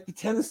games, like the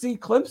Tennessee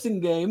Clemson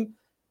game.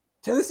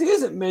 Tennessee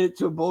hasn't made it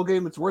to a bowl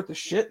game that's worth a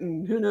shit,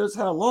 and who knows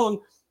how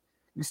long.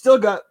 You still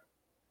got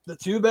the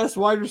two best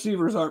wide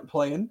receivers aren't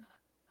playing.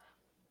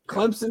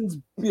 Clemson's,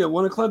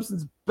 one of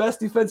Clemson's best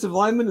defensive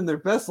linemen and their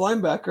best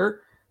linebacker,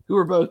 who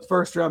are both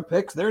first-round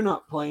picks, they're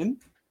not playing.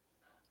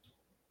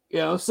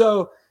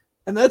 So,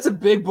 and that's a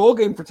big bowl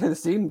game for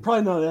Tennessee, and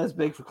probably not as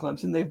big for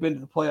Clemson. They've been to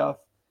the playoff,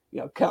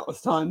 countless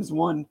times,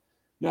 won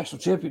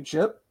national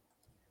championship.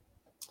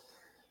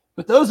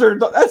 But that's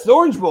the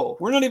Orange Bowl.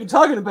 We're not even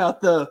talking about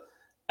the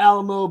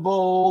Alamo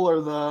Bowl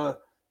or the,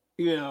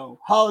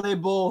 Holiday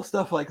Bowl,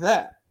 stuff like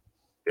that.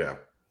 Yeah.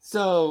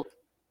 So,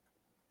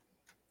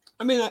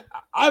 I mean,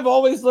 I've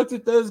always looked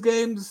at those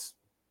games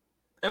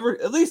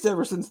at least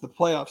ever since the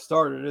playoffs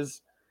started,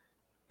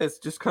 it's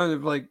just kind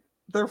of like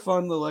they're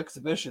fun little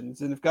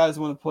exhibitions. And if guys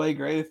want to play,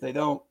 great. If they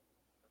don't,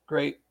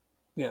 great.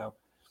 I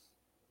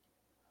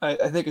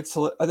think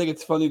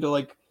it's funny to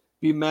like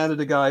be mad at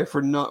a guy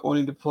for not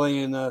wanting to play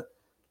in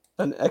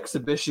an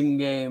exhibition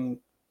game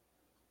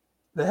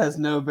that has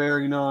no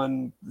bearing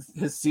on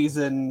his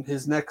season,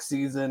 his next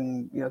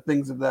season,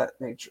 things of that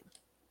nature.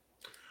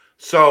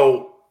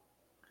 So,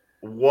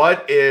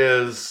 what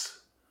is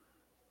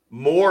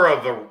more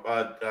of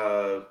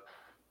a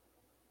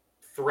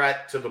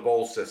threat to the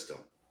bowl system?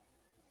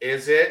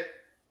 Is it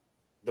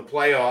the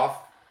playoff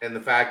and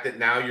the fact that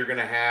now you're going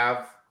to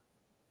have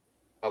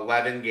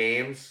 11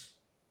 games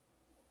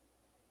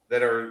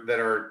that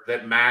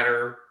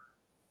matter,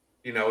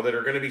 that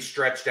are going to be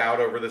stretched out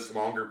over this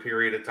longer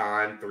period of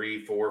time,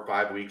 3, 4,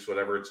 5 weeks,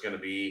 whatever it's going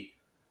to be,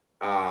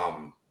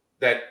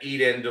 that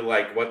eat into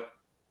like what,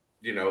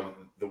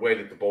 the way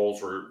that the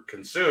bowls were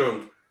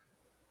consumed?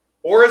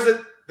 Or is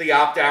it the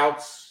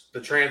opt-outs,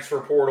 the transfer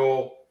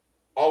portal,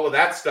 all of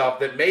that stuff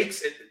that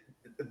makes it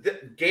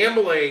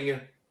gambling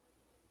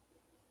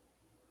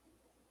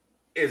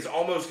is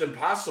almost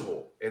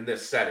impossible in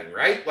this setting,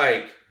 right?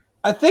 Like,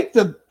 I think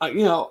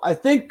I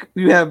think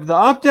you have the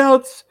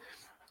opt-outs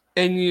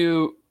and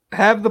you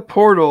have the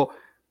portal,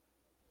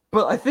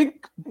 but I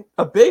think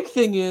a big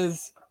thing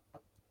is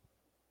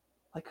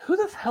like, who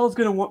the hell's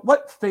going to want?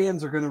 What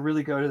fans are going to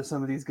really go to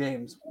some of these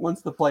games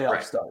once the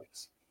playoff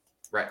starts?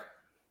 Right.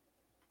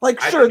 Like,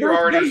 sure,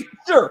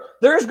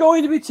 there's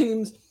going to be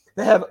teams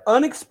that have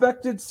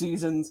unexpected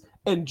seasons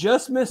and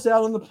just miss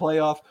out on the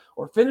playoff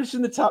or finish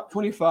in the top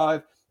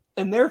 25,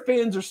 and their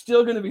fans are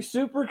still going to be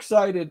super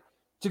excited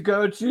to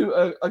go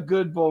to a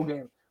good bowl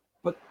game.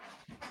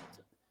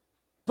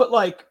 But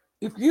like,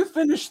 if you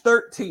finish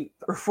 13th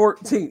or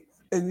 14th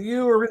and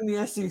you are in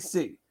the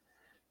SEC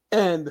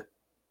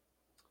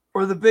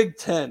or the Big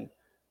Ten,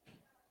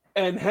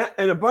 and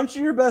a bunch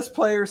of your best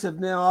players have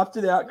now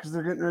opted out because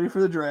they're getting ready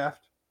for the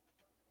draft,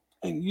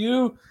 and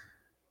you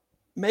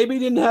maybe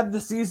didn't have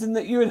the season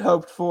that you had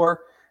hoped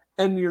for,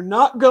 and you're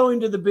not going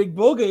to the big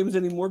bowl games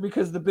anymore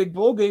because the big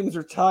bowl games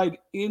are tied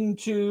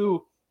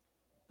into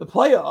the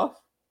playoff,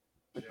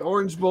 like the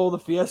Orange Bowl, the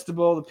Fiesta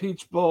Bowl, the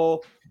Peach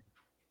Bowl.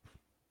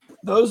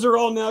 Those are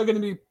all now going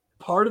to be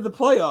part of the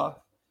playoff.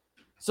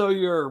 So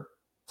your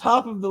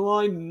top of the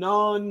line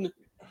non-playoff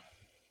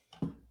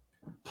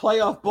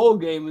bowl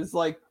game is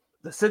like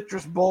the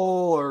Citrus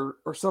Bowl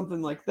or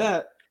something like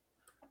that.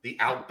 The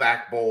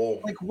Outback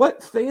Bowl. Like,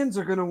 what fans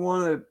are going to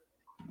want to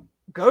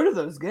go to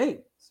those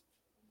games?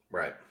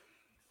 Right.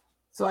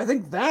 So I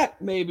think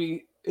that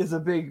maybe is a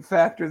big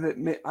factor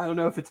that I don't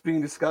know if it's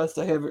being discussed.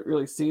 I haven't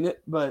really seen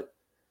it, but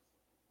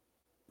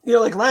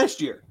like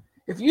last year,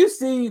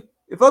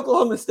 if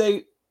Oklahoma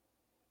State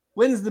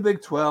wins the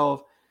Big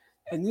 12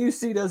 and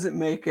UC doesn't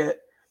make it,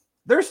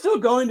 they're still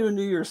going to a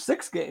New Year's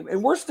Six game,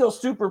 and we're still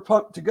super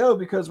pumped to go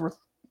because we're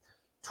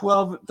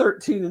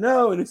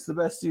 13-0, and it's the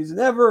best season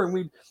ever. And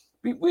we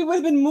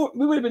would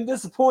have been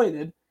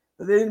disappointed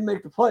that they didn't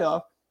make the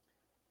playoff,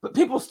 but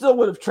people still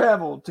would have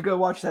traveled to go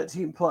watch that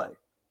team play.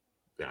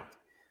 Yeah.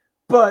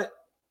 But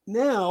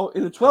now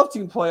in a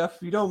 12-team playoff,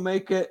 if you don't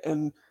make it,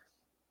 and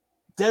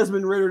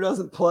Desmond Ridder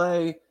doesn't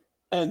play,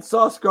 and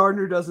Sauce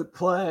Gardner doesn't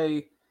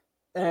play,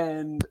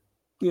 and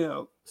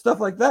stuff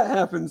like that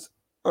happens,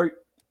 or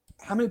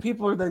how many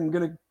people are then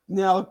going to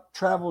now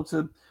travel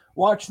to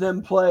watch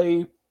them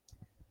play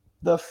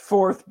the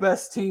fourth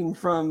best team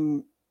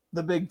from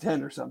the Big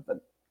Ten or something?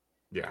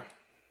 Yeah.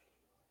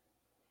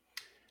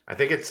 I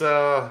think it's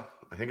a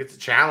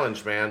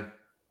challenge, man.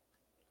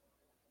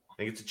 I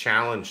think it's a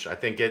challenge. I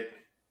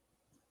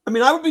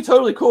would be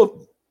totally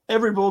cool if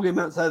every bowl game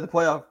outside of the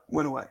playoff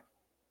went away.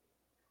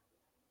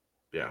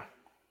 Yeah.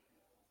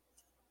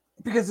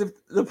 Because if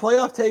the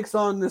playoff takes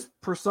on this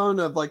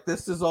persona of like,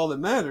 this is all that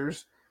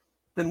matters,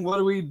 then why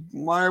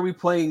are we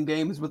playing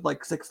games with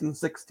like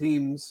 6-6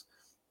 teams?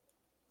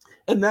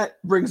 And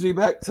that brings me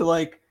back to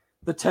like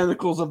the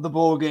tentacles of the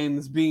bowl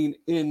games being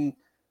in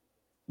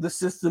the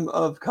system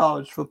of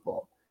college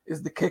football,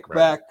 is the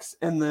kickbacks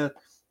and the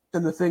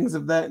things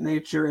of that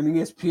nature, and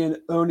ESPN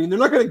owning. They're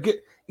not going to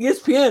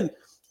ESPN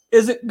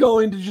isn't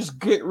going to just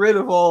get rid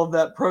of all of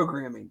that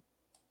programming.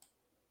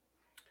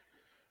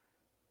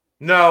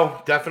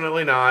 No,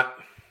 definitely not.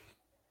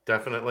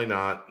 Definitely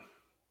not.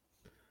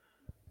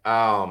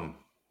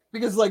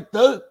 Because like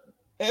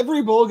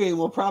every bowl game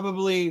will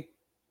probably,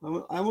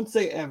 I won't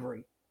say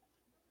every,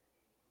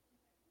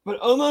 but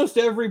almost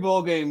every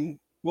bowl game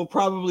will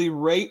probably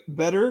rate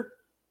better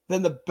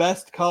than the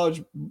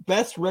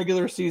best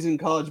regular season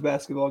college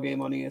basketball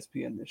game on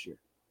ESPN this year.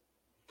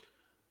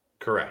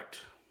 Correct.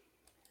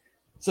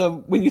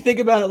 So when you think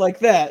about it like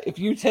that, if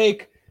you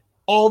take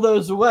all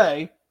those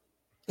away,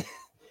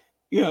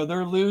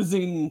 they're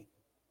losing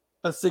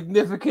a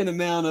significant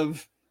amount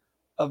of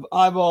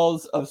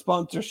eyeballs, of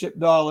sponsorship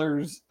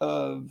dollars,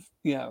 of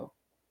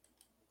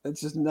I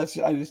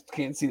just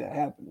can't see that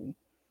happening.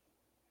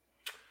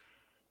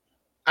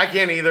 I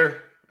can't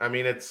either. I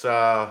mean, it's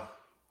going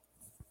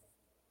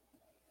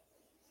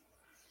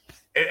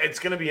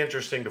to be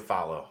interesting to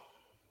follow,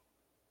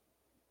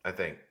 I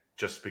think,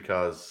 just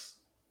because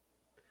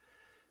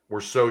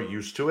we're so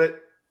used to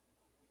it.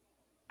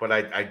 But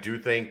I do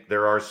think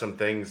there are some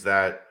things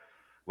that,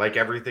 like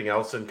everything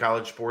else in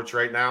college sports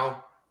right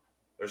now,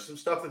 there's some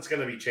stuff that's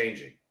going to be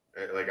changing.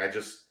 Like,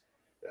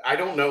 I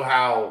don't know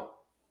how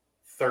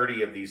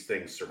 30 of these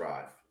things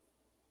survive.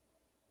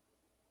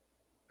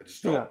 I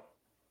just don't.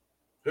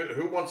 Yeah.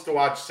 Who wants to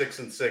watch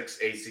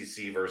 6-6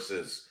 ACC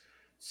versus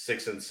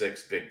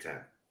 6-6 Big Ten?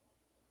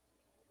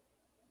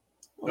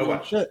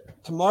 Nobody. Shit.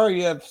 Tomorrow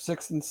you have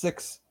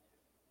 6-6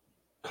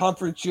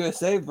 Conference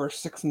USA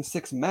versus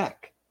 6-6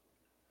 MAC.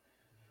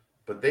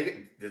 But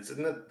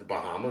isn't it the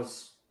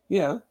Bahamas?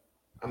 Yeah.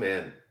 I'm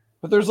in.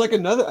 But there's like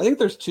I think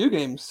there's 2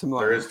 games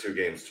tomorrow. There is 2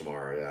 games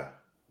tomorrow, yeah.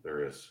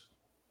 There is.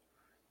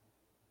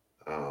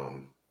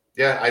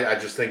 I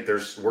just think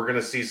we're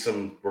gonna see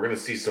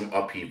some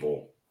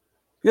upheaval.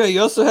 Yeah,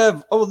 you also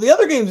have the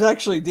other game's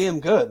actually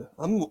damn good.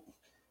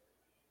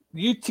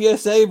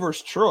 UTSA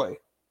versus Troy.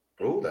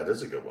 Oh, that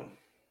is a good one.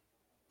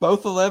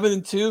 Both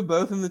 11-2,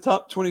 both in the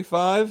top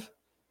 25.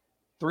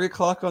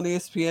 3:00 on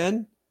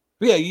ESPN.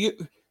 But yeah,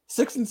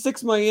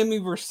 6-6 Miami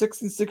versus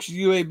 6-6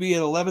 UAB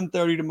at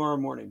 11:30 tomorrow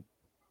morning.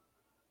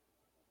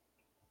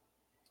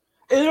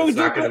 And it'll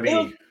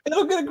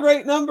get a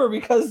great number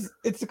because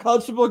it's a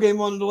college football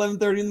game on at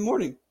 11:30 in the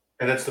morning.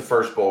 And it's the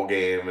first bowl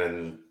game,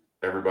 and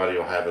everybody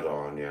will have it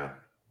on, yeah.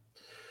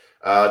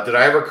 Did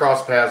I ever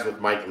cross paths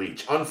with Mike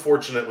Leach?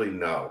 Unfortunately,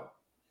 no.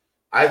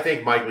 I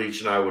think Mike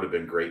Leach and I would have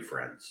been great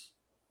friends.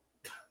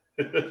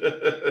 I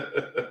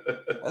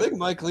think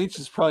Mike Leach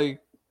is probably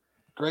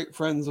great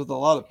friends with a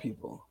lot of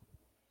people.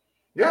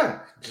 Yeah,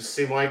 just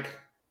seemed like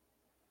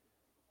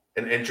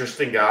an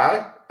interesting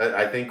guy.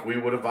 I think we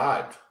would have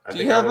vibed. Do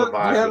you have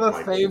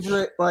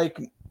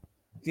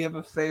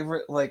a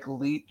favorite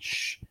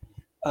Leach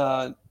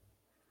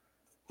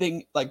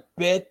thing, like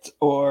bit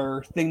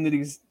or thing that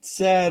he's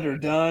said or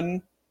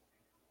done?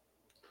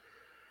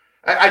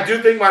 I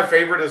do think my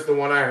favorite is the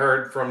one I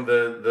heard from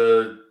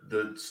the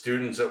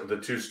students, the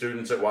two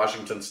students at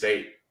Washington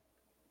State.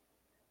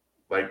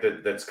 Like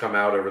that's come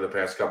out over the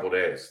past couple of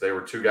days. They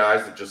were two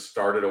guys that just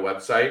started a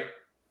website,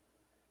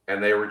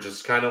 and they were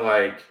just kind of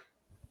like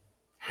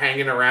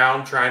hanging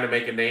around trying to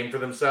make a name for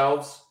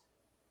themselves.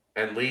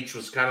 And Leach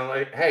was kind of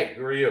like, "Hey,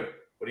 who are you?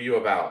 What are you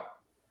about?"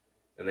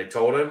 And they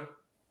told him,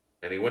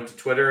 and he went to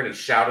Twitter and he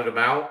shouted them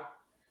out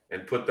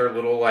and put their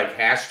little like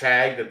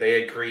hashtag that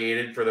they had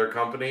created for their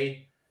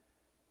company.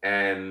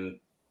 And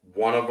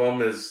one of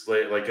them is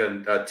like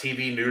a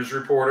TV news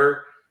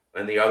reporter,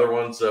 and the other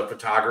one's a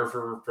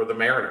photographer for the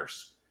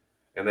Mariners.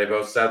 And they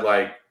both said,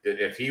 like,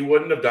 if he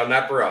wouldn't have done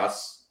that for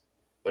us,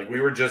 like we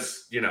were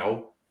just,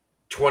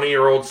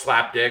 20-year-old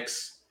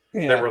slapdicks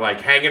that were like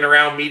hanging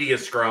around media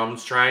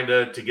scrums trying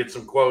to get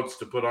some quotes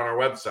to put on our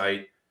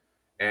website.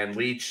 And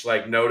Leach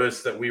like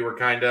noticed that we were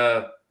kind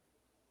of,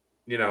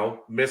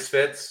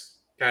 misfits,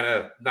 kind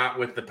of not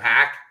with the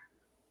pack,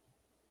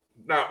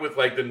 not with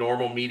like the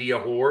normal media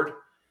horde,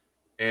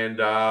 and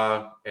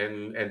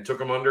took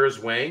him under his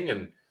wing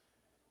and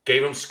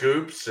gave him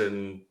scoops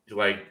and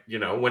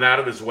went out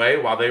of his way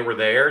while they were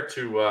there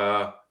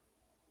to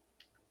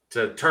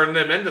turn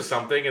them into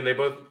something, and they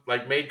both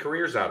like made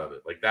careers out of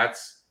it. Like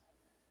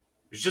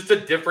he's just a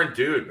different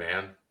dude,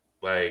 man.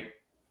 Like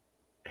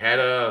had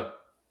a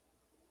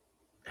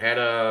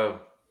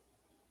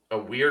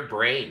weird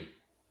brain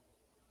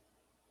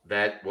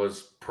that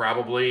was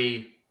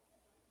probably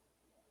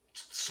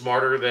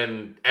smarter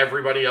than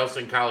everybody else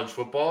in college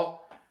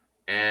football.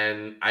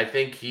 And I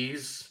think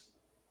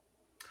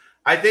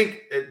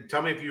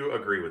tell me if you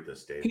agree with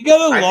this, Dave. He got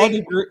a law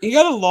degree. He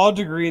got a law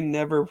degree and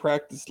never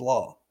practiced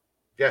law.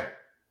 Yeah.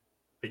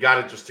 He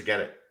got it just to get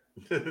it.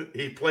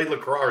 He played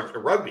lacrosse or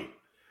rugby.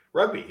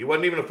 He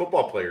wasn't even a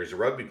football player. He's a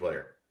rugby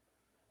player.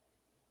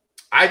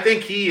 I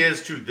think he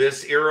is to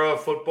this era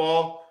of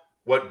football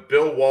what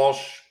Bill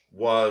Walsh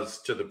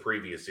was to the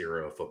previous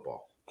era of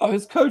football. Oh,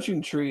 his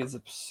coaching tree is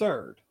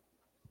absurd.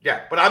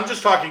 Yeah, but I'm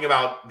just talking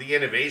about the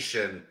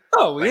innovation.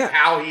 Oh, yeah.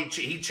 How he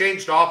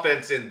changed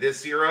offense in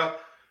this era,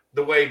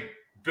 the way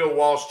Bill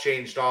Walsh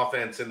changed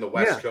offense in the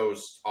West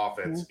Coast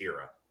offense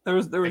era. There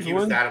was he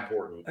was that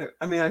important.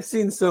 I mean, I've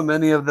seen so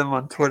many of them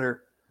on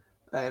Twitter.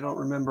 I don't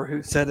remember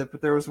who said it,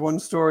 but there was one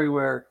story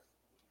where,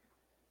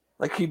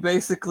 like, he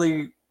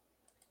basically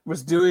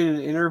was doing an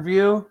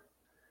interview,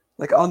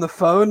 like, on the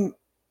phone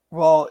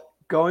while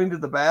going to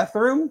the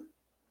bathroom.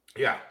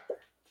 Yeah.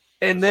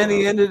 And then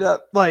he ended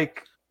up,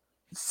 like,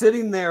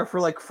 sitting there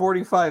for, like,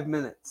 45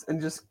 minutes and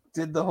just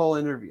did the whole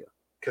interview.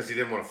 Because he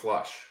didn't want to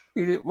flush.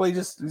 He's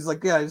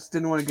like, I just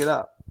didn't want to get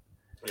up.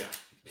 Yeah.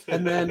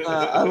 And then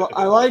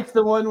I like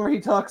the one where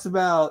he talks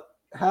about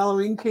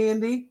Halloween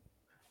candy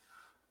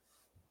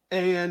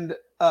and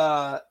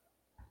who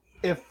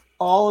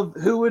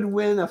would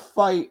win a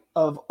fight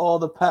of all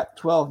the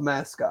Pac-12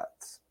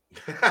 mascots.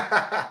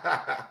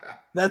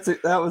 That's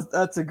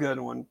a good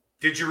one.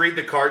 Did you read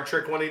the card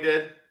trick one he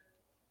did?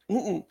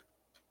 Mm-mm.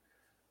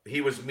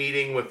 He was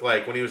meeting with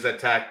when he was at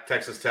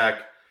Texas Tech,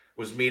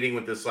 was meeting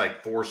with this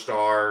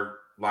 4-star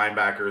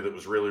linebacker that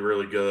was really,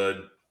 really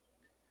good.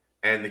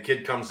 And the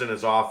kid comes in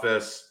his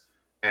office,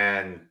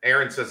 and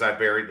Aaron says I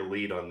buried the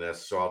lead on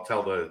this, so I'll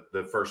tell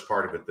the first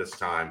part of it this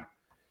time.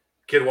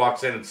 Kid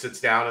walks in and sits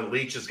down, and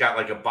Leach has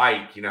got a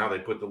bike. You know how they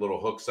put the little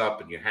hooks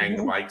up and you hang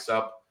the bikes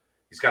up?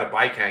 He's got a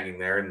bike hanging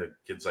there, and the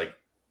kid's like,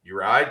 "You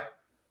ride?"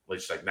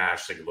 Leach's like, "Nah, I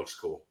just think it looks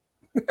cool."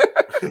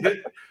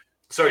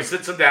 So he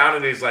sits him down,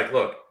 and he's like,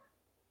 "Look,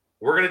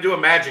 we're going to do a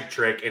magic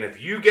trick, and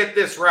if you get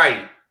this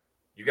right,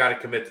 you got to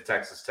commit to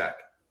Texas Tech."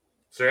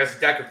 So he has a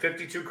deck of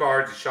 52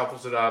 cards. He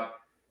shuffles it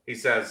up. He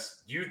says,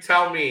 "You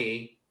tell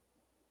me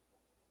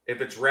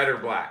if it's red or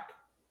black.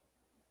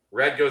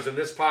 Red goes in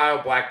this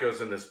pile, black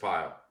goes in this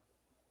pile."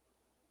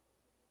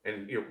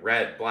 And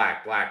red,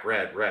 black, black,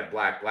 red, red,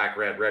 black, black,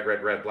 red, red,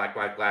 red, red, black,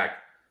 black, black.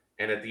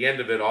 And at the end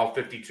of it, all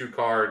 52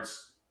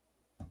 cards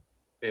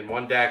in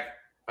one deck,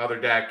 other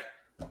deck,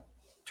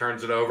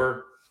 turns it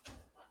over.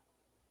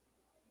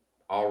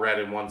 All red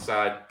in one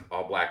side,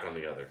 all black on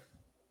the other.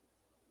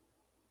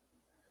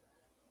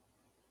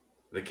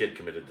 The kid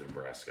committed to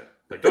Nebraska.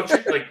 Don't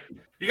you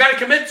you got to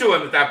commit to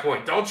him at that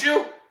point, don't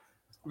you?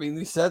 I mean,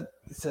 he said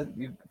if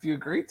you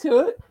agree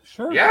to it,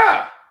 sure.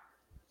 Yeah.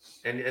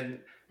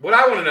 And what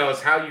I want to know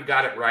is how you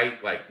got it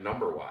right,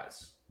 number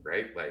wise,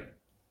 right?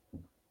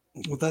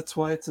 Well, that's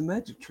why it's a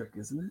magic trick,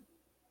 isn't it?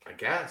 I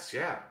guess,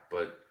 yeah.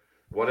 But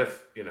what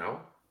if,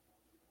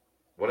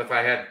 What if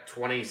I had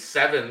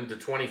 27 to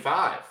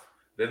 25?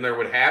 Then there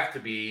would have to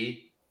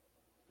be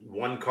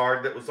one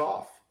card that was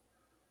off.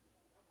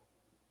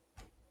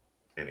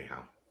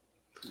 Anyhow.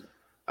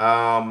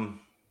 I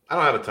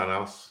don't have a ton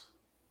else.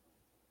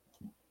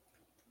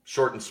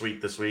 Short and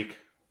sweet this week.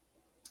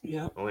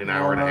 Yeah. Only an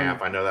hour and a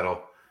half. I know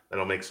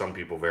that'll make some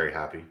people very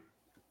happy.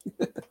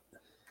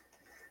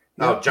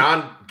 Oh,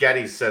 John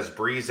Geddes says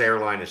Breeze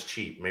Airline is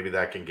cheap. Maybe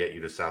that can get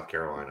you to South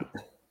Carolina.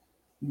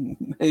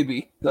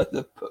 Maybe. Got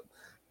to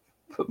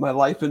put my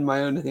life in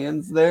my own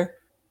hands there.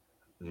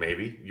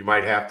 Maybe. You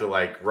might have to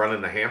like run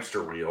in the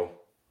hamster wheel.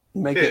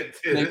 Make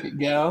it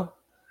go.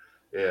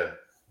 Yeah.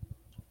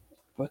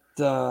 But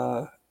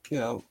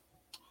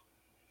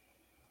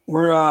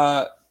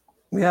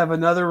we have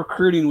another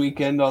recruiting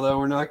weekend, although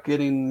we're not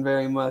getting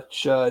very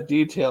much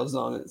details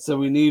on it. So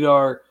we need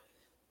our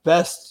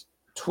best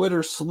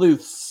Twitter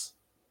sleuths.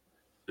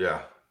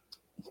 Yeah.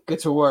 Get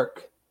to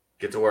work.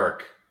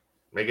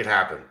 Make it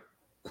happen.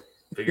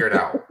 Figure it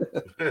out.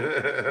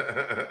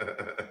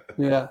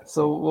 Yeah.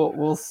 So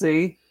we'll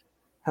see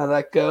how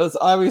that goes.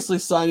 Obviously,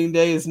 signing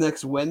day is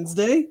next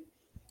Wednesday.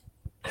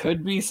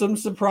 Could be some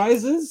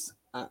surprises.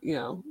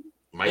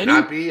 Might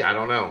not be. I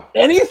don't know.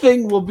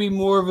 Anything will be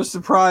more of a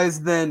surprise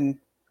than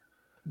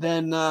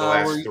the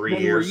last 3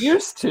 years we're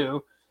used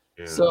to.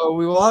 Yeah. So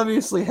we will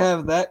obviously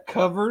have that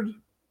covered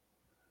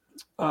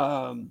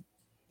throughout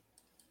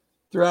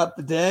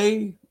the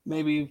day.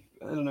 Maybe,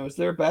 I don't know, is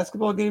there a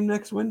basketball game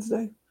next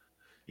Wednesday?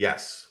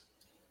 Yes.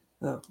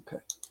 Oh, okay.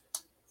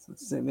 So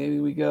let's say maybe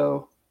we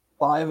go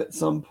live at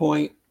some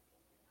point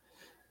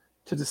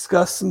to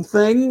discuss some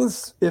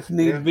things if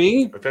need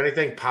be. If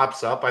anything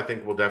pops up, I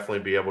think we'll definitely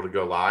be able to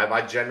go live.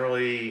 I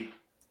generally,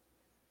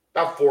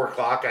 about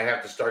 4:00, I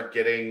have to start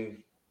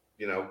getting,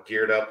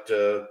 geared up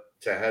to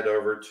head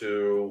over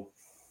to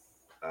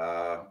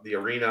the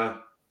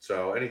arena.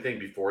 So anything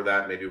before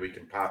that, maybe we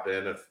can pop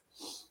in if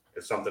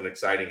something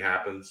exciting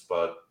happens.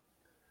 But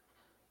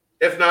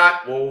if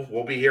not,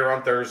 we'll be here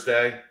on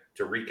Thursday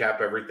to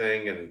recap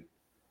everything and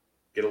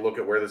get a look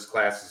at where this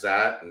class is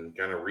at and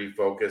kind of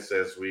refocus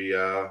as we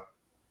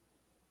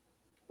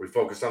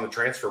focus on the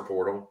transfer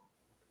portal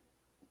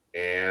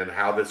and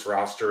how this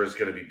roster is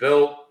going to be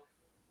built.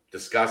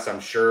 Discuss, I'm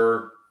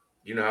sure,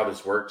 you know how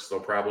this works.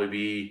 There'll probably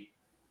be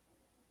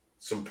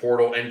some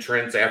portal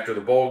entrants after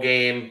the bowl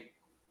game.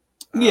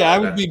 Yeah, I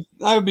would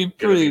be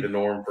pretty the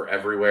norm for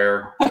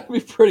everywhere. I'd be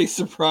pretty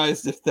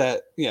surprised if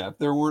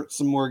there weren't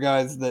some more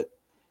guys that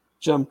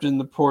jumped in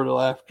the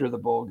portal after the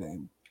bowl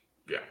game.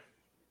 Yeah.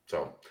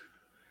 So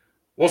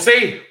we'll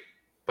see.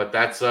 But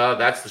that's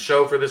the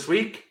show for this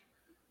week.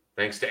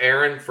 Thanks to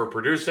Aaron for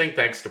producing.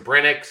 Thanks to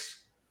Brennix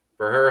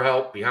for her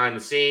help behind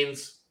the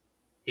scenes.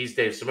 He's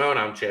Dave Simone.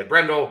 I'm Chad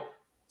Brendel.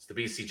 It's the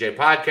BCJ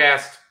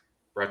Podcast,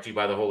 brought to you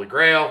by the Holy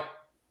Grail,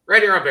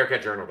 right here on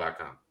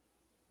BearcatJournal.com.